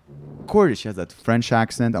 Yeah. Gorgeous. She has that French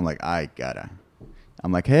accent. I'm like, I'm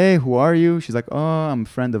like, "Hey, who are you?" She's like, "Oh, I'm a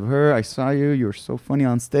friend of her. I saw you. You were so funny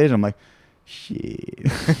on stage." I'm like, shit.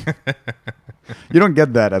 You don't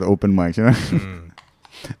get that at open mics, you know?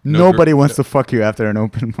 Nobody wants to fuck you after an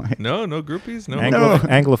open mic. No groupies? No.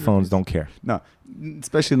 Anglophones don't care. No,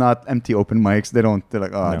 especially not empty open mics. They're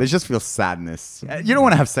like, they just feel sadness. You don't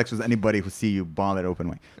want to have sex with anybody who see you ball at open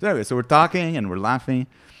mic. So anyway, so we're talking and we're laughing.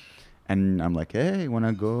 And I'm like, hey, want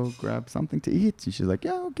to go grab something to eat? And she's like,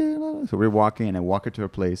 yeah, okay. So we're walking and I walk her to her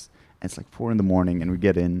place. And it's like 4 a.m. and we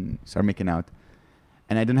get in, start making out.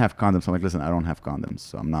 And I didn't have condoms. So I'm like, listen, I don't have condoms.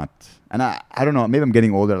 So I'm not. And I don't know. Maybe I'm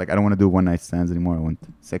getting older. Like, I don't want to do one night stands anymore. I want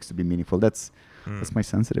sex to be meaningful. That's my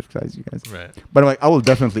sensitive side, you guys. Right. But I'm like, I will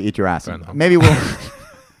definitely eat your ass. Maybe we'll.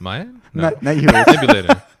 Mine? No. Not you. Maybe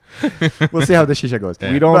later. We'll see how the shisha goes.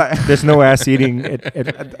 Yeah. We don't. There's no ass eating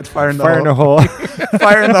at fire in the hole.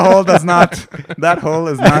 Fire in the hole does not. That hole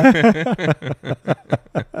is not.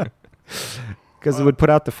 Because it would put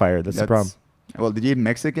out the fire. That's the problem. Well, did you eat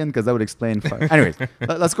Mexican? Because that would explain. Anyways,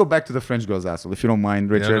 let's go back to the French girl's asshole, if you don't mind,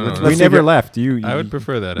 Richard. no, no. We never left. I would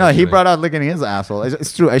prefer that. No, he actually. brought out licking his asshole.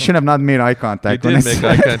 It's true. I should have not made eye You contact. did make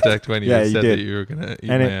eye contact when you Yeah, you said did. that you were gonna eat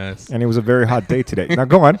And my it- ass. And it was a very hot day today. Now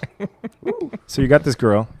go on. So you got this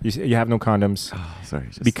girl. You have no condoms Oh, sorry.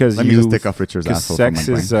 because let me just take off Richard's because asshole sex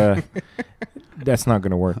from my is brain. that's not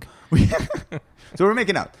going to work. So we're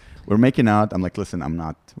making out. I'm like, listen, I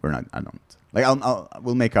don't. Like,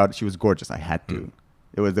 we'll make out. She was gorgeous. I had to.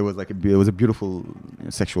 There was like it was a beautiful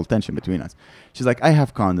sexual tension between us. She's like, I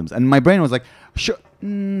have condoms, and my brain was like, sure,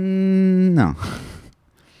 no.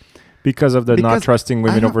 Because of the not Because trusting I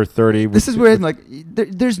women don't- over 30. This is where like,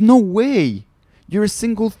 there's no way you're a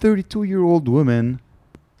single 32-year-old woman.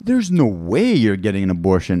 There's no way you're getting an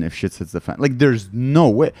abortion if shit hits the fan. Like, there's no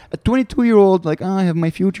way. A 22-year-old, like, I have my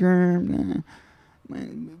future.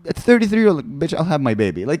 A 33-year-old, like, bitch, I'll have my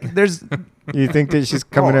baby. Like, there's You think that she's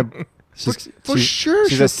coming up? for sure.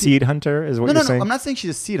 She's a seed hunter, is what No, you're no, saying? no. I'm not saying she's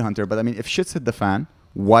a seed hunter, but I mean, if shit's hit the fan,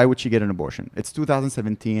 why would she get an abortion? It's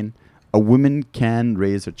 2017. A woman can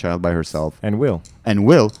raise her child by herself And will. and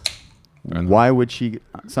will. I know. Why would she?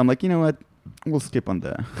 So I'm like, you know what? We'll skip on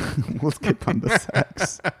the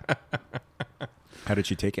sex. How did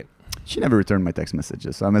she take it? She never returned my text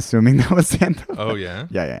messages, so I'm assuming that was the end. Oh yeah.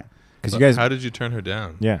 Yeah. Because But you guys, how did you turn her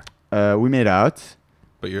down? yeah. We made out.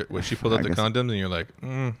 But when she pulled out I the guess- condoms, and you're like,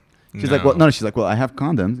 She's like, well, no. She's like, well, I have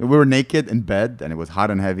condoms. We were naked in bed, and it was hot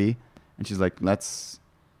and heavy. And she's like, let's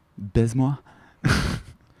baise-moi.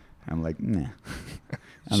 I'm like, nah.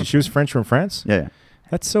 She was French from France? Yeah.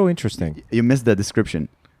 That's so interesting. You missed the description.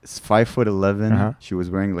 It's 5'11". Uh-huh. She was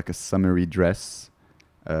wearing like a summery dress,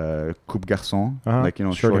 coupe garçon, Uh-huh. like, you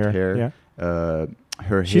know, short hair. Yeah.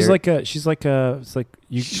 Her She's hair. it's like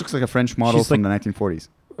you She looks like a French model she's from like- the 1940s.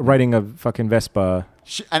 riding a fucking Vespa.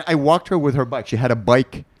 And I walked her with her bike. She had a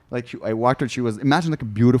bike. Like, I walked her. She was, imagine like a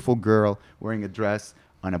beautiful girl wearing a dress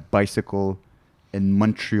on a bicycle in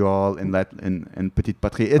Montreal in Petite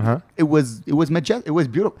Patrie. It was majestic. It was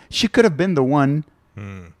beautiful. She could have been the one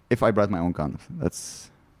if I brought my own condoms.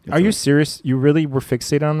 Are you serious? You really were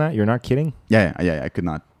fixated on that? You're not kidding? Yeah. I could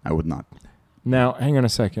not. I would not. Now, hang on a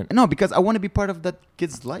second. No, because I want to be part of that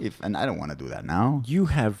kid's life, and I don't want to do that now. You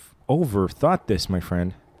have overthought this, my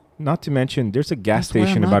friend. Not to mention, there's a gas That's why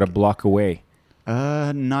station I'm about a not- block away.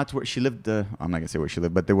 Not where she lived. I'm not gonna say where she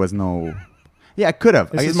lived, but there was no. Yeah, I could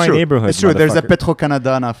have. This is It's my true. neighborhood, It's true. There's a motherfucker.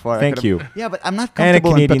 Petro-Canada not far. I Thank could've- you. Yeah, but I'm not And a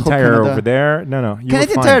comfortable Canadian in Tire Petro-Canada. over there. No, you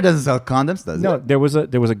Canadian were Tire fine. doesn't sell condoms, does No, it? there was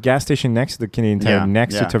a gas station next to the Canadian Tire, Yeah,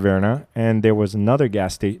 next yeah. to Taverna, and there was another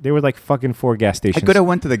gas station. There were like fucking 4 gas I stations. could have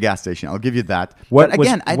went to the gas station. I'll give you that. What but was-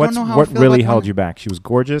 again, I don't what's- know how. What I feel really about held one- you back? She was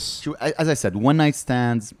gorgeous. As I said, one night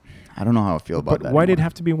stands. I don't know how I feel about But that. why did it anymore.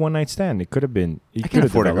 have to be one night stand? It could have been. I can't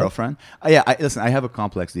afford a girlfriend. Listen, I have a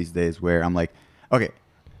complex these days where I'm like, okay,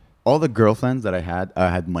 all the girlfriends that I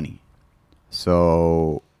had money.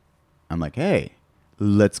 So I'm like, hey,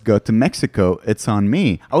 let's go to Mexico. It's on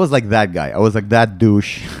me. I was like that guy. I was like that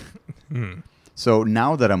douche. So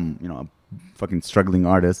now that I'm, a fucking struggling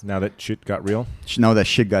artist, Now that shit got real. now that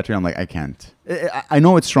shit got here, I'm like, I can't. I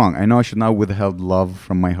know it's wrong. I know I should not withheld love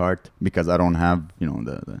from my heart because I don't have,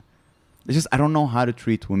 the. It's just I don't know how to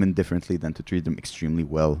treat women differently than to treat them extremely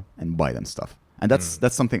well and buy them stuff. And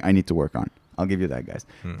that's something I need to work on. I'll give you that, guys.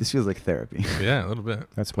 This feels like therapy. Yeah, a little bit.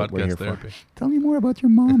 That's what we're Podcast here for. therapy. Tell me more about your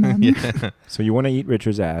mom, man. Yeah. So you want to eat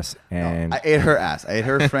Richard's ass, and I ate her ass. I ate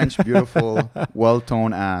her French, beautiful,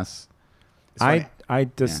 well-toned ass. It's funny.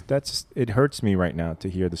 that's it hurts me right now to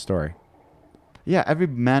hear the story. Yeah, every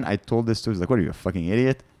man I told this to is like, what are you, a fucking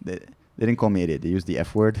idiot? They didn't call me idiot. They used the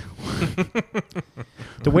F word.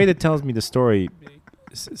 The way that tells me the story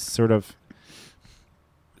sort of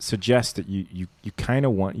suggests that you kind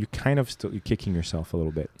of still you're kicking yourself a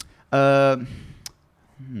little bit.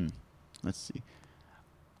 Let's see.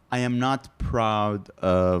 I am not proud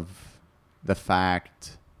of the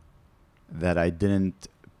fact that I didn't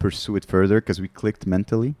pursue it further because we clicked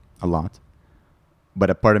mentally a lot. But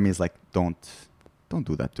a part of me is like, don't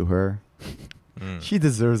do that to her. She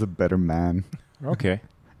deserves a better man. Okay.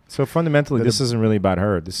 So fundamentally, this isn't really about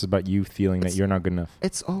her. This is about you feeling that you're not good enough.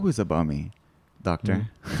 It's always about me, doctor.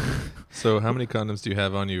 So how many condoms do you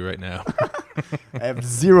have on you right now? I have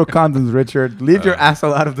 0 condoms, Richard. Leave your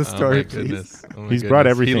asshole out of the Oh story, my please. goodness. Oh my He's brought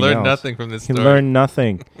goodness. everything He learned else. nothing from this He story. learned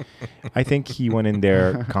nothing. I think he went in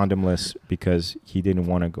there condomless because he didn't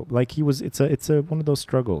want to go. Like he was. It's a one of those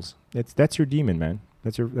struggles. That's your demon, man.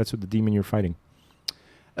 That's what the demon you're fighting.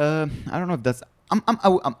 I don't know if that's.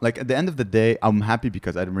 I'm like at the end of the day, I'm happy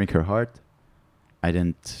because I didn't break her heart. I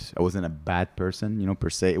wasn't a bad person, per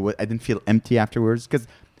se. I didn't feel empty afterwards because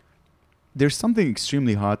there's something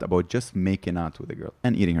extremely hot about just making out with a girl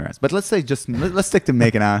and eating her ass. But let's say let's stick to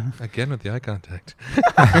making out. Again with the eye contact.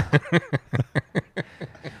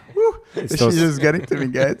 She's just getting to me,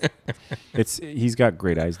 guys. He's got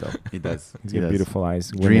great eyes though. He does. He's got beautiful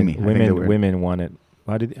eyes. Dreamy. Women want it.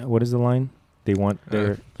 What is the line? They want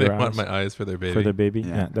their want eyes my eyes for their baby. for their baby.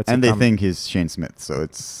 Yeah, that's and they think he's Shane Smith, so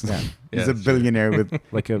it's he's a billionaire with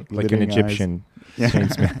like an glittering Egyptian. Yeah. Shane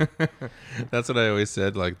Smith. That's what I always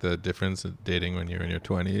said. Like the difference in dating when you're in your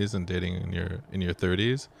 20s and dating in your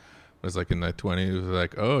 30s was like in my 20s. It was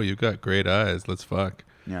like, oh, you got great eyes. Let's fuck.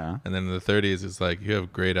 Yeah. And then in the 30s, it's like, you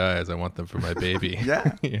have great eyes. I want them for my baby.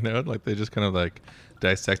 Yeah. You know, like they just kind of like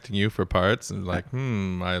dissecting you for parts and like,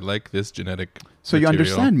 I like this genetic. So material. you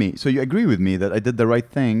understand me. So you agree with me that I did the right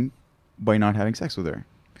thing by not having sex with her.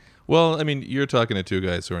 Well, I mean, you're talking to two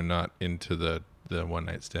guys who are not into the one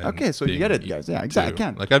night stand. Okay, so you get it, guys. Yeah, exactly. I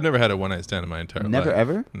can't. Like I've never had a one night stand in my entire life. Never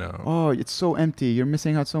ever? No. Oh, it's so empty. You're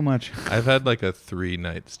missing out so much. I've had like a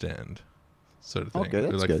 3-night stand sort of thing. Okay,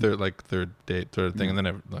 that's like good. Third date sort of thing, and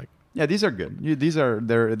then Yeah, these are good.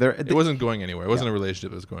 They're. It wasn't going anywhere. It wasn't a relationship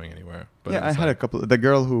that was going anywhere. But yeah, I had a couple. The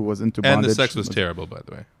girl who was into and bondage. the sex was terrible, by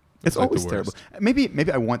the way. It's like always terrible. Maybe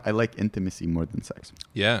I like intimacy more than sex.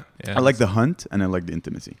 Yeah. I like the hunt and I like the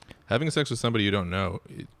intimacy. Having sex with somebody you don't know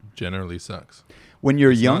it generally sucks. When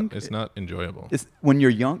you're young, it's not enjoyable. When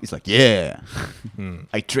you're young, it's like, yeah,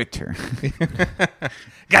 I tricked her.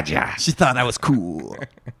 Gotcha. She thought I was cool.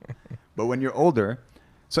 But when you're older,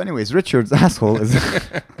 so anyways, Richard's asshole is.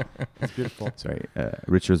 It's beautiful. Sorry,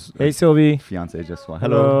 Richard's. Hey, Sylvie. Fiance just won.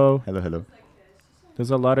 Hello. Hello.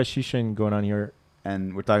 There's a lot of shisha going on here.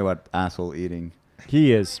 And we're talking about asshole eating.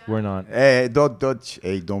 He is. We're not. Hey, don't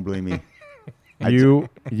blame me. You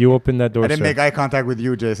opened that door. I didn't make eye contact with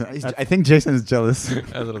you, Jason. I think Jason is jealous.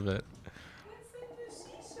 A little bit.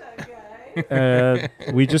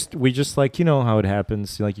 We just like, you know how it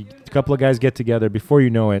happens. Like a couple of guys get together. Before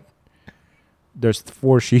you know it, there's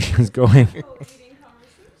 4 shishas going.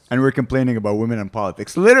 And we're complaining about women in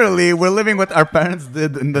politics. Literally, we're living what our parents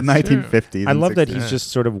did in the 1950s. I love 60s. that he's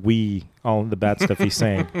just sort of all the bad stuff he's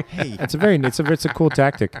saying. Hey, it's a cool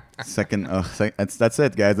tactic. That's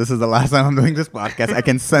it, guys. This is the last time I'm doing this podcast. I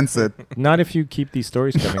can sense it. Not if you keep these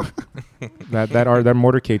stories coming. that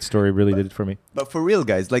motorcade story really did it for me. But for real,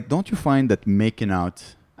 guys, like, don't you find that making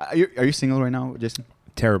out? Are you single right now, Jason?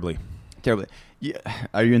 Terribly. Yeah.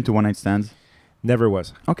 Are you into one night stands? Never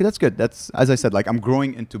was. Okay, that's good. That's, as I said, like, I'm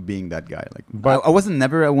growing into being that guy. Like, but I wasn't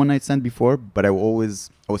never a one night stand before, but I was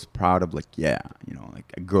proud of, like,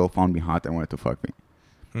 like a girl found me hot and wanted to fuck me.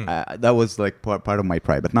 That was like part of my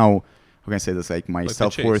pride. But now, how can I say this? Like, my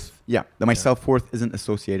self-worth. Yeah, my self-worth isn't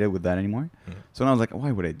associated with that anymore. So now I was like,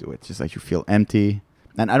 why would I do it? It's just like you feel empty,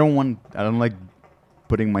 and I don't like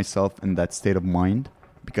putting myself in that state of mind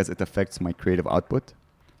because it affects my creative output.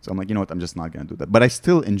 So I'm like, you know what? I'm just not going to do that. But I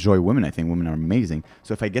still enjoy women. I think women are amazing.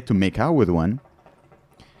 So if I get to make out with one,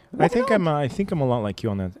 I think I'm a lot like you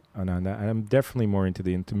on that. I'm definitely more into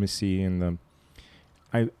the intimacy and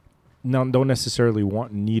don't necessarily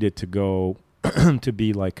need it to go to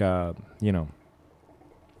be like an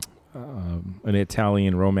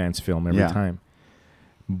Italian romance film every time.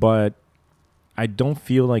 But I don't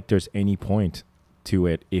feel like there's any point to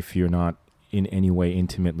it if you're not in any way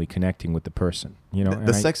intimately connecting with the person, you know.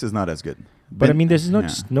 The sex is not as good. But I mean, there's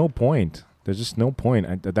just no point. There's just no point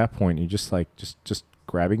at that point. You're just like just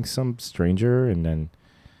grabbing some stranger, and then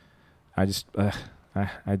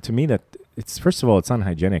to me that it's, first of all, it's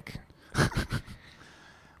unhygienic. I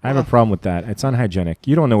have a problem with that. It's unhygienic.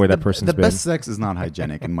 You don't know where that person's been. The best sex is not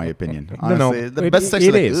hygienic, in my opinion. Honestly, the best sex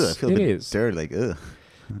is. I feel a bit dirty, like ugh.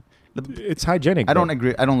 It's hygienic. I don't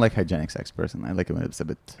agree. I don't like hygienic sex personally. I like it when it's a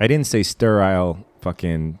bit. I didn't say sterile,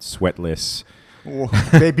 fucking sweatless.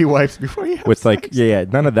 Baby wipes before you have with sex.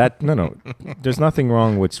 Like none of that. No. There's nothing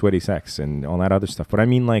wrong with sweaty sex and all that other stuff. But I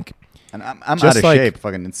mean, like, and I'm out of shape.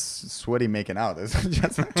 Fucking, it's sweaty making out.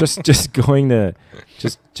 just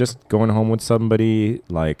going home with somebody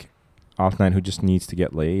like off night who just needs to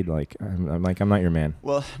get laid. Like I'm not your man.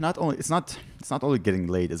 Well, it's not only getting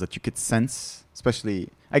laid. Is that you could sense, especially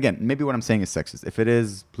again. Maybe what I'm saying is sexist. If it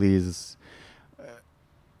is, please.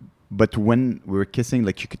 But when we were kissing,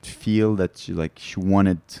 like, you could feel that she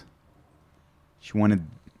wanted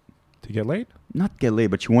to get laid. Not get laid,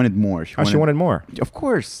 but she wanted more. She wanted more. Of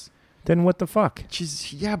course. Then what the fuck?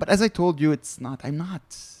 But as I told you, it's not.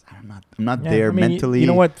 I'm not there mentally. You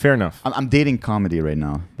know what? Fair enough. I'm dating comedy right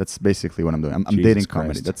now. That's basically what I'm doing. I'm Jesus dating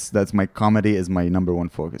Christ. comedy. That's my comedy is my number one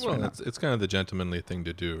focus right now. It's kind of the gentlemanly thing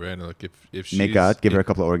to do, right? Like if she's Make out, give her a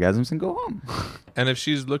couple of orgasms, and go home. And if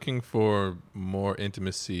she's looking for more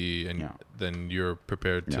intimacy, and then you're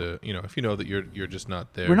prepared to, if you know that you're just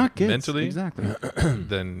not there. We're not kids. Mentally, Exactly.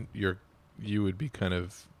 then you would be kind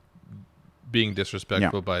of being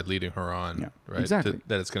disrespectful by leading her on, right? Exactly.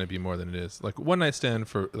 That it's going to be more than it is. Like one night stand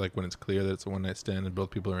for like when it's clear that it's a one night stand and both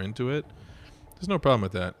people are into it. There's no problem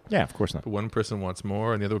with that. Yeah, of course not. But one person wants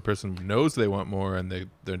more, and the other person knows they want more, and they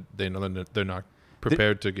know that they're not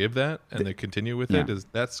prepared to give that, and they continue with it.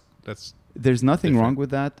 That's There's nothing different. wrong with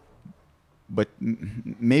that, but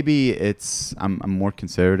maybe it's I'm more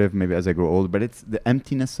conservative. Maybe as I grow older, but it's the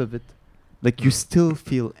emptiness of it. Like you still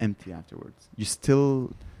feel empty afterwards. You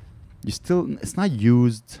still. It's not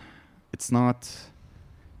used. It's not.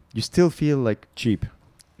 You still feel like cheap.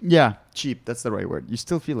 Yeah, cheap. That's the right word. You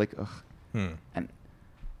still feel like ugh. And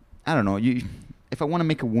I don't know. If I want to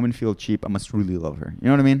make a woman feel cheap, I must really love her. You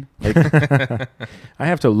know what I mean? Like, I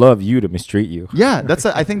have to love you to mistreat you. Yeah,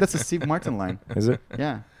 I think that's a Steve Martin line. Is it?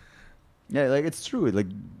 Yeah, like it's true. Like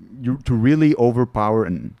you to really overpower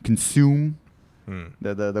and consume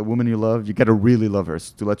the woman you love, you gotta really love her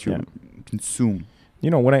to let you consume. You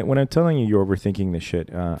know, when I'm telling you you're overthinking this shit,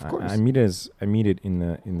 Of course. I mean it in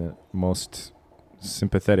the most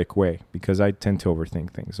sympathetic way, because I tend to overthink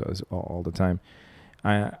things all the time.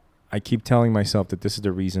 I keep telling myself that this is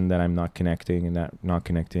the reason that I'm not connecting and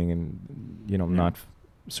not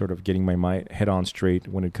sort of getting my head on straight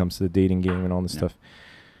when it comes to the dating game and all this stuff.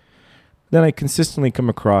 Then I consistently come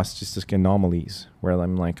across just this anomalies where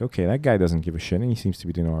I'm like, okay, that guy doesn't give a shit and he seems to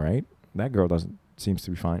be doing all right. That girl seems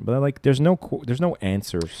to be fine, but there's no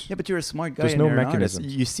answers. Yeah, but you're a smart guy. There's no mechanism.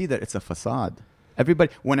 You see that it's a facade.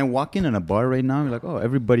 Everybody, when I walk in a bar right now, you're like, oh,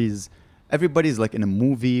 everybody's like in a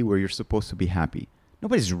movie where you're supposed to be happy.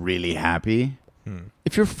 Nobody's really happy.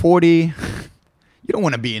 If you're 40, you don't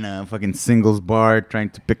want to be in a fucking singles bar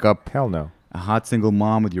trying to pick up Hell no. a hot single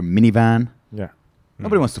mom with your minivan. Yeah.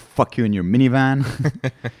 Nobody wants to fuck you in your minivan.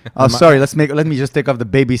 Oh, sorry. Let me just take off the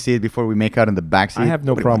baby seat before we make out in the back seat. I have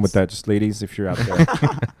no problem with that. Just ladies, if you're out there,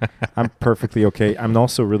 I'm perfectly okay. I'm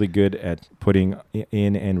also really good at putting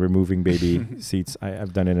in and removing baby seats.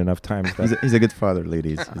 I've done it enough times. He's a good father,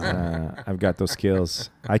 ladies. I've got those skills.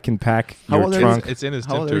 I can pack How your old are you? trunk. It's in his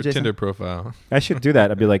How old are you, Jason? Tinder profile. I should do that.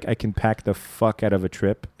 I'd be like, I can pack the fuck out of a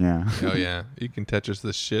trip. Yeah. Oh yeah, you can Tetris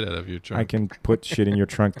the shit out of your trunk. I can put shit in your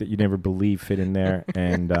trunk that you never believe fit in there,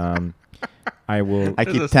 and I will. I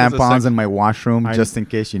keep There's a tampons in my washroom just in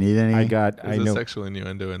case you need any. There's I a know. sexual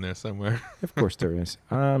innuendo in there somewhere. Of course there is.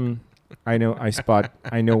 I know.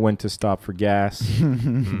 I know when to stop for gas.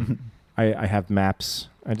 I have maps.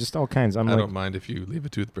 I just all kinds. I don't mind if you leave a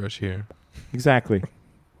toothbrush here. Exactly.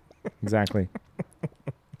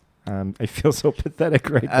 I feel so pathetic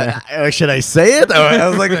right now. Should I say it? I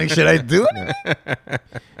was like, should I do it?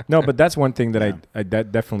 No, but that's one thing that I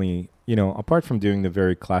definitely, apart from doing the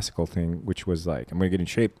very classical thing, which was like, I'm going to get in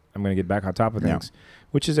shape. I'm going to get back on top of things,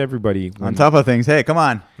 which is everybody. On top of things. Hey, come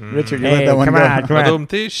on. Richard, you let that one come go. on, come on. Madam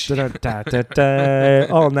Tish.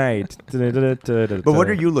 All night. But what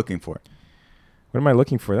are you looking for? What am I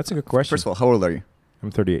looking for? That's a good question. First of all, how old are you?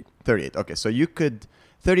 I'm 38. 38. Okay, so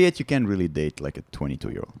 38, you can really date like a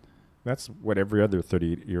 22-year-old. That's what every other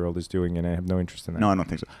 38-year-old is doing, and I have no interest in that. No, I don't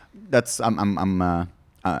think so.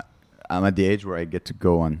 I'm at the age where I get to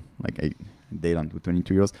go on like I date on with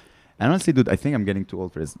 22-year-olds. And honestly, dude, I think I'm getting too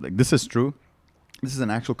old for this. Like, this is true. This is an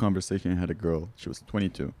actual conversation. I had a girl. She was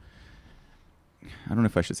 22. I don't know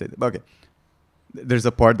if I should say that. But okay. There's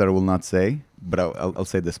a part that I will not say, but I'll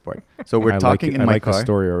say this part. So we're talking in my car. I like the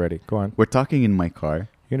story already. Go on. We're talking in my car.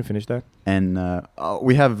 You gonna finish that? And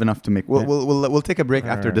we have enough to make. We'll take a break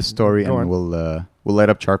after this story, and we'll light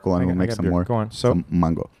up charcoal and we'll make some more. Go on. Some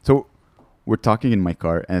mango. So we're talking in my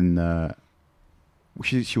car, and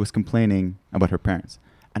she was complaining about her parents,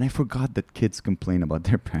 and I forgot that kids complain about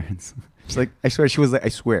their parents. She's like, I swear. She was like, I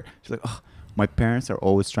swear. She's like, oh, my parents are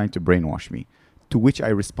always trying to brainwash me. To which I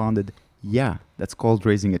responded, yeah, that's called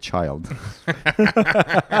raising a child.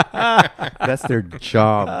 That's their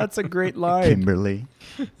job. That's a great line. Kimberly.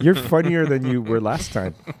 You're funnier than you were last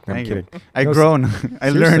time. I'm kidding. I've grown. I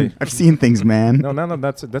learned. I've seen things, man. No.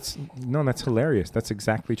 That's hilarious. That's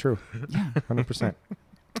exactly true. Yeah, 100%.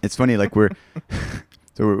 It's funny. Like we're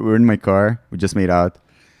in my car. We just made out.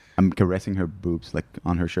 I'm caressing her boobs, like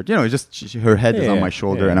on her shirt. It's just her head is on my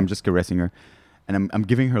shoulder, and I'm just caressing her, and I'm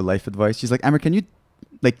giving her life advice. She's like, Amer, can you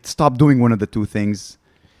like stop doing one of the two things?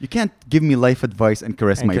 You can't give me life advice and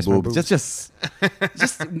caress And my kiss my boobs. boobs.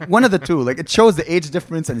 Just one of the two. Like, it shows the age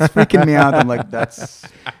difference, and it's freaking me out. I'm like, that's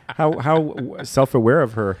How self-aware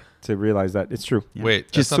of her to realize that it's true. yeah. Wait,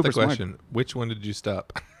 She's that's not the super smart. question. Which one did you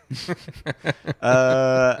stop?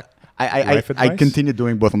 I advice? continue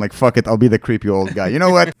doing both. I'm like, fuck it, I'll be the creepy old guy. You know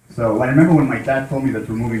what? So I remember when my dad told me that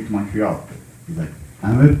we're moving to Montreal. He's like,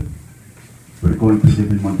 Amer, we're going to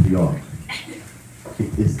live in Montreal.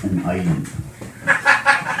 It is an island.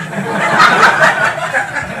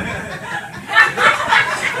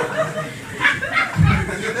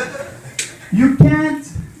 You can't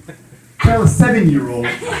tell a 7-year-old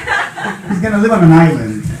he's gonna live on an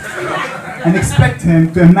island and expect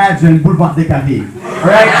him to imagine Boulevard des Carrés,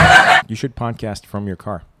 right? You should podcast from your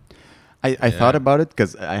car. I thought about it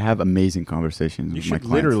because I have amazing conversations You with my should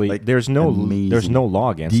clients. literally. Like, There's no amazing,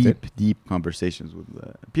 law against it. deep conversations with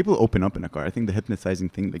people. Open up in a car. I think the hypnotizing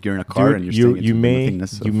thing, like you're in a car Dude, and you're you saying you the may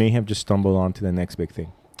nothingness you of- may have just stumbled onto the next big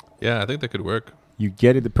thing. Yeah, I think that could work. You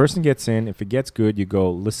get it. The person gets in. If it gets good, you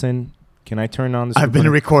go. Listen. Can I turn on this? I've been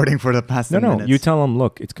recording?" recording for the past 10 No. minutes. You tell them,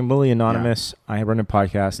 look, it's completely anonymous. I run a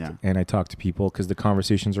podcast Yeah. and I talk to people because the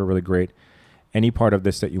conversations are really great. Any part of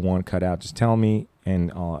this that you want cut out, just tell me,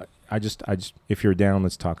 and I just, if you're down,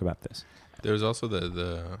 let's talk about this. There's also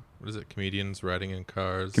the what is it? Comedians riding in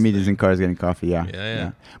cars. Comedians in cars getting coffee, yeah.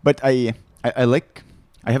 Yeah. But I like,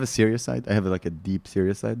 I have a serious side. I have like a deep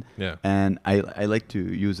serious side. Yeah. And I like to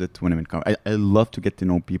use it when I'm in car. I love to get to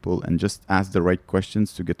know people and just ask the right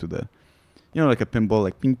questions to get to the, like a pinball,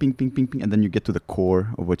 like ping, ping, ping, ping, ping, and then you get to the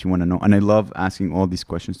core of what you want to know. And I love asking all these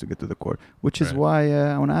questions to get to the core, which is Right. why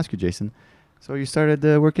I want to ask you, Jason. So you started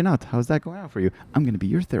working out. How's that going out for you? I'm going to be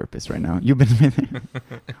your therapist right now. You've been.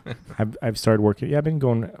 I've started working. Yeah, I've been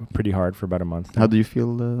going pretty hard for about a month. How do you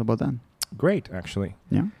feel about that? Great, actually,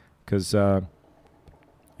 Yeah. because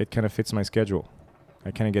it kind of fits my schedule.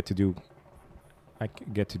 I kind of get to do. I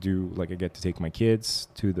get to take my kids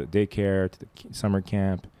to the daycare, to the summer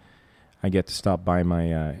camp. I get to stop by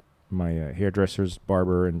my hairdresser's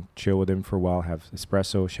barber and chill with him for a while. Have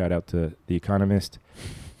espresso. Shout out to The Economist,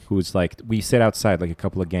 who's like, we sit outside like a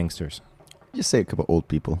couple of gangsters. Just say a couple old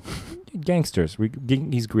people. Gangsters.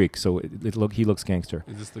 He's Greek, so he looks gangster.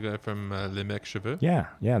 Is this the guy from Les Mecs Cheveux? Yeah,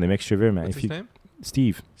 Les Mecs Cheveux, man. What's his name?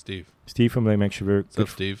 Steve from Les Mecs Cheveux. What's up,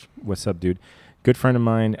 Steve? What's up, dude? Good friend of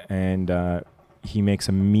mine, and he makes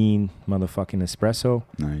a mean motherfucking espresso.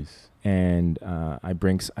 Nice. And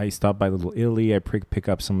I stop by Little Italy. I pick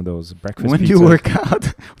up some of those breakfast. When do pizza. you work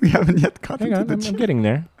out? We haven't yet got Hang into on, the I'm gym. getting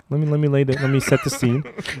there. Let me set the scene.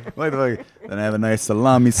 Wait. Then I have a nice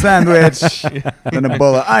salami sandwich. Then a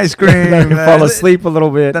bowl of ice cream. Then I fall asleep a little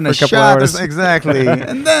bit Then for a a couple shot. hours. Exactly.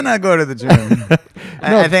 And then I go to the gym.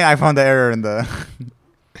 I think I found the error in the...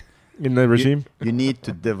 In the regime. You need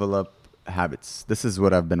to develop habits. This is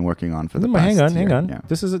what I've been working on for the No, past hang on. Yeah.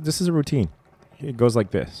 This is a routine. It goes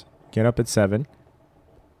like this: get up at 7,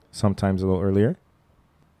 sometimes a little earlier.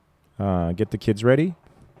 Get the kids ready.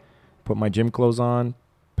 Put my gym clothes on.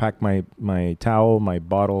 Pack my towel, my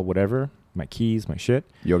bottle, whatever, my keys, my shit.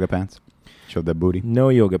 Yoga pants. Show the booty. No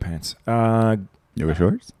yoga pants. Yoga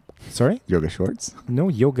shorts. Sorry? Yoga shorts. No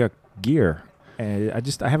yoga gear. I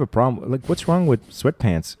have a problem. Like, what's wrong with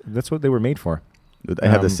sweatpants? That's what they were made for. Dude, I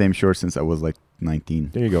had the same shorts since I was like 19.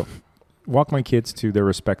 There you go. Walk my kids to their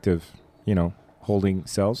respective, holding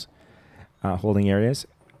cells, holding areas.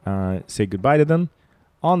 Say goodbye to them.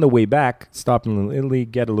 On the way back, stop in Little Italy,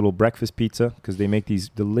 get a little breakfast pizza because they make these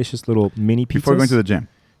delicious little mini pizzas. Before going to the gym.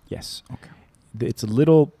 Yes. Okay. It's a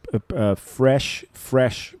little fresh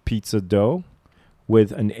pizza dough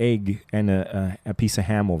with an egg and a piece of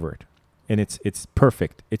ham over it. And it's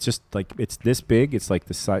perfect. It's just like, it's this big. It's like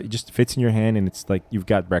the size. It just fits in your hand, and it's like you've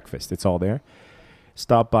got breakfast. It's all there.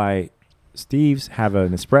 Stop by Steve's, have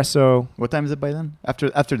an espresso. What time is it by then? After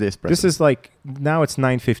the espresso. This is like, now it's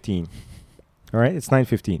 9:15. All right, it's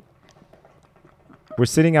 9:15. We're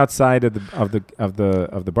sitting outside of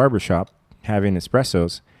the barber shop having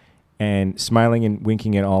espressos and smiling and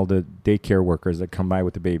winking at all the daycare workers that come by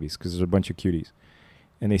with the babies because there's a bunch of cuties.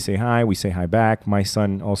 And they say hi, we say hi back. My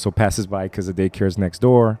son also passes by because the daycare is next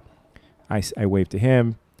door. I wave to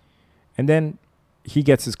him. And then he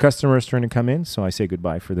gets his customers turn to come in, so I say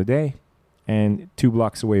goodbye for the day. And 2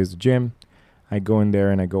 blocks away is the gym. I go in there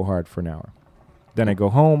and I go hard for an hour. Then I go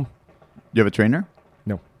home. You have a trainer?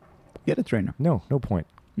 No. Get a trainer. No point.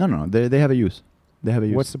 No. They have a use. They have a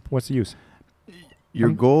use. What's the use? Your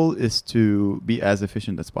goal is to be as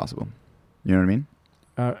efficient as possible. You know what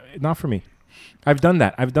I mean? Not for me. I've done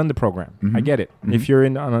that. I've done the program. I Mhm. get it. Mhm. If you're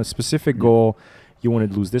on a specific goal, You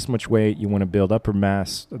want to lose this much weight. You want to build upper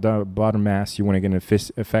mass, the bottom mass. You want to get an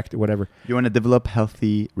effect, whatever. You want to develop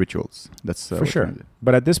healthy rituals. That's For sure.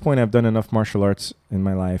 But at this point, I've done enough martial arts in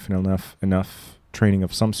my life and enough training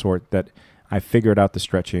of some sort that I figured out the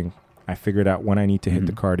stretching. I figured out when I need to hit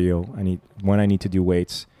the cardio. When I need to do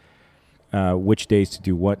weights, which days to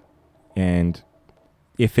do what, and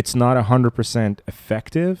if it's not 100%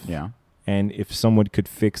 effective, and if someone could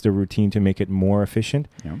fix the routine to make it more efficient,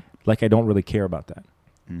 like I don't really care about that.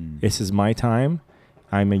 This is my time.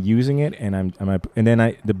 I'm using it, and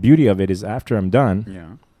the beauty of it is after I'm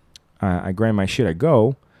done, I grab my shit. I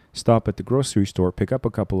go stop at the grocery store, pick up a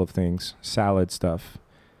couple of things, salad stuff.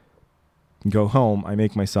 Go home. I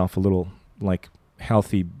make myself a little like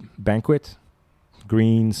healthy banquet,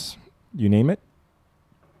 greens, you name it.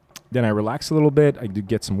 Then I relax a little bit. I do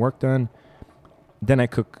get some work done. Then I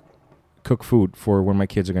cook food for when my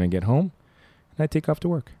kids are going to get home, and I take off to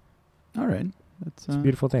work. All right. That's a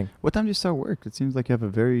beautiful thing. What time do you start work? It seems like you have a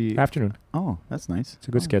very... Afternoon. Oh, that's nice. It's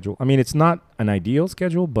a good schedule. I mean, it's not an ideal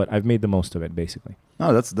schedule, but I've made the most of it, basically.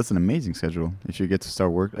 No, that's an amazing schedule. If you get to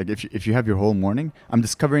start work, like if you have your whole morning. I'm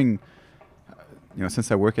discovering, since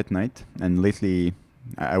I work at night, and lately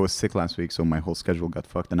I was sick last week, so my whole schedule got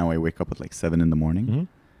fucked, and now I wake up at like 7 in the morning,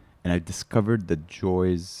 and I discovered the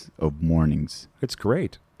joys of mornings. It's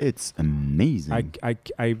great. It's amazing. I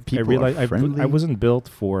realized I wasn't built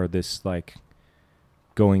for this, like,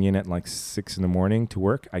 going in at like 6 in the morning to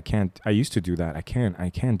work. I used to do that. I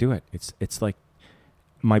can't do it. It's like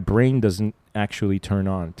my brain doesn't actually turn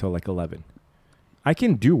on till like 11. I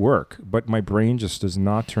can do work, but my brain just does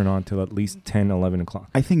not turn on till at least 10, 11 o'clock.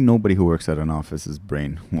 I think nobody who works at an office's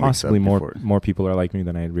brain possibly more people are like me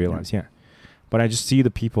than I realize. Yeah. But I just see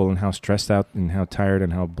the people and how stressed out and how tired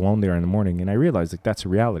and how blown they are in the morning. And I realize that that's a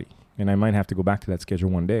reality. And I might have to go back to that schedule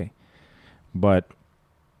one day. But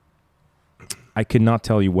I cannot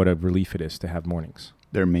tell you what a relief it is to have mornings.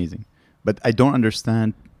 They're amazing. But I don't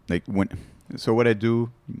understand, like, so what I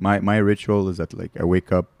do, my ritual is that, like, I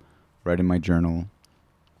wake up, write in my journal,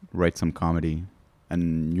 write some comedy,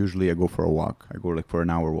 and usually I go for a walk. I go, like, for an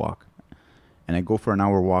hour walk. And I go for an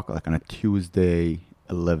hour walk, like, on a Tuesday,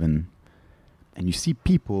 11. And you see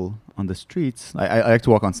people on the streets. I like to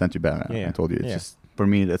walk on Saint-Hubert. Yeah. I told you. It's just, for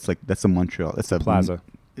me, that's a Montreal. It's a plaza.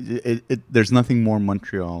 There's nothing more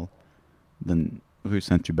Montreal than Rue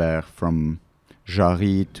Saint-Hubert from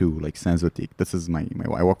Jarry to like Saint-Zotique. This is my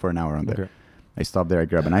I walk for an hour on there. Okay. I stop there. I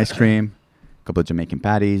grab an ice cream, a couple of Jamaican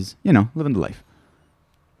patties. Living the life.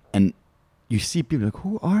 And you see people like,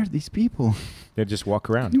 who are these people? They just walk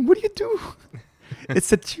around. What do you do?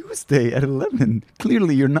 It's a Tuesday at 11.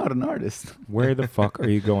 Clearly, you're not an artist. Where the fuck are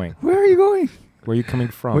you going? Where are you going? Where are you coming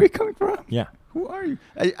from? Where are you coming from? Yeah. Who are you?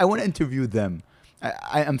 I want to interview them.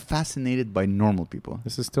 I am fascinated by normal people.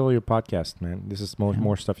 This is still your podcast, man. This is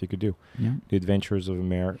more stuff you could do. Yeah. The Adventures of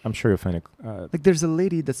Amer. I'm sure you'll find it. Like there's a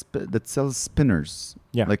lady that sells spinners.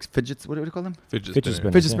 Yeah. Like fidgets. What do you call them? Fidget spinners.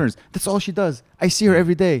 Fidget spinners. That's all she does. I see her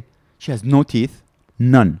every day. She has no teeth.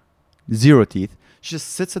 None. 0 teeth. She just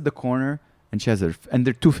sits at the corner and she has her... And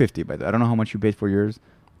they're $2.50 by the way. I don't know how much you paid for yours,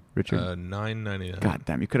 Richard. $9.99. God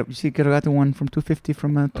damn, you could have gotten one from $2.50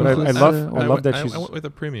 from a... But I love that she's... I went with a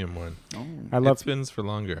premium one. Oh. It spins for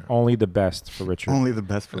longer. Only the best for Richard. Only the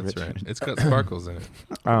best for That's Richard. right. It's got sparkles in it.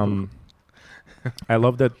 I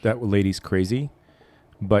love that lady's crazy,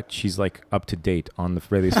 but she's like up to date on the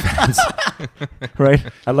latest fans. Right?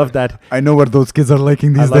 I love that. I know what those kids are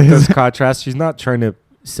liking these days. I love days. those contrasts. She's not trying to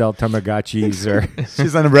sell Tamagotchis or...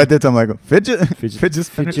 She's on Reddit. I'm like,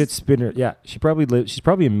 fidget spinner. Yeah, she's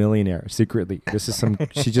probably a millionaire secretly. This is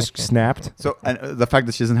she just snapped. So the fact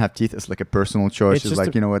that she doesn't have teeth is like a personal choice. It's She's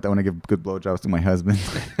like, you know what? I want to give good blowjobs to my husband.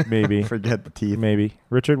 Maybe. Forget the teeth. Maybe.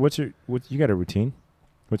 Richard, you got a routine?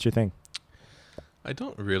 What's your thing? I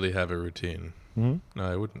don't really have a routine. Mm-hmm.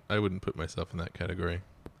 No, I wouldn't put myself in that category.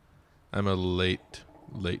 I'm a late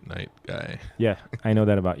night guy. Yeah, I know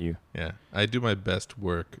that about you. Yeah, I do my best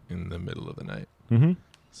work in the middle of the night. Mm-hmm.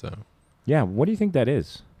 So. Yeah, what do you think that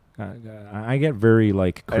is? I get very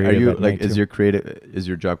like creative. Are you like is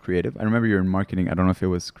your job creative? I remember you're in marketing. I don't know if it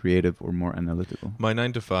was creative or more analytical. My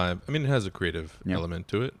 9 to 5. I mean, it has a creative element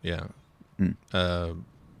to it. Yeah.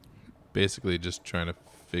 Basically, just trying to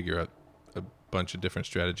figure out a bunch of different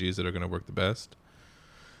strategies that are going to work the best.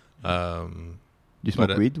 You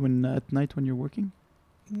smoke weed at night when you're working?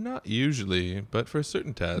 Not usually, but for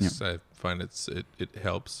certain tasks, I find it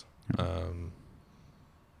helps.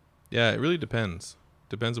 It really depends.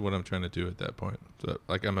 Depends on what I'm trying to do at that point. So,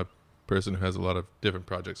 like, I'm a person who has a lot of different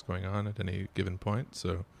projects going on at any given point.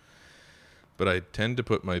 So, but I tend to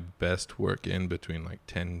put my best work in between like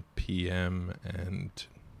 10 p.m. and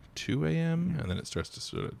 2 a.m. and then it starts to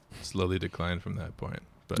sort of slowly decline from that point.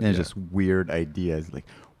 But And just weird ideas like,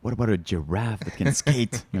 what about a giraffe that can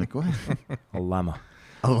skate? You're like, what? A llama.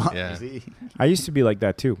 Yeah. See? I used to be like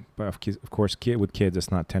that too, but of course, with kids,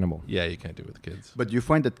 it's not tenable. Yeah, you can't do it with kids. But do you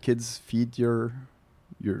find that kids feed your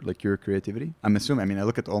creativity? I'm assuming. I mean, I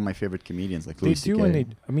look at all my favorite comedians like They Louis do, C.K.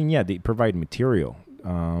 and they provide material.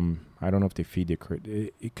 I don't know if they feed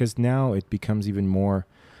you because now it becomes even more.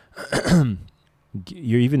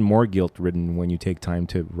 You're even more guilt-ridden when you take time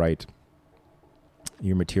to write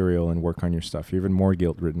your material and work on your stuff. You're even more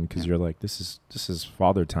guilt-ridden because you're like, this is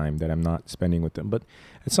father time that I'm not spending with them. But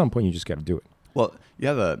at some point, you just got to do it. Well, you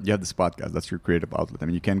have this podcast. That's your creative outlet. I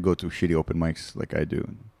mean, you can't go to shitty open mics like I do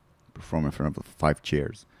and perform in front of 5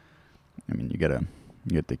 chairs. I mean, you gotta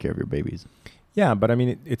take care of your babies. Yeah, but I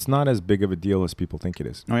mean, it's not as big of a deal as people think it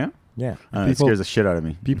is. Oh, yeah? Yeah. It scares the shit out of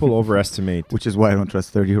me. People overestimate. Which is why I don't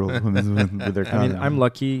trust 30-year-old women with their I comedy. mean, I'm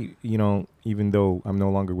lucky, even though I'm no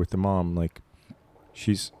longer with the mom, like,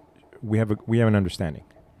 we have an understanding,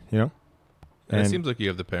 And it And seems like you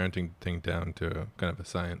have the parenting thing down to kind of a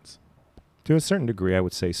science. to a certain degree, I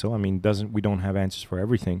would say so. I mean, we don't have answers for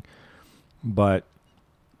everything, but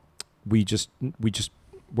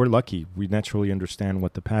we're lucky. We naturally understand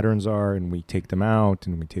what the patterns are, and we take them out,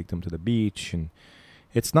 and we take them to the beach, and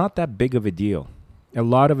it's not that big of a deal. A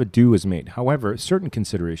lot of ado is made. However, certain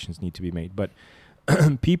considerations need to be made, but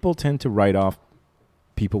people tend to write off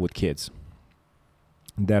people with kids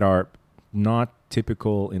that are not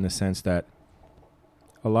typical in the sense that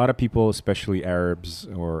a lot of people, especially Arabs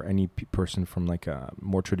or any person from like a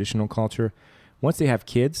more traditional culture, once they have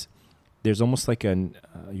kids, there's almost like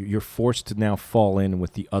you're forced to now fall in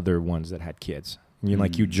with the other ones that had kids.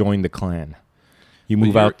 And you join the clan. You But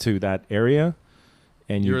move out to that area,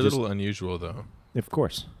 and You're a little unusual, though. Of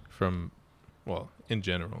course. In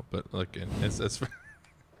general, but like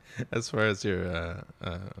as far as your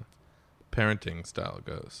parenting style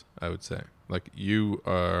goes, I would say like you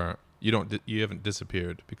haven't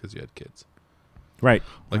disappeared because you had kids, Right.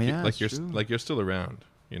 Like true. you're still around.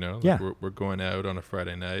 Like Yeah. we're going out on a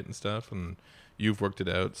Friday night and stuff, and you've worked it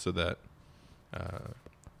out so that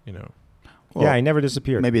Well, I never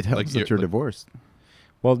disappeared. Maybe it helps Like that you're divorced.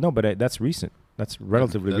 Well, no, but that's recent. That's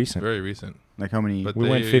relatively that's recent. very recent. Like how many? But We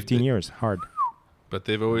went 15 years hard. But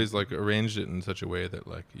they've always like arranged it in such a way that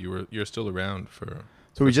like you're still around for.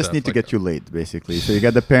 So we for just stuff need to like get that. you laid, basically. So you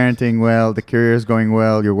got the parenting well, the career's going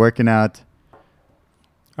well, you're working out.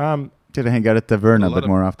 Should hang out at Taverna a bit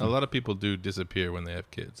more often. A lot of people do disappear when they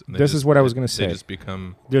have kids. And This is what I was gonna say. They just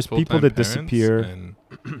become. There's people full-time that parents disappear. and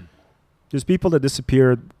There's people that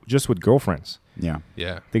disappear just with girlfriends. Yeah.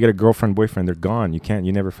 yeah, They get a girlfriend, boyfriend, they're gone.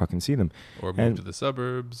 You never fucking see them. or move And to the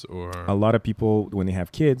suburbs, or A lot of people, when they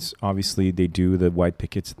have kids, obviously they do the white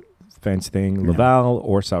pickets fence thing, Yeah. Laval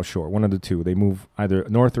or South Shore, one of the two. They move either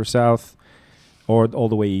north or south, or all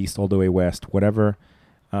the way east, all the way west, whatever.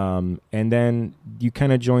 And then you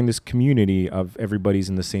kind of join this community of everybody's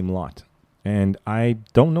in the same lot. And I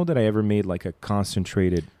don't know that I ever made like a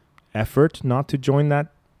concentrated effort not to join that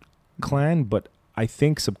clan, but I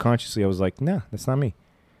think subconsciously I was like, nah, that's not me.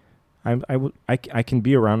 I can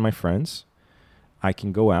be around my friends. I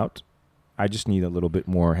can go out. I just need a little bit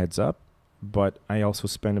more heads up. But I also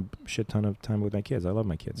spend a shit ton of time with my kids. I love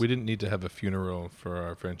my kids. we didn't need to have a funeral for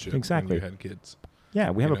our friendship Exactly. when you had kids. Yeah,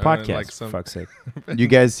 we have You a know, and podcast, like for some- fuck's sake. You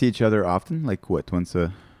guys see each other often? Like what? Once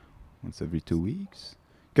every 2 weeks?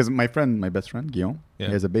 Because my best friend, Guillaume, Yeah.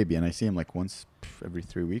 he has a baby, and I see him like once every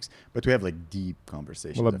 3 weeks. But we have like deep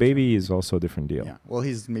conversations. Well, a baby is also a different deal. Yeah. Well,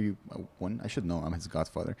 he's maybe one. I should know. I'm his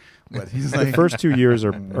godfather. But he's The like first 2 years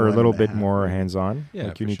are One a little and a bit half, more right? hands-on. Yeah,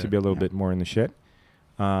 like you for need to sure. be a little Yeah. bit more in the shit.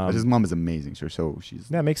 But his mom is amazing, sir. So she's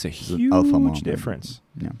That makes a she's an alpha mom, huge right? difference.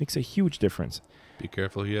 Yeah. Makes a huge difference. Be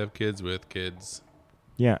careful who you have kids with. Kids.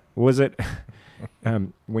 Yeah. Was it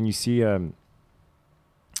when you see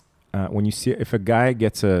if a guy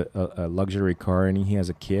gets a luxury car and he has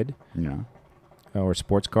a kid Yeah. or a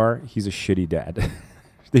sports car, he's a shitty dad.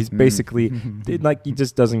 He's basically like he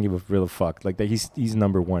just doesn't give a real fuck. Like that he's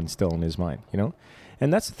number one still in his mind, you know.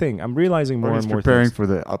 And that's the thing. I'm realizing more Or he's and more preparing things. for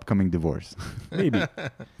the upcoming divorce. Maybe.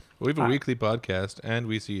 We have a I- weekly podcast, and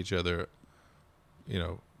we see each other.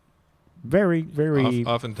 Very, very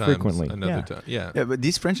oftentimes frequently. another Yeah. time. Yeah. Yeah, but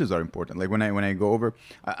these friendships are important. Like when I go over,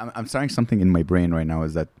 I'm starting something in my brain right now.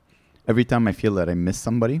 Is that every time I feel that I miss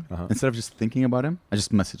somebody, Uh-huh. instead of just thinking about him, I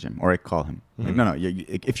just message him or I call him. Like, Mhm. no,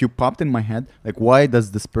 if you popped in my head, like why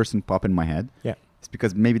does this person pop in my head? Yeah. It's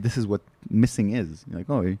because maybe this is what missing is. You're like,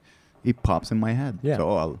 oh, he pops in my head. Yeah.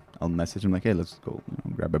 So I'll message him like, hey, let's go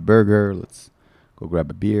grab a burger. Let's go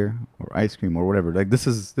grab a beer or ice cream or whatever. Like this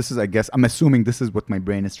is I guess I'm assuming this is what my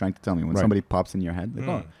brain is trying to tell me when somebody pops in your head. Like,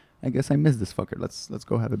 oh, I guess I missed this fucker. Let's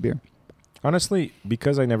go have a beer. Honestly,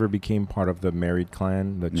 because I never became part of the married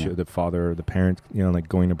clan, the father, the parent, like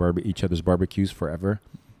going to each other's barbecues forever.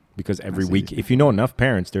 Because every week, if you know enough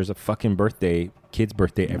parents, there's a fucking kid's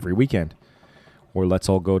birthday every weekend. Or let's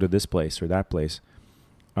all go to this place or that place.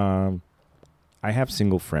 I have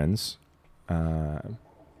single friends.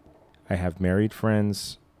 I have married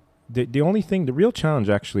friends. The only thing, the real challenge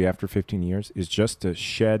actually after 15 years is just to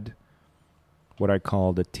shed what I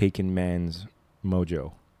call the taken man's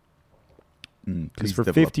mojo. Because for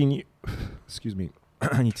 15 years... Excuse me.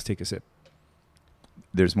 I need to take a sip.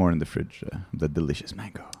 There's more in the fridge. The delicious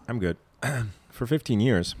mango. I'm good. For 15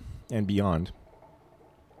 years and beyond,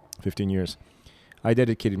 15 years, I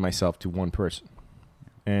dedicated myself to one person.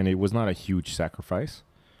 And it was not a huge sacrifice.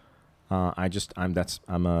 I'm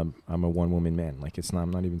a one-woman man. Like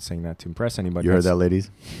I'm not even saying that to impress anybody. You heard that,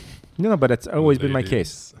 ladies? No, but it's always been my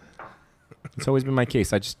case. It's always been my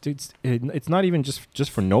case. It's not even just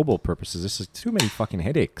for noble purposes. This is too many fucking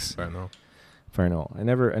headaches. Fair enough. I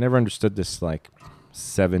never understood this, like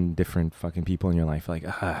 7 different fucking people in your life. Like,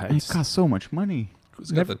 it costs so much money.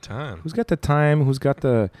 Who's got the time? Who's got the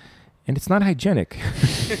time? And it's not hygienic.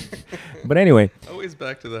 But anyway. Always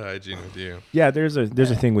back to the hygiene with you. Yeah, there's a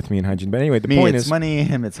thing with me in hygiene. But anyway, the point is... it's money,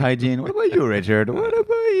 him it's hygiene. What about you, Richard? What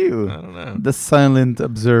about you? I don't know. The silent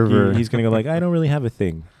observer. He's going to go like, I don't really have a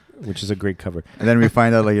thing, which is a great cover. And then we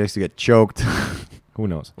find out like he used to get choked. Who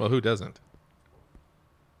knows? Well, who doesn't?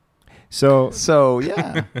 So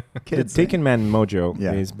yeah. The taken man mojo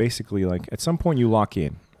is basically like at some point you lock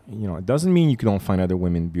in. It doesn't mean you don't find other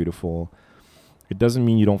women beautiful. It doesn't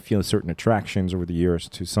mean you don't feel certain attractions over the years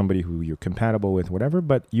to somebody who you're compatible with, whatever,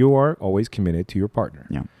 but you are always committed to your partner.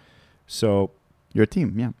 Yeah. So your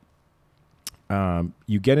team, yeah.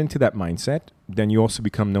 You get into that mindset, then you also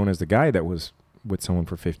become known as the guy that was with someone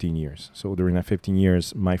for 15 years. So during that 15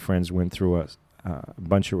 years, my friends went through a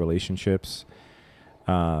bunch of relationships.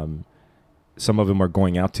 Some of them are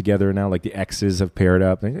going out together now, like the exes have paired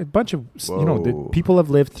up. A bunch of, people have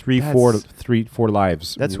lived three, four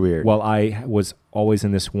lives. That's weird. While I was always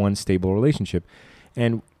in this one stable relationship.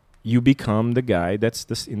 And you become the guy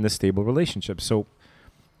that's in the stable relationship. So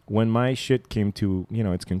when my shit came to,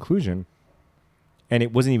 its conclusion, and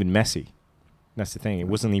it wasn't even messy. That's the thing. It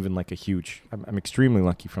wasn't even like a huge, I'm extremely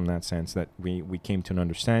lucky from that sense that we came to an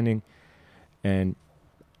understanding. And,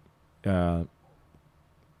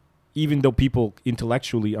 even though people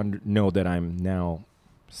intellectually know that I'm now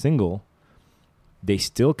single, they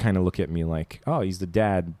still kind of look at me like, oh, he's the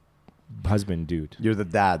dad, husband dude. You're the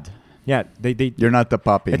dad. Yeah. You're not the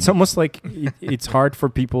puppy. It's almost like it's hard for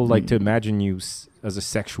people like to imagine you as a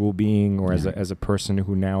sexual being or as a person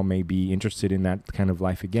who now may be interested in that kind of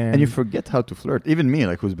life again. And you forget how to flirt. Even me,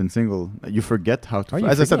 like who's been single, you forget how to flirt.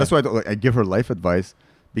 As I said, that's why I give her life advice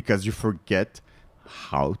because you forget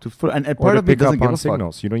how to flirt. And part of me doesn't give a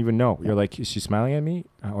signals. fuck. You don't even know. You're like, is she smiling at me?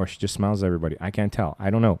 Or she just smiles at everybody? I can't tell. I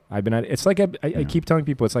don't know. I've been at it's like I keep telling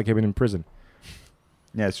people it's like I've been in prison.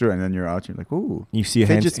 Yeah, it's true. And then you're out, you're like, ooh. You see a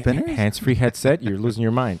hands-free headset, you're losing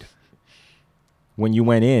your mind. When you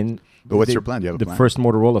went in... But what's your plan? Do you have a plan? The first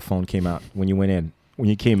Motorola phone came out when you went in. When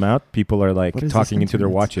you came out, people are like talking into their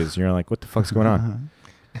watches. You're like, what the fuck's going on?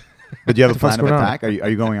 But do you have a plan of attack? Are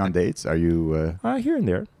you going on dates? Are you... Here and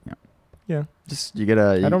there. Yeah. Just you get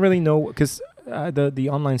a... I don't really know because the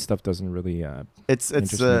online stuff doesn't really... It's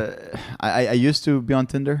I used to be on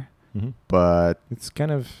Tinder, but... It's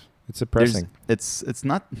kind of... It's depressing. It's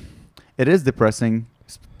not... It is depressing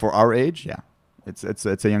for our age, yeah. It's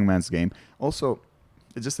a young man's game. Also,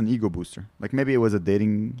 it's just an ego booster. Like maybe it was a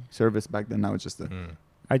dating service back then. Now it's just a...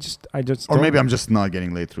 I just or maybe I'm just not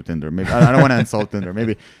getting laid through Tinder. Maybe I don't want to insult Tinder.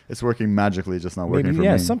 Maybe it's working magically, just not working for me.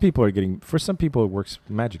 Yeah, some people are getting... For some people, it works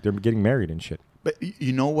magic. They're getting married and shit. But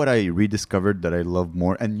you know what I rediscovered that I love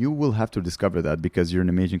more? And you will have to discover that because you're an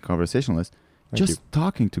amazing conversationalist. Just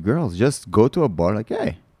talking to girls. Just go to a bar like,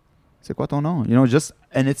 hey, c'est quoi ton nom?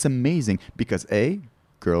 And it's amazing because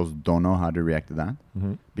girls don't know how to react to that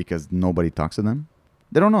because nobody talks to them.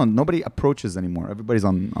 They don't know. Nobody approaches anymore. Everybody's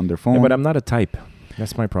on their phone. Yeah, but I'm not a type.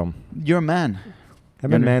 That's my problem. You're a man.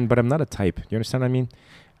 I'm a man, but I'm not a type. You understand what I mean?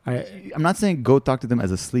 I'm not saying go talk to them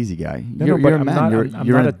as a sleazy guy. You're a man.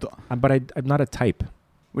 I'm not a type.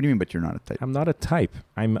 What do you mean, but you're not a type? I'm not a type.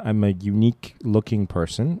 I'm a unique looking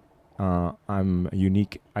person. I'm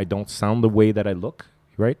unique. I don't sound the way that I look,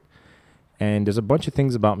 right? And there's a bunch of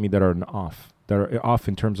things about me that are off. That are off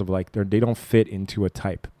in terms of like they don't fit into a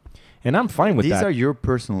type. And I'm fine with These that. are your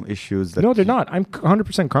personal issues. That No, they're not. I'm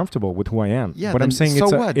 100% comfortable with who I am. Yeah, but I'm then saying so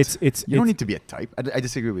it's what? it's You don't need to be a type. I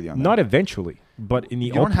disagree with you on that. not eventually, but in the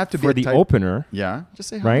You don't have to be for a the type. opener, Yeah, just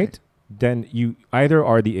say hi. right? Then you either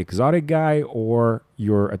are the exotic guy or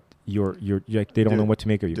you're like they don't know Dude, what to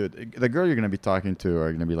make of you. Dude, the girl you're gonna be talking to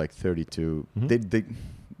are gonna be like 32. Mhm. They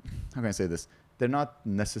how can I say this? They're not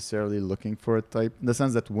necessarily looking for a type in the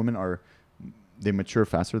sense that women they mature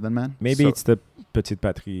faster than men. Maybe So it's the petite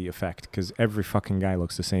patrie effect because every fucking guy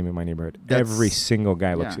looks the same in my neighborhood. That's- Every single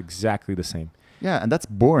guy looks yeah. exactly the same. yeah, and that's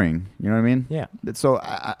boring. You know what I mean? Yeah. So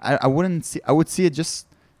I wouldn't see. I would see it just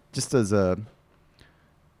as a.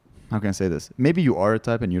 How can I say this? Maybe you are a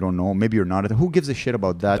type and you don't know. Maybe you're not a type. Who gives a shit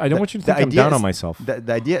about that? I don't want you to think I'm idea down is- on myself.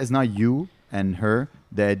 The idea is not you and her.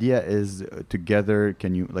 The idea is together.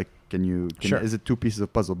 Can you? Sure. Is it two pieces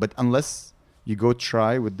of puzzle? But unless you go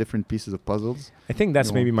try with different pieces of puzzles, I think that's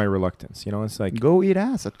you maybe won't. my reluctance. You know, it's like go eat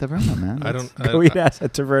ass at Taverna, man. I don't. go eat ass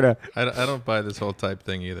at Taverna. I don't buy this whole type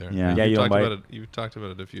thing either. Yeah. Yeah, you don't talked buy about it. You've talked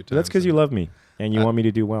about it a few times. But that's because you and love me and you I- want me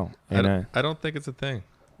to do well. And I don't think it's a thing.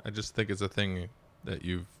 I just think it's a thing that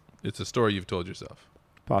it's a story you've told yourself.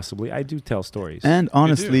 possibly I do tell stories. And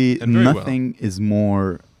honestly, and very well. nothing is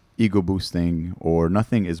more ego boosting, or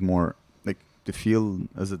nothing is more like to feel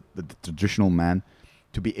as the traditional man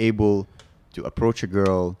to be able to approach a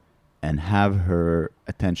girl and have her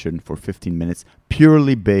attention for 15 minutes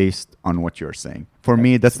purely based on what you're saying. For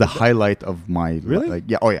me, that's the highlight of my Really? like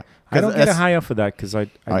yeah, oh yeah. I don't 'Cause get a that's- high off of that because I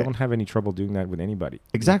I- don't have any trouble doing that with anybody.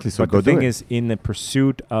 Exactly. So But go the thing do it. is, in the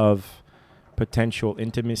pursuit of potential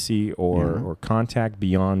intimacy or contact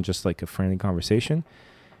beyond just like a friendly conversation,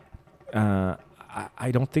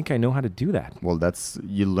 I don't think I know how to do that. Well, that's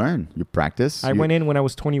you learn, you practice. I went in when I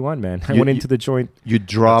was 21, man. I you- went into the joint. You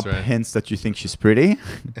drop That's right. hints that you think she's pretty,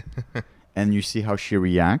 and you see how she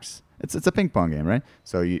reacts. It's a ping pong game, right?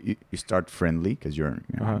 So you start friendly because you're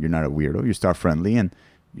not a weirdo. You start friendly and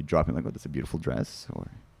you drop in like, "Oh, that's a beautiful dress," or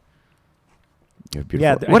 "You have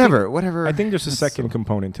beautiful." Yeah, whatever. I think there's a That's second so-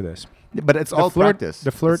 component to this. but it's all practice.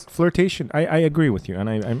 The flirtation. I agree with you, and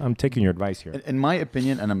I'm taking your advice here. In my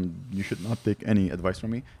opinion, and you should not take any advice from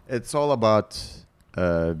me. It's all about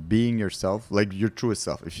being yourself, like your truest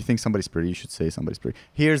self. If you think somebody's pretty, you should say somebody's pretty.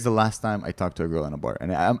 Here's the last time I talked to a girl in a bar,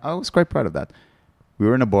 and I was quite proud of that. We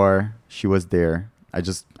were in a bar. She was there. I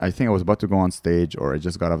think I was about to go on stage, or I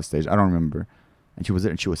just got off a stage. I don't remember. And she was there,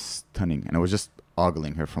 and she was stunning. And I was just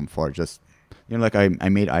ogling her from far. Just, like I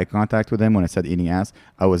made eye contact with him when I said eating ass.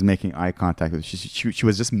 I was making eye contact with her. She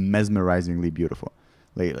was just mesmerizingly beautiful.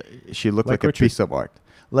 Like she looked like Richard. a piece of art.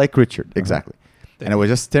 Like Richard, exactly. And I was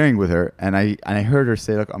just staring with her, and I heard her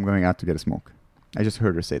say, "Look, I'm going out to get a smoke." I just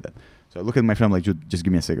heard her say that. So I look at my friend like, "Jude, just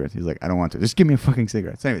give me a cigarette." He's like, "I don't want to. Just give me a fucking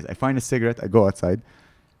cigarette." So anyways, I find a cigarette. I go outside,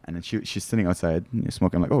 and then she's sitting outside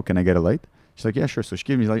smoking. I'm like, "Oh, can I get a light?" She's like, "Yeah, sure." So she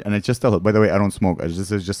gives me a light, and I just tell her, "By the way, I don't smoke.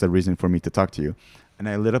 This is just a reason for me to talk to you." And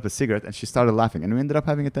I lit up a cigarette, and she started laughing, and we ended up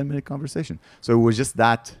having a 10-minute conversation. So it was just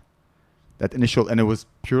that initial, and it was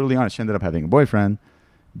purely honest. She ended up having a boyfriend,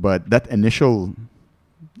 but that initial.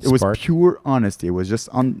 It was Spark. pure honesty. It was just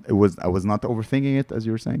I was not overthinking it, as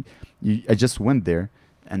you were saying. I just went there,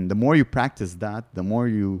 and the more you practice that, the more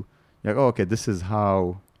you're like, "Oh, okay, this is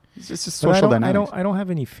how." It's just But social dynamics. I don't have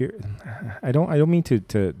any fear. I don't mean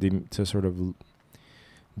to sort of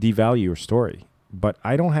devalue your story, but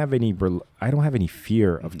I don't have any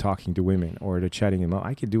fear of talking to women or to chatting them out.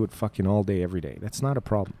 I could do it fucking all day, every day. That's not a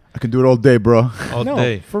problem. I can do it all day, bro. All no,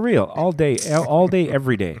 day. for real, all day,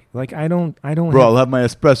 every day. Like I don't. Bro, I'll have my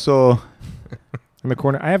espresso, in the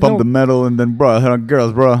corner. I have pump no the metal, and then, bro, I'll hit on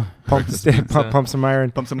girls, bro. pump some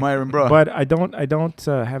iron. Pump some iron, bro. But I don't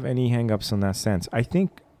have any hang-ups in that sense. I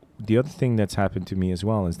think the other thing that's happened to me as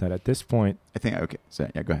well is that at this point, I think, okay, so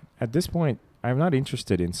yeah, go ahead. I'm not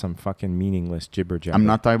interested in some fucking meaningless jibber jabber. I'm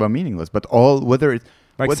not talking about meaningless, but whether it's...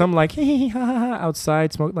 Like what- some like hey, ha, ha, ha,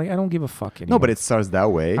 outside smoke. Like I don't give a fuck anymore. No, but it starts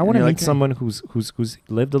that way. I want to meet like, someone who's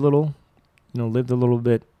lived a little, lived a little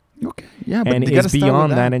bit, Okay, yeah, but and you gotta is start beyond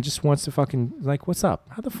with that and just wants to fucking like, what's up?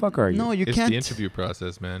 How the fuck are you? No, you It's can't... the interview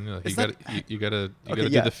process, man. You It's gotta not- you gotta Okay, do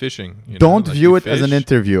yeah. the fishing. Don't Like view you it as an fish.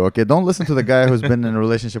 interview, okay? Don't listen to the guy who's been in a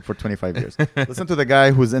relationship for 25 years. Listen to the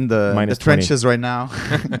guy who's in the Minus 20. trenches right now,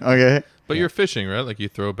 okay? But you're fishing, right? Like you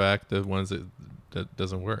throw back the ones that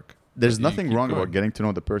doesn't work. There's You nothing keep wrong going. about getting to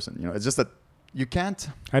know the person. It's just that you can't...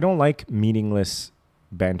 I don't like meaningless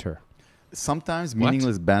banter. Sometimes What?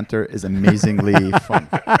 meaningless banter is amazingly fun.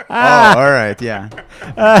 Oh, all right, yeah.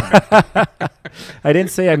 I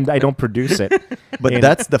didn't say I don't produce it. But And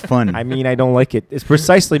that's the fun. I mean, I don't like it. It's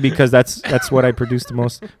precisely because that's what I produce the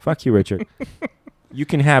most. Fuck you, Richard. You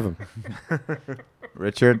can have him.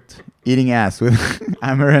 Richard eating ass with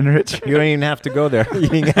Amer and Richard. You don't even have to go there.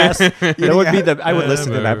 Eating ass. That would be the. I would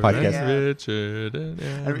listen to that podcast. And Richard and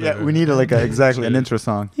Amer. Yeah, we need exactly an intro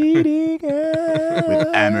song. Eating ass With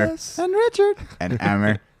Amer and Richard and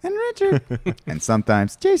Amer and Richard and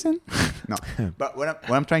sometimes Jason. No, but what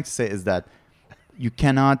I'm trying to say is that you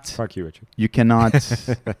cannot. Fuck you, Richard. You cannot.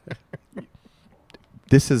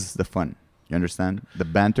 This is the fun. You understand the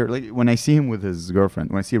banter? Like when I see him with his girlfriend,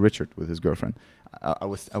 when I see Richard with his girlfriend, I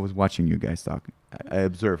was watching you guys talk. I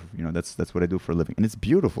observe. That's what I do for a living, and it's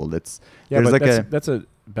beautiful. There's but like that's a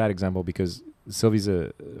bad example because Sylvie's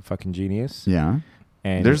a fucking genius. Yeah.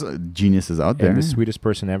 And there's geniuses out there. And the sweetest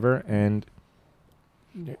person ever, and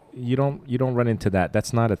you don't run into that.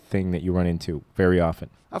 That's not a thing that you run into very often.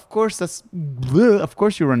 Of course, of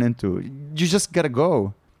course you run into. You just gotta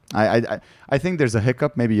go. I think there's a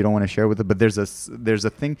hiccup. Maybe you don't want to share with it, but there's a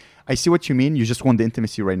thing. I see what you mean. You just want the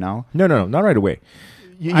intimacy right now. No, not right away.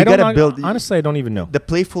 You gotta build. Honestly, I don't even know the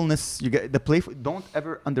playfulness. You get the playful. Don't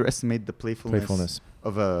ever underestimate the playfulness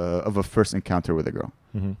of a first encounter with a girl.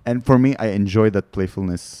 Mm-hmm. And for me, I enjoy that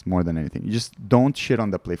playfulness more than anything. You just don't shit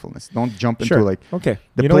on the playfulness. Don't jump into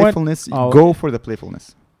the playfulness. Go for the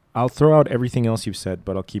playfulness. I'll throw out everything else you've said,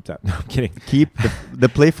 but I'll keep that. No, I'm kidding. Keep the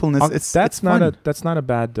playfulness. That's not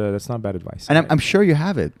bad advice. And I'm sure you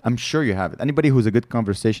have it. Anybody who's a good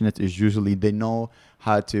conversationalist is usually they know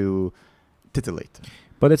how to titillate.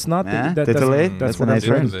 But it's not titillate. That's what I'm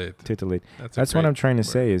trying to titillate. That's what I'm trying to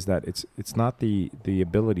say is that it's not the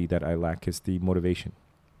ability that I lack; it's the motivation.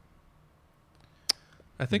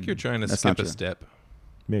 I think you're trying to skip a step.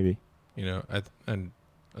 Maybe.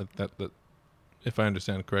 That if I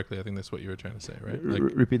understand correctly, I think that's what you were trying to say, right? Like,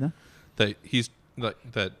 repeat that. That he's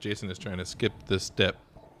that Jason is trying to skip the step.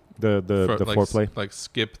 The foreplay.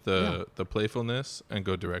 Skip the playfulness and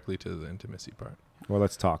go directly to the intimacy part. Well,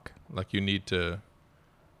 let's talk. Like you need to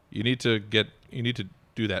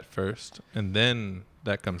do that first, and then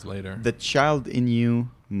that comes later. The child in you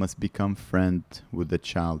must become friend with the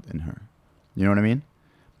child in her. You know what I mean?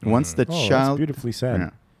 Once the child, that's beautifully said. Yeah.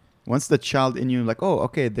 Once the child in you, like,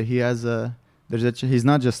 he's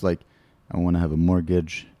not just like, I want to have a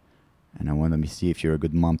mortgage, and I want to see if you're a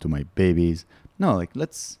good mom to my babies. No, like,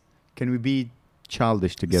 can we be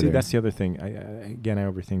childish together? See, that's the other thing. I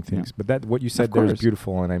overthink things. Yeah. But what you said there is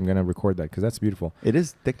beautiful, and I'm going to record that because that's beautiful. It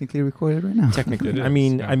is technically recorded right now. Technically. I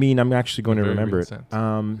mean, I'm actually going to remember it.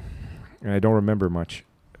 And I don't remember much.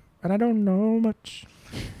 And I don't know much.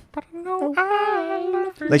 But I know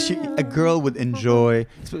like a girl would enjoy,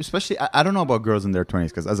 especially, I don't know about girls in their 20s,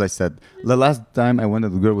 because as I said, the last time I went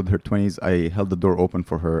with a girl with her 20s, I held the door open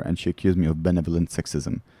for her, and she accused me of benevolent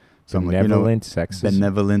sexism. So benevolent sexism.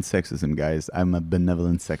 Benevolent sexism, guys. I'm a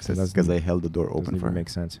benevolent sexist because I held the door open for her.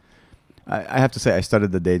 Makes sense. I have to say, I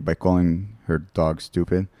started the date by calling her dog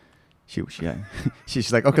stupid.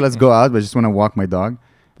 She's like, okay, let's go out, but I just want to walk my dog.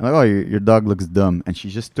 I'm like, oh, your dog looks dumb. And she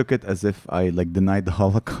just took it as if I denied the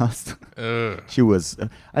Holocaust. She was,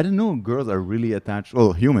 I don't know, girls are really attached.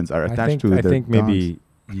 Well, humans are attached to their dogs. I think maybe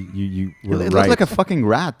you were right. It looked like a fucking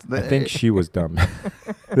rat. I think she was dumb.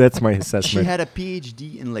 That's my assessment. She had a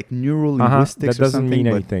PhD in neural linguistics that doesn't mean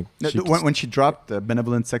anything. When she dropped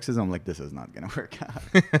benevolent sexism, I'm like, this is not going to work out.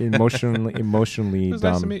 Emotionally dumb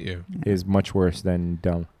nice to meet you. Is much worse than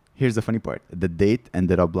dumb. Here's the funny part. The date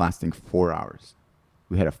ended up lasting 4 hours.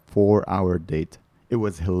 We had a 4-hour date. It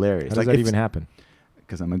was hilarious. How does that even happen?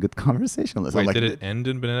 Because I'm a good conversationalist. Wait, did it end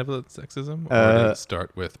in benevolent sexism? Or did it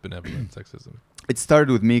start with benevolent sexism? It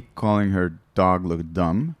started with me calling her dog look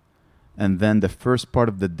dumb. And then the first part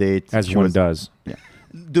of the date... As one does. Yeah.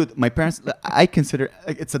 Dude, my parents... I consider...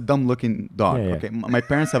 it's a dumb-looking dog. Yeah. Okay. My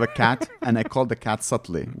parents have a cat, and I call the cat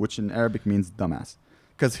Satli, which in Arabic means dumbass.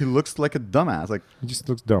 Because he looks like a dumbass. He just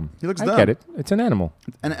looks dumb. He looks dumb. I get it. It's an animal.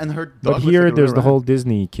 And her dog. But here, there's the whole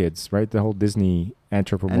Disney kids, right? The whole Disney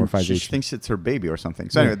anthropomorphization. And she thinks it's her baby or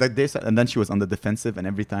something. So anyway, and then she was on the defensive. And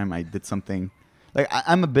every time I did something,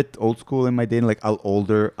 I'm a bit old school in my dating. Like I'll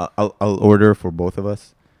order for both of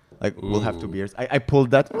us. We'll have 2 beers. I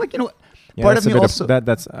pulled that. I'm like, part of me also.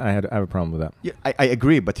 I have a problem with that. Yeah, I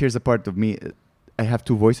agree. But here's a part of me. I have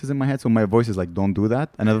 2 voices in my head. So my voice is like, don't do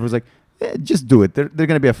that. And the other was like, just do it. There's going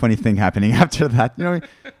to be a funny thing happening after that.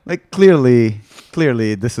 Clearly,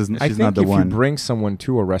 this is. She's not the one. I think if you bring someone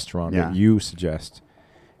to a restaurant that you suggest,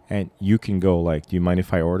 and you can go do you mind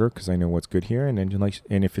if I order? Because I know what's good here. And then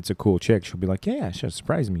and if it's a cool chick, she'll be like, yeah, she'll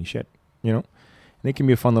surprise me, shit. And it can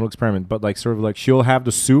be a fun little experiment. But she'll have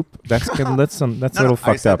the soup. That's a little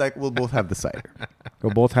fucked up. I said we'll both have the cider.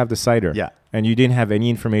 We'll both have the cider. Yeah. And you didn't have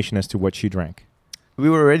any information as to what she drank. We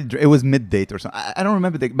were already. It was mid-date or something. I don't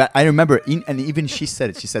remember, but I remember. And even she said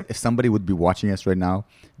it. She said if somebody would be watching us right now,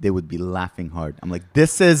 they would be laughing hard. I'm like,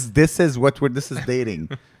 this is what this is dating.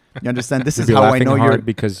 You understand? This is You'd be how I laughing know hard you're.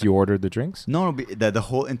 because you ordered the drinks. No, the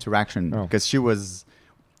whole interaction Oh. because she was.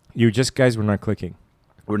 You just guys were not clicking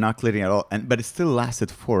We're not clearing at all, but it still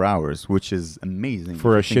lasted 4 hours, which is amazing.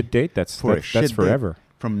 for a I think shit date. That's forever.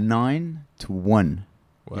 From 9 to 1.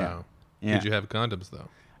 Wow. Yeah. Did you have condoms though?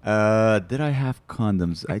 Did I have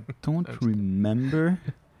condoms? I don't remember.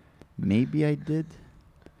 Maybe I did.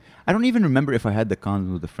 I don't even remember if I had the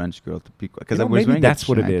condoms with the French girl to be because I was maybe wearing that's a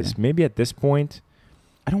what it jacket. is. Maybe at this point,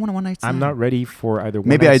 I don't want a one night stand. I'm not ready for either.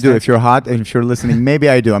 Maybe I do. If you're hot and if you're listening, maybe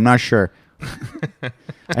I do. I'm not sure.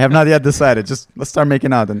 I have not yet decided. Just let's start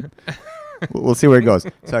making out and we'll see where it goes.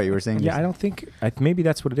 Sorry, you were saying. Yeah, I don't think. Maybe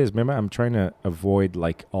that's what it is. Remember, I'm trying to avoid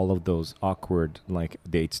like all of those awkward like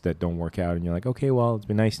dates that don't work out, and you're like, okay, well, it's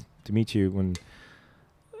been nice to meet you, when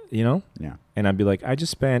Yeah. and I'd be like, I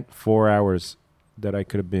just spent 4 hours that I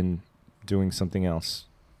could have been doing something else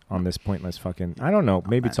on this pointless fucking. I don't know.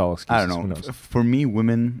 Maybe it's all excuses. I don't know. Who knows? For me,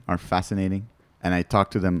 women are fascinating, and I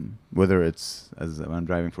talk to them whether it's as I'm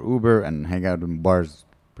driving for Uber and hang out in bars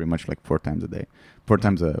pretty much like 4 times a day, 4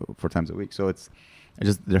 times a week. So it's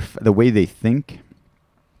just the way they think.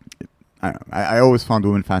 I don't know. I always found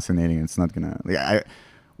women fascinating. It's not gonna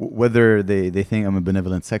whether they think I'm a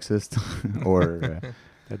benevolent sexist or.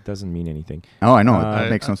 That doesn't mean anything. Oh, I know. That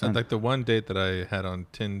makes no sense. Like the one date that I had on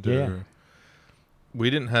Tinder, Yeah. we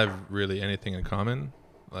didn't have really anything in common,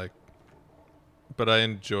 but I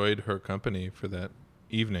enjoyed her company for that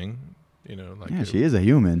evening. Yeah, she is a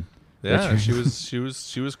human. Yeah, she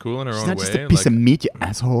was cool in her She's own not way. just a piece of meat, you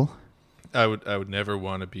asshole. I would never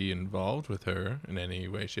want to be involved with her in any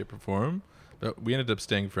way, shape, or form. But we ended up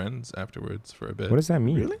staying friends afterwards for a bit. What does that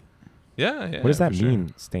mean? Really? Yeah. What does that for sure.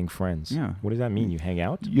 mean? Staying friends. Yeah. What does that mean? You hang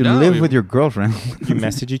out? You No, live we- with your girlfriend. You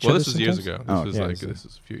message each Well, other. this was years sometimes? ago. Oh, This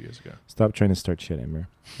was a few years ago. Stop trying to start shit, Amer.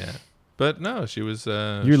 Yeah, but no, she was.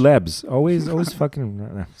 Your lebs always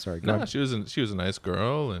fucking. Sorry. Go No, on. she was a nice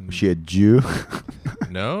girl, and Was she a Jew?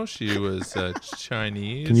 no, she was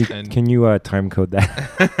Chinese. Can you time code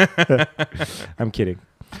that? I'm kidding.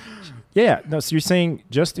 Yeah. No. So you're saying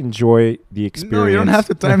just enjoy the experience. No, you don't have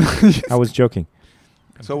to time. I was joking.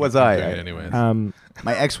 So was I. Okay, anyways.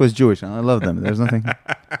 My ex was Jewish, and I love them. There's nothing. Not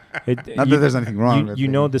that there's anything wrong. with You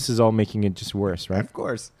it. know this is all making it just worse, right? Of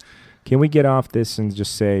course. Can we get off this and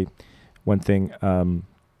just say one thing?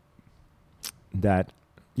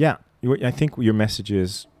 I think your message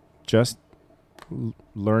is just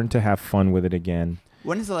learn to have fun with it again.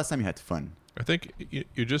 When is the last time you had fun? I think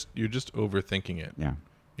you're just overthinking it. Yeah.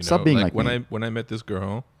 You Stop know, being like when me. I met this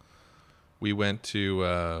girl, we went to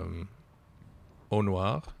Au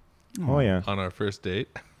Noir Oh yeah, on our first date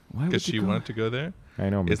Why would because you she go? wanted to go there. I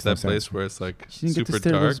know. It's makes that no place sense. where it's like She didn't get super to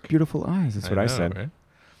stare at those dark. beautiful eyes. That's what I said. Right?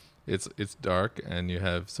 It's dark, and you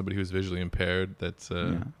have somebody who's visually impaired that's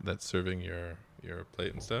serving your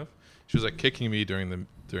plate and stuff. She was like kicking me during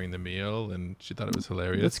the meal, and she thought it was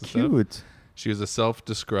hilarious. That's and stuff. cute. She was a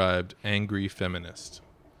self-described angry feminist,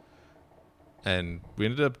 and we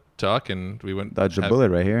ended up talking. We went Dodge a bullet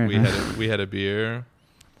right here. We had a beer.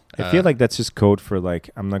 I feel like that's just code for like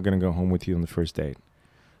I'm not gonna go home with you on the first date.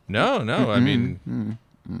 No. I mean,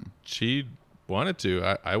 Mm. she wanted to.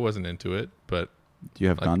 I wasn't into it, but Do you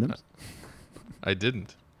have like, condoms? I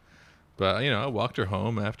didn't. But I walked her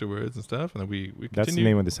home afterwards and stuff, and then we continued. That's the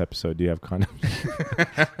name of this episode. Do you have condoms?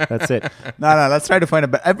 That's it. No. Let's try to find it.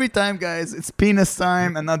 But every time, guys, it's penis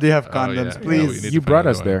time, and now do you have Oh, condoms? yeah. Please. Yeah, we need You to brought find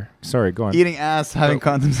us another one. there. Sorry, go on. Eating ass, having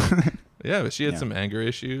Well- condoms. Yeah, but she had Yeah. some anger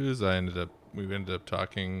issues. We ended up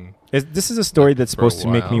talking, This is a story that's For a supposed to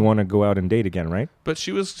make me while. want to go out and date again, right? but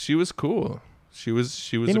she was cool. She was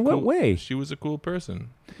In a what cool, way? She was a cool person.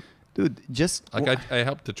 Dude, just Like I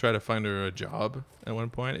helped to try to find her a job at one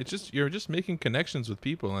point. It's just you're just making connections with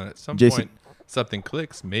people, and at some Jason- point something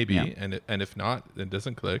clicks, maybe, Yeah. and if not, it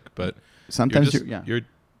doesn't click. But sometimes you're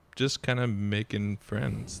just kind of making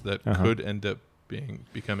friends that Uh-huh. could end up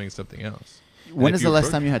becoming something else. When if is you the last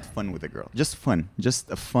approach- time you had fun with a girl? Just fun. Just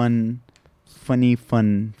a funny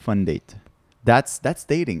date. That's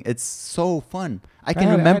dating. It's so fun. I can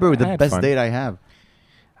remember I the had best fun. date I have.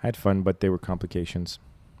 I had fun, but there were complications.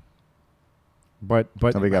 But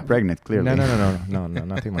Somebody got pregnant, clearly. No,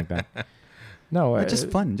 nothing like that. No, But just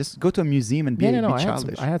fun. Just go to a museum and be, I be had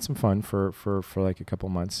childish. I had some fun for like a couple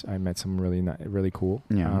months. I met some really cool.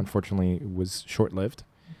 Yeah. Unfortunately, it was short lived.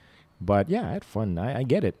 But yeah, I had fun. I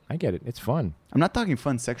get it. It's fun. I'm not talking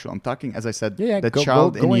fun sexual. I'm talking, as I said, Yeah, the go,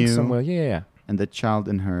 child go, going in you somewhere. Yeah. and the child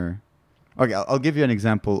in her. Okay, I'll give you an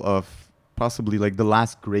example of possibly like the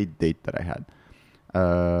last great date that I had.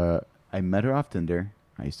 I met her off Tinder.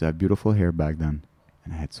 I used to have beautiful hair back then,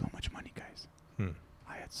 and I had so much money, guys.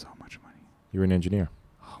 I had so much money. You're an engineer.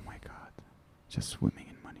 Oh my god, just swimming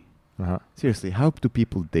in money. Uh-huh. Seriously, how do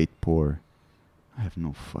people date poor? I have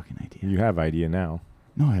no fucking idea. You have idea now.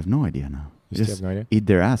 No, I have no idea now. You still have no idea? Eat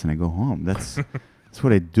their ass and I go home. That's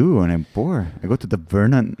what I do when I'm poor. I go to the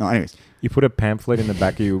Vernon. No, anyways. You put a pamphlet in the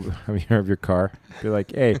back of your car. Be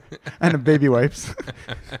like, hey. And a baby wipes.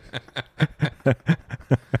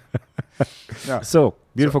 No. So,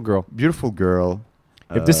 beautiful girl. Beautiful girl.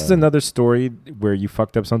 If this is another story where you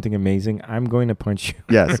fucked up something amazing, I'm going to punch you.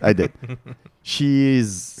 Yes, I did.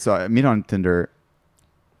 So I meet on Tinder.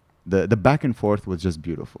 The back and forth was just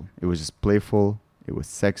beautiful. It was just playful. It was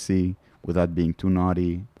sexy without being too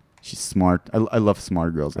naughty. She's smart. I love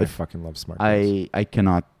smart girls. I fucking love smart girls. I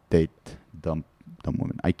cannot date dumb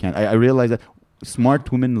women. I can't. I realize that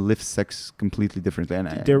smart women live sex completely differently. And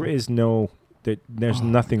there's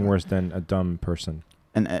nothing worse than a dumb person.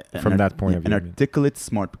 From that point of view. And articulate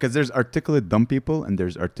smart. Because there's articulate dumb people and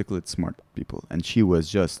there's articulate smart people. And she was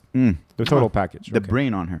just... the total package. The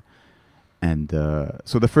brain on her. And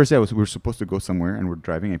so the first day we were supposed to go somewhere and we're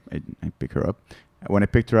driving. I pick her up. When I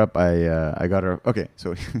picked her up, I got her... Okay,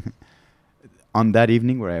 so on that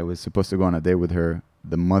evening where I was supposed to go on a date with her,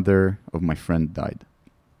 the mother of my friend died.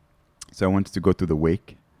 So I wanted to go to the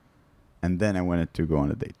wake. And then I wanted to go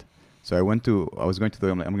on a date. So I was going to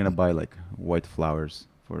I'm going to buy like white flowers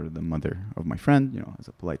for the mother of my friend, as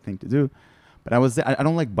a polite thing to do. But I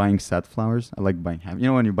don't like buying sad flowers. I like buying happy.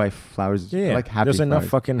 When you buy flowers, I like happy There's flowers. enough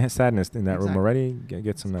fucking sadness in that room already.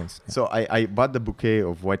 Get some nice. Yeah. So I bought the bouquet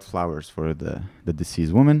of white flowers for the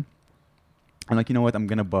deceased woman. I'm like, you know what? I'm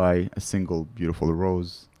going to buy a single beautiful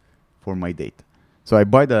rose for my date. So I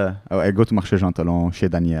go to Marché Jean Talon, chez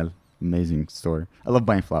Daniel. Amazing store. I love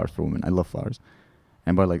buying flowers for women. I love flowers.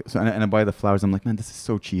 And I buy the flowers. I'm like, man, this is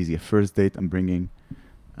so cheesy. A first date, I'm bringing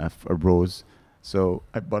a rose. So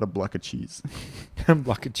I bought a block of cheese. A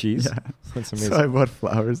block of cheese? Yeah. That's amazing. So I bought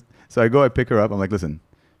flowers. So I pick her up. I'm like, listen,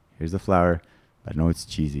 here's the flower. I know it's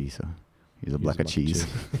cheesy, so here's a block of cheese.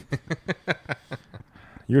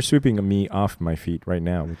 You're sweeping me off my feet right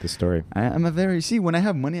now with this story. I'm when I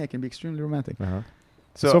have money, I can be extremely romantic. Uh-huh.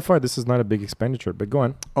 So far, this is not a big expenditure, but go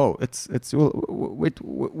on. Oh,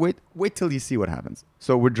 wait till you see what happens.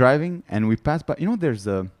 So we're driving and we pass by.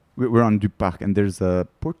 We're on Du Parc and there's a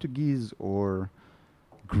Portuguese or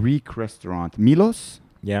Greek restaurant, Milos.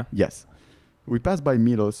 Yeah. Yes. We pass by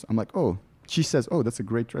Milos. I'm like, oh. She says, oh, that's a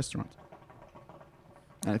great restaurant.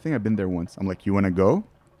 And I think I've been there once. I'm like, you want to go?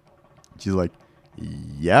 She's like,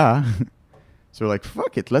 yeah. So we're like,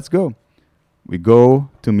 fuck it, let's go. We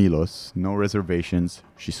go to Milos, no reservations.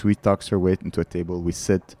 She sweet talks her way into a table. We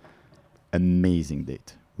sit. Amazing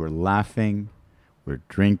date. We're laughing. We're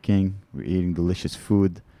drinking. We're eating delicious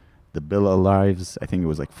food. The bill arrives. I think it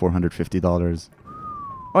was like $450.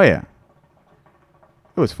 Oh, yeah.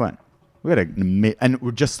 It was fun. We had and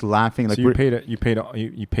we're just laughing. Like so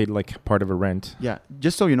you paid like part of a rent. Yeah.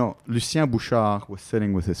 Just so you know, Lucien Bouchard was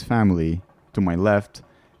sitting with his family to my left.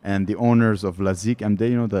 And the owners of La Zik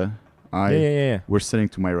MD, were sitting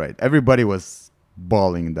to my right. Everybody was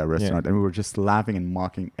bawling in that restaurant, and we were just laughing and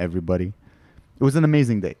mocking everybody. It was an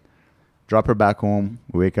amazing day. Drop her back home.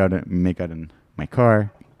 We make out in my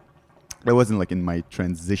car. That wasn't like in my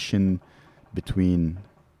transition between,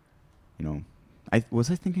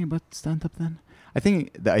 was I thinking about stand-up then? I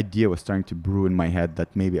think the idea was starting to brew in my head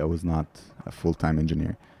that maybe I was not a full-time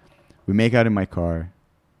engineer. We make out in my car.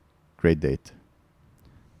 Great date.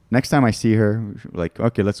 Next time I see her, like,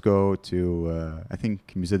 okay, let's go to, I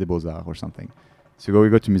think, Musée des Beaux-Arts or something. So we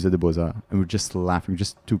go to Musée des Beaux-Arts, and we're just laughing. We're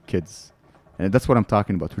just two kids. And that's what I'm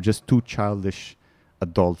talking about. We're just two childish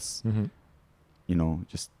adults,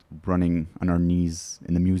 just running on our knees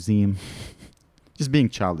in the museum. Just being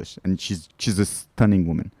childish. And she's a stunning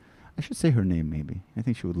woman. I should say her name, maybe. I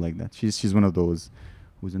think she would like that. She's one of those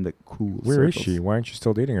who's in the cool Where circles. is she? Why aren't you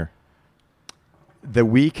still dating her? The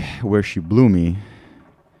week where she blew me,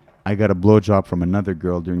 I got a blowjob from another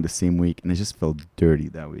girl during the same week, and it just felt dirty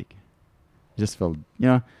that week. It just felt,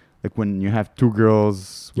 like when you have two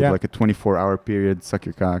girls with like a 24-hour period, suck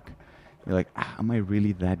your cock. You're like, am I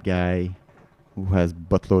really that guy who has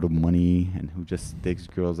buttload of money and who just takes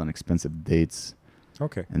girls on expensive dates?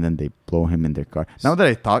 Okay. And then they blow him in their car. Now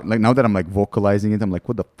that I'm like vocalizing it, I'm like,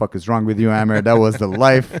 what the fuck is wrong with you, Amer? That was the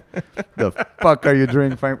life. The fuck are you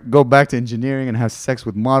doing? Go back to engineering and have sex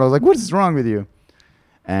with models. Like, what is wrong with you?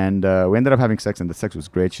 And we ended up having sex, and the sex was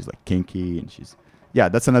great. She's like kinky, and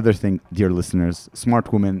that's another thing, dear listeners.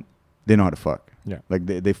 Smart women, they know how to fuck. Yeah. Like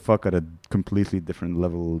they fuck at a completely different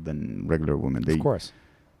level than regular women. Of course.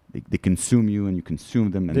 they consume you and you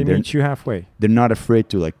consume them, and They meet you halfway. they're not afraid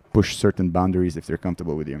to like push certain boundaries if they're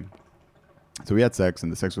comfortable with you. So we had sex,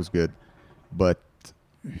 and the sex was good, but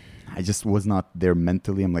I just was not there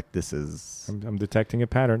mentally. I'm like, this is. I'm detecting a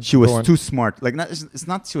pattern. She Go was on. too smart. Like, it's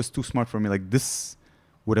not she was too smart for me. Like, this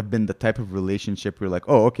would have been the type of relationship where, like,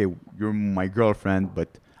 oh, okay, you're my girlfriend,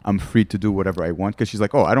 but I'm free to do whatever I want. Because she's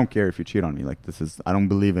like, oh, I don't care if you cheat on me. Like, I don't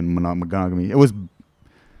believe in monogamy. It was,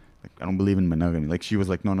 like, I don't believe in monogamy. Like, she was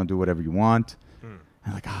like, no, do whatever you want.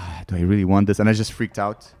 I'm like, do I really want this? And I just freaked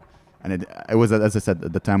out. And it was, as I said,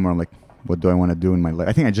 at the time where I'm like, what do I want to do in my life?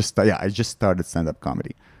 I think I just started stand-up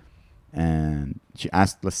comedy. And she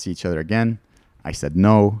asked, let's see each other again. I said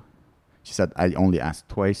no. She said, I only asked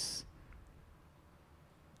twice.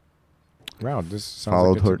 Wow, this sounds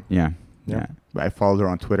Followed like her. Yeah. But I followed her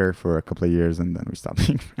on Twitter for a couple of years, and then we stopped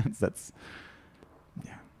being friends. That's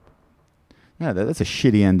a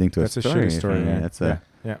shitty ending to That's a a story. shitty story. Yeah.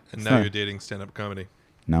 Yeah. And now you're dating stand-up comedy.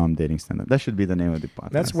 Now I'm dating stand-up. That should be the name of the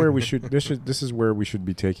podcast. That's where we should. This is where we should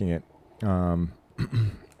be taking it. To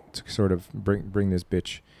sort of bring this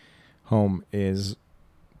bitch home is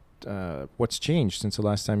what's changed since the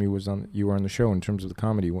last time you were on the show in terms of the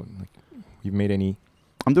comedy. Like, you've made any?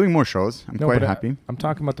 I'm doing more shows. I'm quite happy. I'm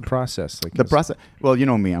talking about the process. Like the process. Well, you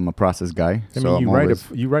know me. I'm a process guy. I mean,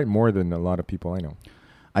 you write more than a lot of people I know.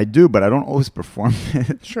 I do, but I don't always perform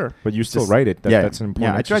it. Sure, but you still write it. That's an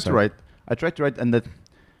important. Yeah, I try to write, and that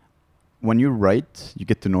when you write, you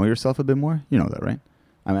get to know yourself a bit more. You know that, right?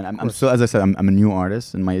 I mean, I'm still, as I said, I'm a new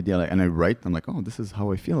artist, and my idea, and I write. I'm like, oh, this is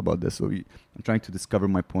how I feel about this. So I'm trying to discover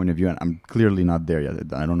my point of view, and I'm clearly not there yet.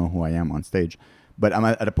 I don't know who I am on stage, but I'm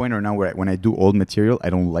at a point right now where when I do old material,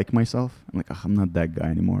 I don't like myself. I'm like, I'm not that guy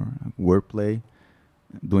anymore. Wordplay,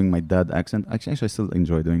 doing my dad accent. Actually, I still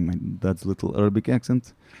enjoy doing my dad's little Arabic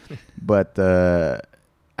accent, but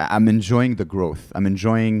I'm enjoying the growth. I'm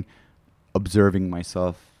enjoying observing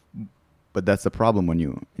myself. But that's the problem when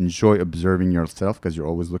you enjoy observing yourself because you're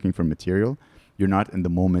always looking for material. You're not in the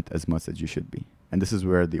moment as much as you should be. And this is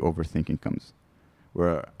where the overthinking comes.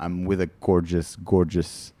 Where I'm with a gorgeous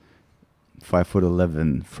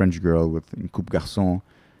 5'11" French girl with coupe garçon.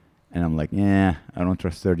 And I'm like, I don't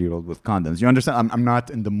trust 30-year-old with condoms. You understand? I'm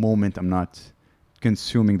not in the moment. I'm not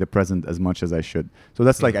consuming the present as much as I should. So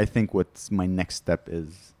that's like, I think what's my next step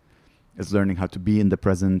is learning how to be in the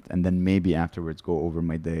present, and then maybe afterwards go over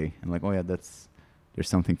my day and like, oh yeah, there's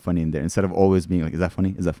something funny in there, instead of always being like, is that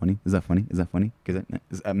funny? Is that funny? Is that funny? Is that funny?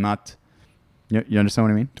 Because I'm not. You understand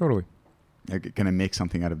what I mean? Totally. Like, can I make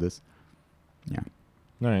something out of this? Yeah.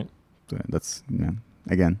 All right. So that's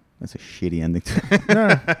again, that's a shitty ending.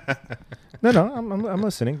 No. I'm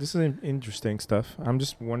listening. This is interesting stuff. I'm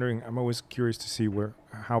just wondering. I'm always curious to see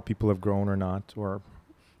how people have grown or not, or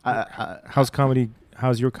how's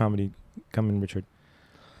your comedy coming, Richard?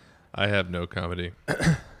 I have no comedy.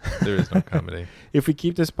 There is no comedy. If we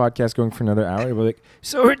keep this podcast going for another hour, we'll be like,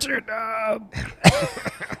 so Richard,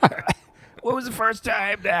 what was the first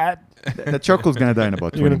time that... The charcoal's going to die in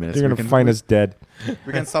about 20 minutes. You're going to find us dead.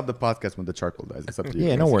 We can stop the podcast when the charcoal dies. It's up to you.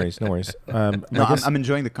 Yeah, no worries. I'm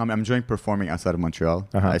enjoying the comedy. I'm enjoying performing outside of Montreal.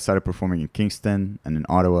 I started performing in Kingston and in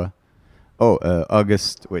Ottawa.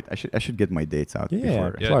 August. Wait, I should get my dates out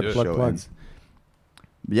before the show ends.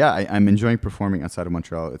 Yeah, I'm enjoying performing outside of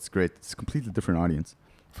Montreal. It's great. It's a completely different audience.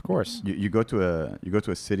 Of course. You go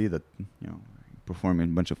to a city that,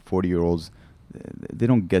 performing a bunch of 40-year-olds. They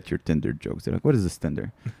don't get your Tinder jokes. They're like, what is this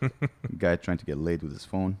Tinder? Guy trying to get laid with his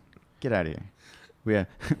phone. Get out of here.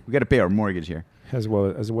 We got to pay our mortgage here. As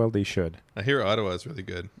well they should. I hear Ottawa is really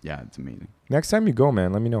good. Yeah, it's amazing. Next time you go,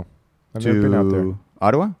 man, let me know. I've never been out there.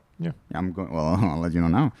 Ottawa? Yeah. I'm going. Well, I'll let you know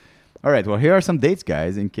now. All right. Well, here are some dates,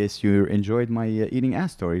 guys, in case you enjoyed my eating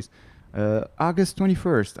ass stories. August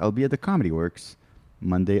 21st, I'll be at the Comedy Works.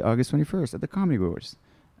 Monday, August 21st, at the Comedy Works.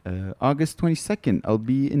 August 22nd, I'll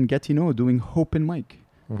be in Gatineau doing open mic.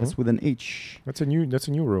 That's with an H. That's a new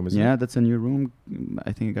room, isn't it? Yeah, that's a new room.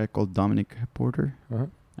 I think a guy called Dominic Porter.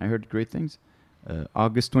 I heard great things.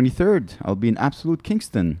 August 23rd, I'll be in Absolute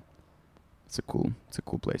Kingston. It's a cool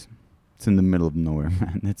place. It's in the middle of nowhere,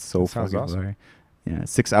 man. It's so fucking awesome. Yeah,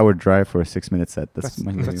 6-hour drive for a 6-minute set. That's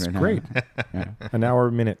right great. Yeah. An hour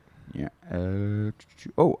a minute. Yeah.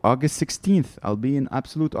 August 16th, I'll be in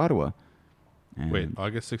Absolute Ottawa. Wait,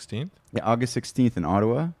 August 16th? Yeah, August 16th in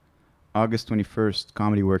Ottawa. August 21st,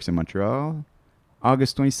 Comedy Works in Montreal.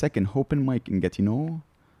 August 22nd, open mic in Gatineau.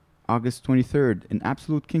 August 23rd, in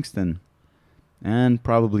Absolute Kingston. And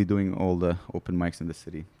probably doing all the open mics in the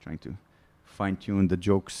city, trying to fine-tune the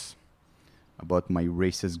jokes about my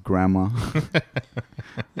racist grandma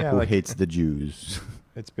who hates the Jews.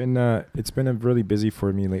 It's been a really busy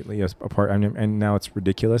for me lately. And now it's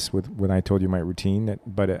ridiculous with when I told you my routine.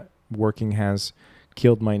 But working has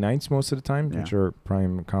killed my nights most of the time, which are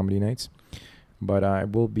prime comedy nights. But I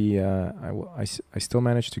will be. I still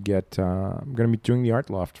managed to get. I'm going to be doing the art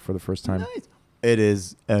loft for the first time. Nice. It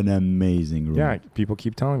is an amazing room. Yeah, people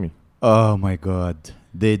keep telling me. Oh my God,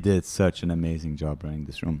 they did such an amazing job running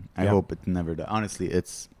this room. I hope it never does. Honestly,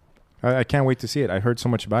 it's. I can't wait to see it. I heard so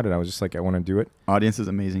much about it. I was just like, I want to do it. Audience is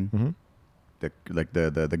amazing. Mm-hmm.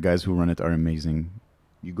 The guys who run it are amazing.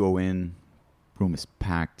 You go in, room is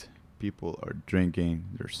packed. People are drinking.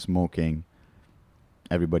 They're smoking.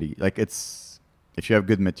 Everybody it's. If you have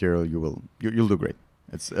good material, you'll do great.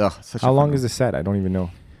 It's such. How long is the set? I don't even know.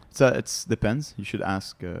 It's depends. You should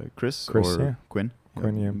ask Chris or Quinn.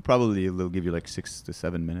 Quinn, yeah. Probably they'll give you like 6 to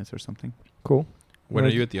 7 minutes or something. Cool. When are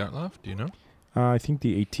you at the Art Loft? Do you know? I think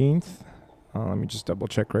the 18th. Let me just double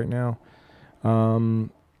check right now.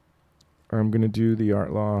 I'm going to do the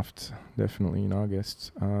Art Loft definitely in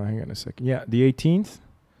August. Hang on a second. Yeah, the 18th.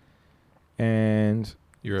 And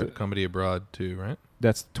You're at Comedy Abroad too, right?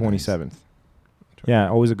 that's the 27th. Yeah,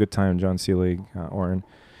 always a good time, John Seelig, Oren.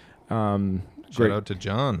 Shout out to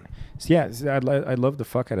John. So yeah, I love the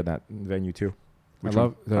fuck out of that venue too. Which I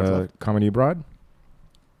love one? the Comedy Abroad.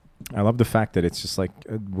 I love the fact that it's just like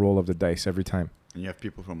a roll of the dice every time. And you have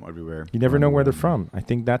people from everywhere. You never know where they're from. I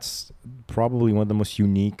think that's probably one of the most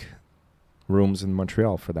unique rooms in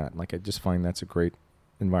Montreal for that. Like, I just find that's a great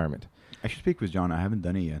environment. I should speak with John. I haven't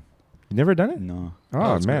done it yet. You never done it? No.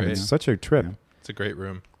 Oh, it's man, great. it's such a trip. Yeah. It's a great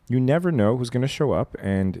room. You never know who's going to show up,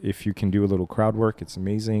 and if you can do a little crowd work, it's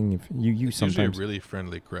amazing. If you It's sometimes usually a really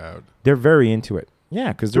friendly crowd. they're very into it.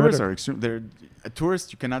 Yeah, because Tourists are extreme. They're a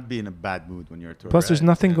tourist. You cannot be in a bad mood when you're a tourist. plus there's Right,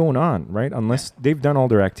 nothing yeah. going on, right? Unless they've done all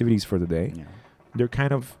their activities for the day. Yeah. They're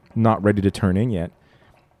kind of not ready to turn in yet.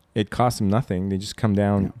 It costs them nothing. They just come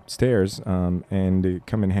downstairs and they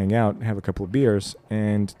come and hang out, have a couple of beers,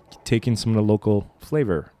 and take in some of the local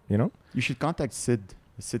flavor, you know? You should contact Sid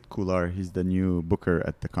Kular. He's the new booker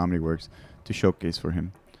at the Comedy Works to showcase for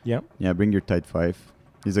him. Yep. Yeah, bring your tight five.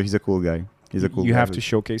 He's a cool guy. He's a cool. You guy have to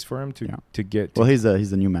showcase for him to get. Well, he's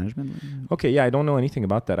the new management. Okay, yeah, I don't know anything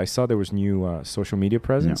about that. I saw there was new social media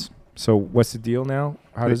presence. Yeah. So what's the deal now?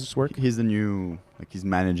 How does this work? He's the new, he's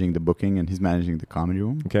managing the booking and he's managing the comedy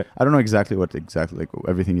room. Okay. I don't know exactly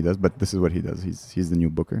everything he does, but this is what he does. He's the new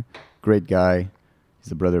booker. Great guy. He's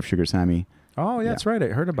the brother of Sugar Sammy. Oh, yeah, that's right. I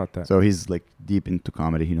heard about that. So he's deep into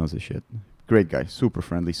comedy. He knows his shit. Great guy. Super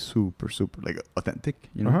friendly. Super authentic.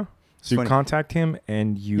 You know. Uh-huh. So you contact him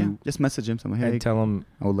and you just message him. Something. Hey, and tell him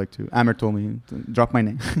I would like to. Amer told me to drop my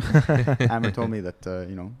name. Amer told me that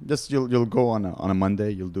just you'll go on a Monday.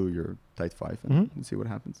 You'll do your tight five and see what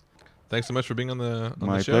happens. Thanks so much for being on the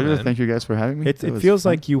My show. pleasure. Man. Thank you guys for having me. it feels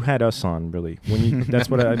like you had us on, really. When you that's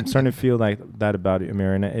what I'm starting to feel like that about it,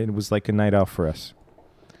 Amer, and it was like a night out for us.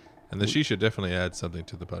 And the Shisha definitely adds something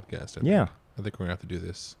to the podcast. I think we're gonna have to do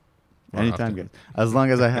this anytime, guys. As long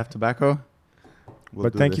as I have tobacco.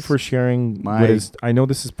 But thank you for sharing. I know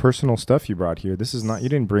this is personal stuff you brought here. This is not. You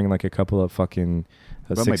didn't bring like a couple of fucking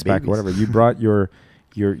six pack or whatever. You brought your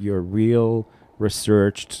real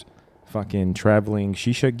researched fucking traveling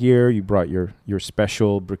shisha gear. You brought your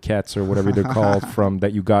special briquettes or whatever they're called from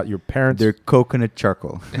that you got your parents. They're coconut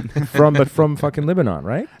charcoal from fucking Lebanon,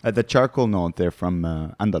 right? The charcoal, no, they're from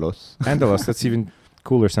Andalus. Andalus. That's even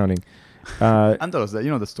cooler sounding. Andalus, you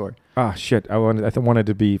know the store. Ah, shit! I wanted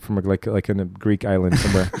to be from like in a Greek island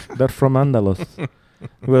somewhere. They're from Andalus. With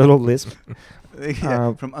a little lisp.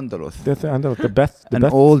 From Andalus. The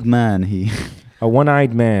old man. A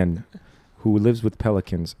one-eyed man who lives with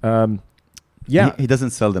pelicans. Yeah, he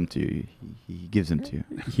doesn't sell them to you. He gives them to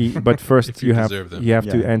you. But first you have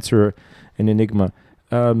to answer an enigma.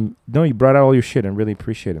 No, you brought out all your shit and really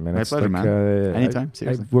appreciate it, man. My pleasure, man. Anytime,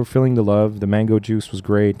 seriously. We're feeling the love. The mango juice was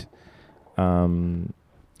great.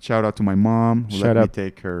 Shout out to my mom who let me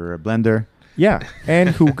take her blender. Yeah,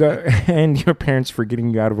 and and your parents for getting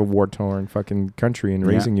you out of a war-torn fucking country and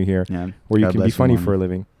raising you here, where you can be funny for a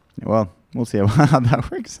living. Well, we'll see how that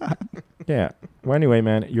works out. Yeah. Well, anyway,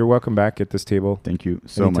 man, you're welcome back at this table. Thank you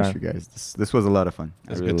so much, you guys. This was a lot of fun.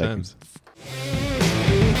 That's good times.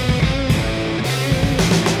 It.